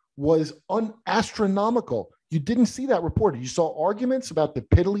company was astronomical. You didn't see that reported. You saw arguments about the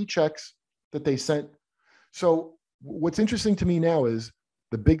piddly checks that they sent. So what's interesting to me now is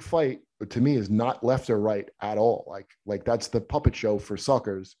the big fight to me is not left or right at all. Like that's the puppet show for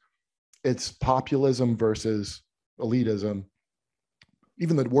suckers. It's populism versus elitism.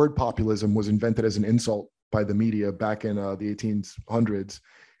 Even the word populism was invented as an insult by the media back in the 1800s.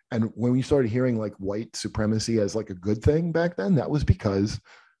 And when we started hearing like white supremacy as like a good thing back then, that was because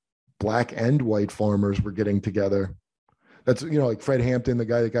black and white farmers were getting together. That's, you know, like Fred Hampton, the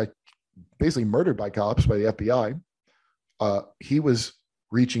guy that got basically murdered by cops, by the FBI. He was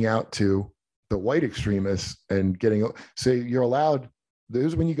reaching out to the white extremists and say, you're allowed.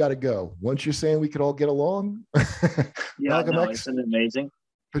 There's when you got to go. Once you're saying we could all get along. Yeah, isn't it amazing?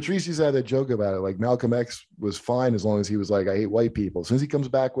 Patrice used to have that joke about it. Like Malcolm X was fine as long as he was like, I hate white people. As soon as he comes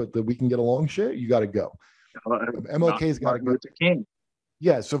back with the we can get along shit, you got to go. MLK's got to go. King.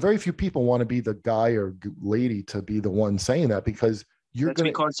 Yeah, so very few people want to be the guy or lady to be the one saying that, because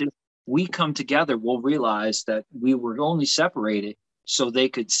because if we come together, we'll realize that we were only separated so they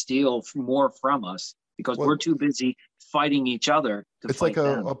could steal more from us, because we're too busy fighting each other. It's like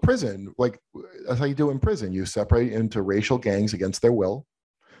a prison. Like that's how you do in prison. You separate into racial gangs against their will,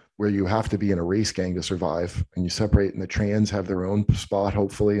 where you have to be in a race gang to survive, and you separate, and the trans have their own spot,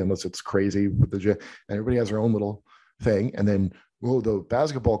 hopefully, unless it's crazy with and everybody has their own little thing. And then, the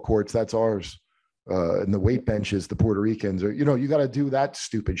basketball courts, that's ours. And the weight benches, the Puerto Ricans, or, you know, you got to do that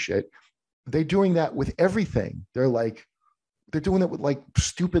stupid shit. They're doing that with everything. They're doing that with like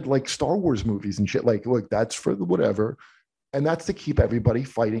stupid, like Star Wars movies and shit. Like, look, that's for the whatever. And that's to keep everybody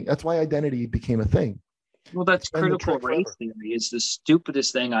fighting. That's why identity became a thing. Well, that's critical race theory. It's the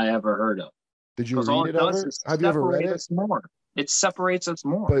stupidest thing I ever heard of. Did you read it ever? Have you ever read it? More. It separates us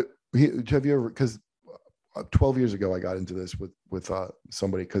more. But have you ever, because 12 years ago, I got into this with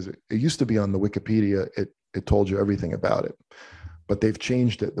somebody, because it used to be on the Wikipedia. It told you everything about it, but they've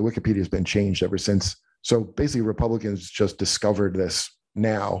changed it. The Wikipedia has been changed ever since. So basically Republicans just discovered this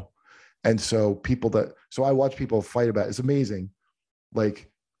now. And so I watch people fight about it. It's amazing.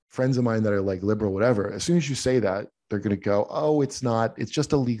 Like friends of mine that are like liberal, whatever, as soon as you say that, they're going to go, oh, it's not, it's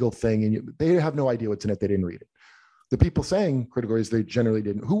just a legal thing. And they have no idea what's in it. They didn't read it. The people saying critical race, they generally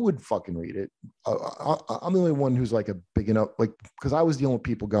didn't. Who would fucking read it? I'm the only one who's like a big enough, like, because I was dealing with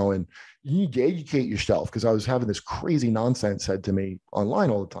people going, you need to educate yourself, because I was having this crazy nonsense said to me online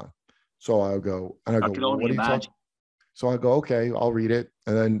all the time. So I go, what are you talking? So I go, okay, I'll read it.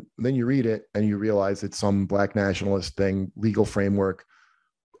 And then you read it and you realize it's some black nationalist thing, legal framework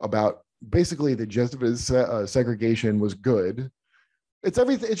about basically the gist of his segregation was good. It's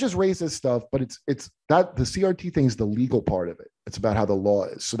everything. It's just racist stuff, but it's that the CRT thing is the legal part of it. It's about how the law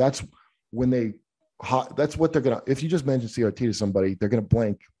is. So that's when that's what they're gonna. If you just mention CRT to somebody, they're gonna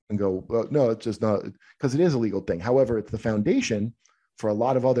blank and go, well, no, it's just not, because it is a legal thing. However, it's the foundation for a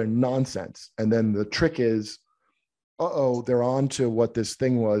lot of other nonsense. And then the trick is, they're on to what this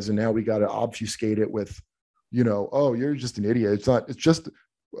thing was, and now we got to obfuscate it with, you know, oh, you're just an idiot. It's not. It's just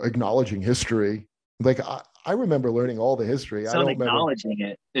acknowledging history. Like I remember learning all the history. It's not acknowledging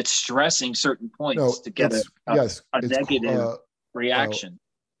it. It's stressing certain points to get a negative reaction.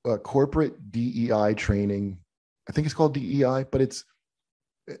 Corporate DEI training. I think it's called DEI, but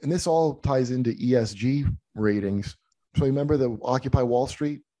and this all ties into ESG ratings. So remember the Occupy Wall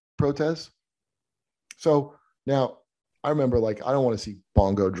Street protests. So now I remember, like, I don't want to see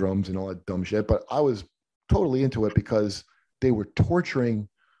bongo drums and all that dumb shit, but I was totally into it because they were torturing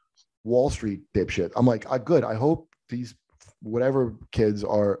Wall Street dipshit. I'm like, good. I hope these whatever kids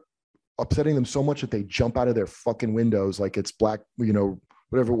are upsetting them so much that they jump out of their fucking windows like it's Black,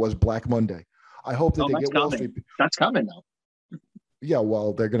 whatever it was, Black Monday. I hope that they get Wall Street. That's coming now. Yeah,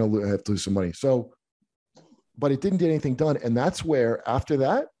 well, they're going to have to lose some money. So, but it didn't get anything done. And that's where, after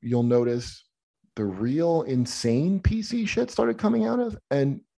that, you'll notice the real insane PC shit started coming out of.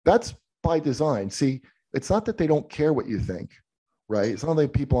 And that's by design. See, it's not that they don't care what you think, right? It's not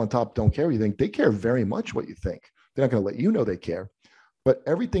like people on top don't care what you think. They care very much what you think. They're not going to let you know they care. But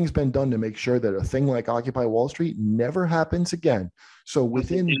everything's been done to make sure that a thing like Occupy Wall Street never happens again. So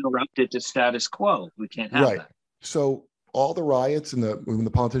within interrupted the status quo, we can't have that. So all the riots and when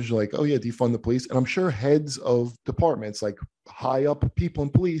the politicians are like, oh yeah, defund the police, and I'm sure heads of departments, like high up people in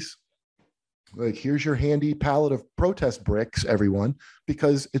police, like, here's your handy pallet of protest bricks, everyone,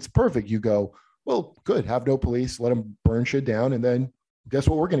 because it's perfect. You go, well, good, have no police, let them burn shit down, and then guess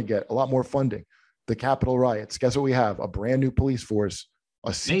what we're going to get? A lot more funding. The Capitol riots. Guess what we have? A brand new police force.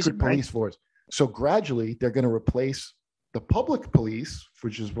 A secret police force. So gradually, they're going to replace the public police,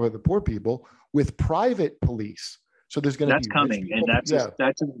 which is for the poor people, with private police. So there's going to be coming, and that's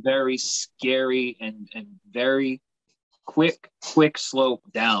a very scary and very quick slope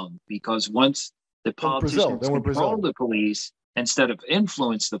down, because once the politicians control the police instead of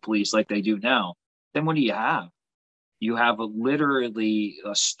influence the police like they do now, then what do you have? You have literally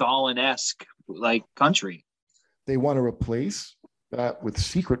a Stalin-esque like country. They want to replace that with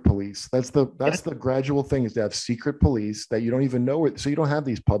secret police. That's the gradual thing, is to have secret police that you don't even know it, so you don't have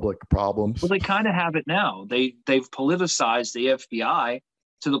these public problems. Well, they kind of have it now. They've politicized the FBI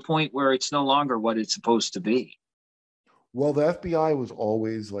to the point where it's no longer what it's supposed to be. Well, the FBI was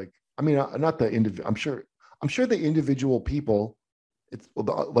always like, I mean, not the individual. I'm sure the individual people, it's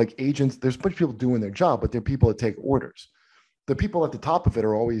like agents. There's a bunch of people doing their job, but they're people that take orders. The people at the top of it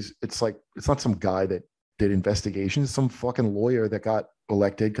are always. It's like, it's not some guy that did investigations, some fucking lawyer that got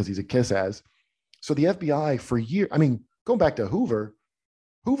elected because he's a kiss ass. So the FBI for years, I mean, going back to Hoover,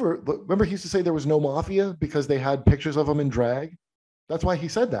 remember he used to say there was no mafia because they had pictures of him in drag. That's why he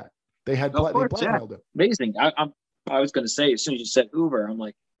said that. They had they blackmailed him. Amazing. I was going to say, as soon as you said Hoover, I'm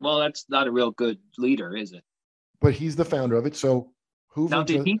like, well, that's not a real good leader, is it? But he's the founder of it. So Hoover. Now,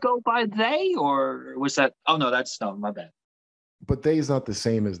 did he go by they, or was that? Oh no, my bad. But they is not the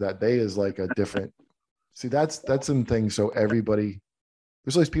same as that. They is like a different. See, that's some things. So everybody,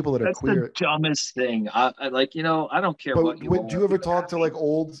 there's all these people that are queer. That's the dumbest thing. I don't care what you. But do you ever talk to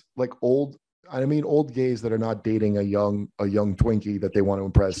old gays that are not dating a young Twinkie that they want to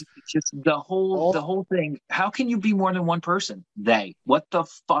impress? Just the whole thing. How can you be more than one person? They. What the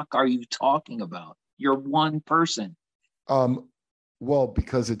fuck are you talking about? You're one person. Well,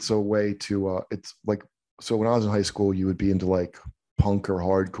 because it's a way to. It's like, so when I was in high school, you would be into like punk or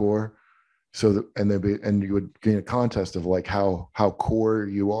hardcore. So and you would gain a contest of like how core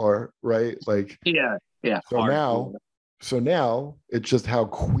you are, right? Like yeah. So now it's just how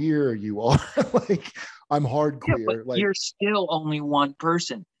queer you are. Like, I'm hard queer. But like, you're still only one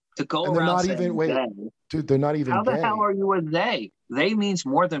person to go and around. They're not even wait, dude. They're not even. How the gay. hell are you a they? They means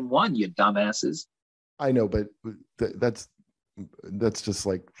more than one. You dumbasses. I know, but that's just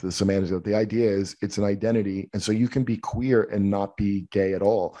like the semantics of it. The idea is it's an identity, and so you can be queer and not be gay at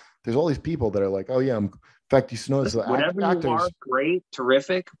all. There's all these people that are like, oh yeah, in fact, you notice the whatever actors, you are, great,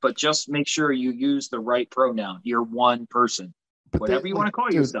 terrific, but just make sure you use the right pronoun. You're one person. But whatever you want to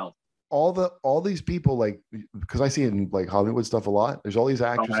call yourself. All these people, like, because I see it in like Hollywood stuff a lot. There's all these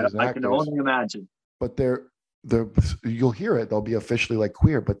actresses and actors. I can only imagine. But they're you'll hear it. They'll be officially like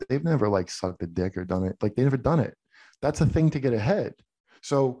queer, but they've never like sucked a dick or done it. Like, they never done it. That's a thing to get ahead.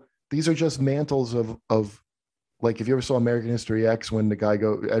 So these are just mantles of like, if you ever saw American History X, when the guy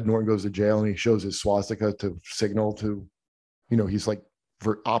Ed Norton goes to jail and he shows his swastika to signal to, he's like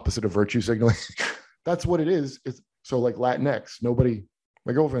opposite of virtue signaling. That's what it is. It's so like Latinx.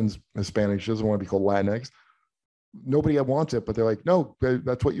 My girlfriend's Hispanic. She doesn't want to be called Latinx. Nobody wants it, but they're like, no,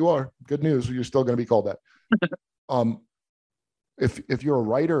 that's what you are. Good news. You're still going to be called that. If you're a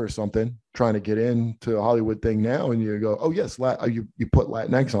writer or something trying to get into a Hollywood thing now, and you go, oh yes, you put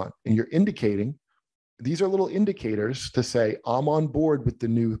Latinx on, and you're indicating, these are little indicators to say, I'm on board with the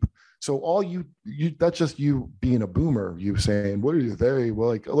new. So all you that's just you being a boomer, you saying, what are you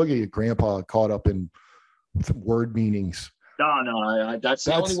like, look at your grandpa caught up in word meanings. No, that's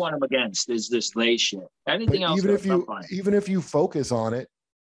the only one I'm against is this they shit. Anything else? Even if you focus on it,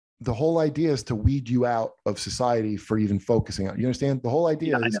 the whole idea is to weed you out of society for even focusing on it. You understand? The whole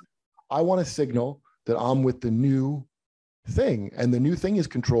idea is I want to signal that I'm with the new thing, and the new thing is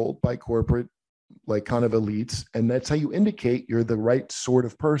controlled by corporate, like kind of elites, and that's how you indicate you're the right sort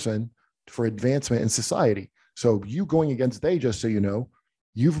of person for advancement in society. So you going against they, just so you know,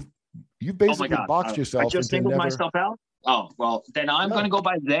 you've basically boxed yourself. I just singled myself out. Oh, well, then I'm going to go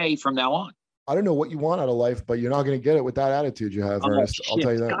by they from now on. I don't know what you want out of life, but you're not going to get it with that attitude you have, Ernest. Shit. I'll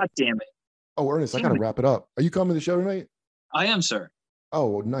tell you that. God damn it. Oh, Ernest, I got to wrap it up. Are you coming to the show tonight? I am, sir.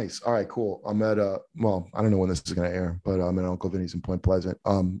 Oh, nice. All right, cool. I'm at well, I don't know when this is going to air, but I'm at Uncle Vinny's in Point Pleasant.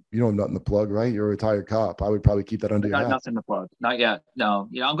 You don't have nothing to plug, right? You're a retired cop. I would probably keep that under your hat. Nothing to plug. Not yet. No.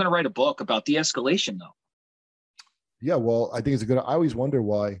 I'm going to write a book about de-escalation, though. Yeah, well, I think it's a good. I always wonder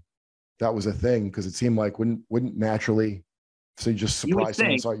why that was a thing, because it seemed like wouldn't naturally, so you just surprise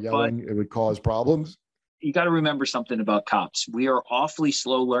someone, start yelling, it would cause problems. You got to remember something about cops. We are awfully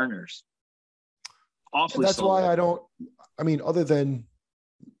slow learners. That's why I don't. I mean, other than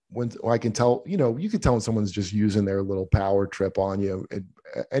when I can tell, you can tell when someone's just using their little power trip on you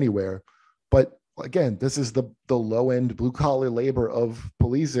anywhere. But again, this is the low end blue collar labor of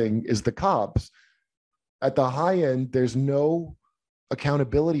policing is the cops. At the high end, there's no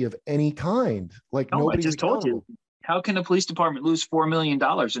accountability of any kind. Like nobody. I just told you. How can a police department lose $4 million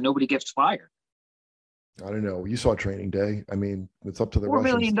and nobody gets fired? I don't know. You saw Training Day. I mean, it's up to the $4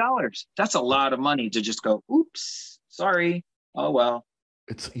 million. That's a lot of money to just go, oops, sorry. Oh, well.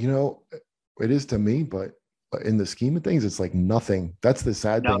 It's, it is to me, but in the scheme of things, it's like nothing. That's the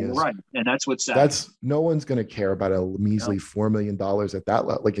sad thing is. Right. And that's what's sad. No one's going to care about a measly $4 million at that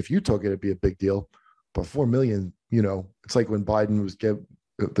level. Like if you took it, it'd be a big deal. But $4 million, it's like when Biden was give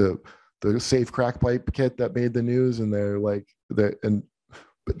the safe crack pipe kit that made the news, and they're like but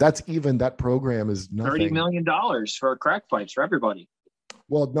that's even that program is nothing. $30 million for crack pipes for everybody.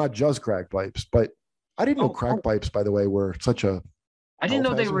 Well, not just crack pipes, but I didn't know crack pipes, by the way, were such a. I didn't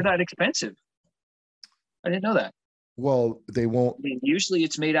know they were that expensive. I didn't know that. Well, they won't. I mean, usually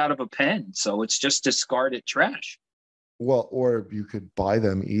it's made out of a pen, so it's just discarded trash. Well, or you could buy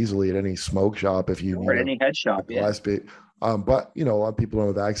them easily at any smoke shop if you or any head shop. Yeah. But a lot of people don't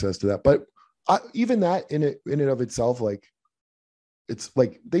have access to that. But even that in and of itself, like it's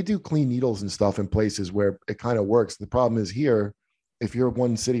like they do clean needles and stuff in places where it kind of works. The problem is here, if you're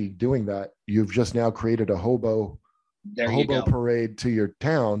one city doing that, you've just now created a hobo parade to your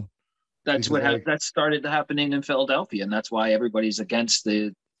town. That's what that started happening in Philadelphia, and that's why everybody's against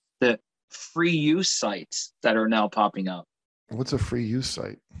the free use sites that are now popping up. What's a free use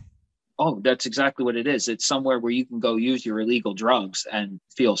site? Oh, that's exactly what it is. It's somewhere where you can go use your illegal drugs and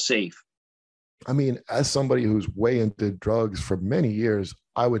feel safe. I mean, as somebody who's way into drugs for many years,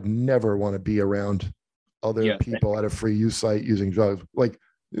 I would never want to be around other people at a free use site using drugs. Like,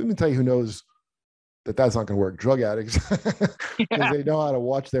 let me tell you who knows that's not going to work. Drug addicts, because they know how to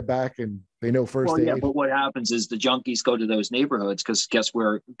watch their back and they know first aid. Yeah, but what happens is the junkies go to those neighborhoods because guess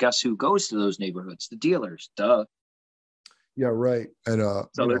who goes to those neighborhoods? The dealers. Duh. Yeah, right. And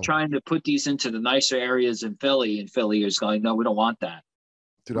so they're trying to put these into the nicer areas in Philly, and Philly is going, no, we don't want that.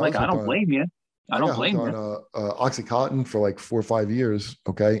 Dude, I don't blame you. I don't blame you. Oxycontin for like 4 or 5 years.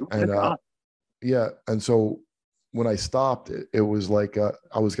 Okay. And so when I stopped, it was like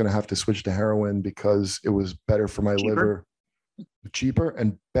I was going to have to switch to heroin because it was better for my liver, cheaper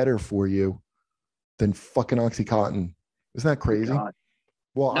and better for you than fucking Oxycontin. Isn't that crazy?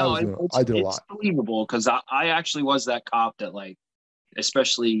 Well, no, I did a lot. It's believable because I actually was that cop that, like,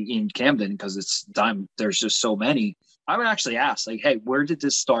 especially in Camden, because it's time. There's just so many. I would actually ask, like, hey, where did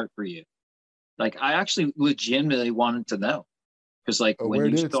this start for you? Like, I actually legitimately wanted to know because, like, where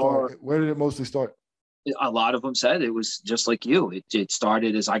did it mostly start? A lot of them said it was just like you. It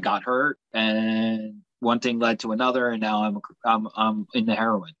started as I got hurt, and one thing led to another, and now I'm in the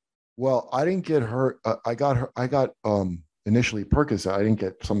heroin. Well, I didn't get hurt. I got initially Percocet. I didn't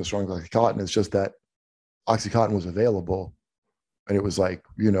get something strong like Oxycontin. It's just that Oxycontin was available, and it was like,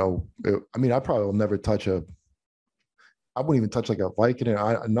 I probably will never touch I wouldn't even touch like a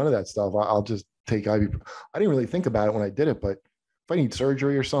Vicodin. None of that stuff. I'll just take IV. I didn't really think about it when I did it, but if I need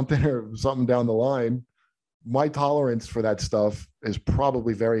surgery or something down the line, my tolerance for that stuff is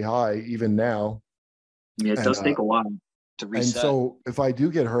probably very high even now. Yeah, it does take a while to reset. And so if I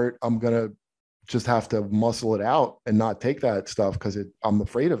do get hurt, I'm going to just have to muscle it out and not take that stuff because I'm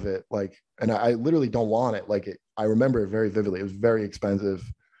afraid of it. Like, and I literally don't want it. Like I remember it very vividly. It was very expensive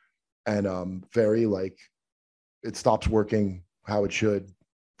and very like, it stops working how it should.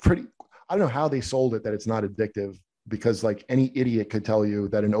 I don't know how they sold it that it's not addictive, because like any idiot could tell you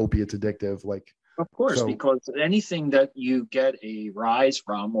that an opiate's addictive. Like, of course, because anything that you get a rise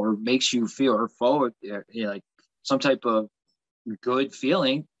from or makes you feel or forward, like some type of good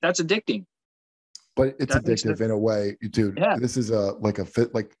feeling. That's addicting. But it's addictive in a way, dude. Yeah. This is like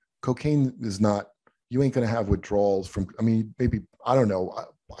cocaine is not, you ain't going to have withdrawals from, I mean, maybe, I don't know.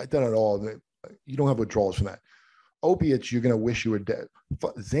 I done it all. You don't have withdrawals from that. Opiates, you're going to wish you were dead.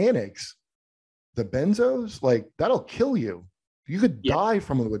 Xanax, the benzos, like that'll kill you. You could die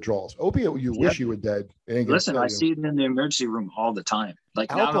from the withdrawals. Opiate, you wish you were dead. It ain't Listen, I see it in the emergency room all the time.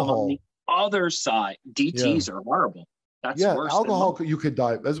 Like alcohol. Now on the other side, DTs are horrible. That's worse. Alcohol, you could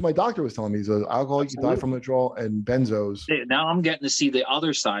die. That's what my doctor was telling me. So alcohol, you could die from withdrawal, and benzos. Now I'm getting to see the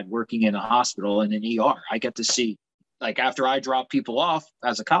other side working in a hospital and an ER. I get to see, like after I drop people off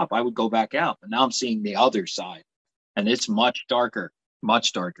as a cop, I would go back out. But now I'm seeing the other side. And it's much darker,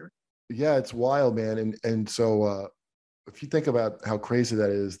 much darker. Yeah, it's wild, man. And so if you think about how crazy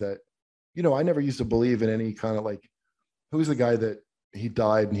that is, that, you know, I never used to believe in any kind of like, who's the guy that he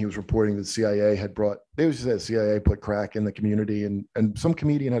died and he was reporting that CIA had brought, they always said CIA put crack in the community. And some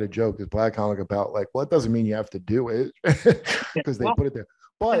comedian had a joke, this black comic, about like, well, it doesn't mean you have to do it because they put it there.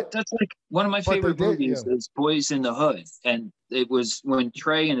 But that's like one of my favorite movies is Boys in the Hood. And it was when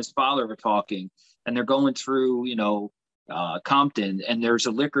Trey and his father were talking and they're going through, you know, Compton, and there's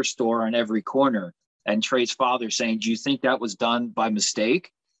a liquor store on every corner. And Trey's father saying, do you think that was done by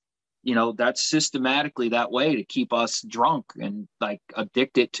mistake? You know, that's systematically that way to keep us drunk and like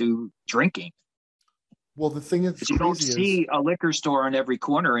addicted to drinking. Well, the thing is, you don't see a liquor store on every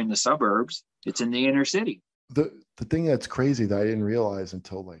corner in the suburbs. It's in the inner city. The thing that's crazy that I didn't realize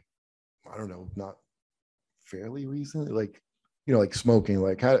until like, I don't know, not fairly recently, like, you know, like smoking,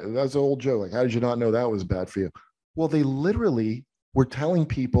 like that's an old joke. Like, how did you not know that was bad for you? Well, they literally were telling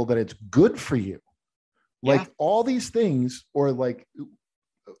people that it's good for you. Like all these things, or like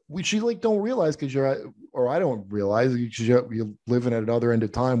you like don't realize because I don't realize because you're living at another end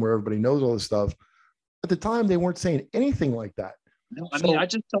of time where everybody knows all this stuff. At the time, they weren't saying anything like that. No, I mean, I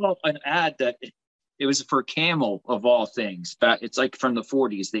just saw an ad that it was for Camel of all things. It's like from the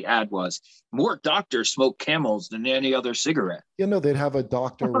 40s. The ad was more doctors smoke Camels than any other cigarette. You know, they'd have a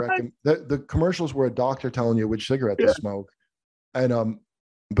doctor the commercials were a doctor telling you which cigarette to smoke, and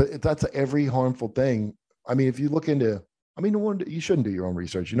but that's every harmful thing. I mean, if you look into, I mean, you shouldn't do your own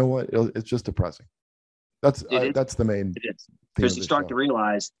research. You know what? It's just depressing. That's the main. It is, because you start to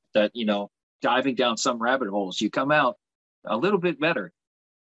realize that, you know, diving down some rabbit holes, you come out a little bit better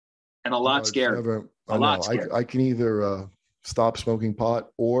and a lot scared. I can either stop smoking pot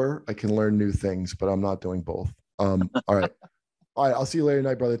or I can learn new things, but I'm not doing both. All right. I'll see you later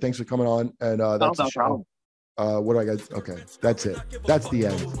tonight, brother. Thanks for coming on. And that's the show. What do I got? Okay, that's it. That's the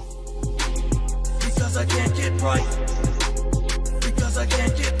end. Because I can't get right. Because I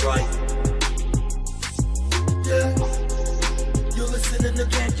can't get right.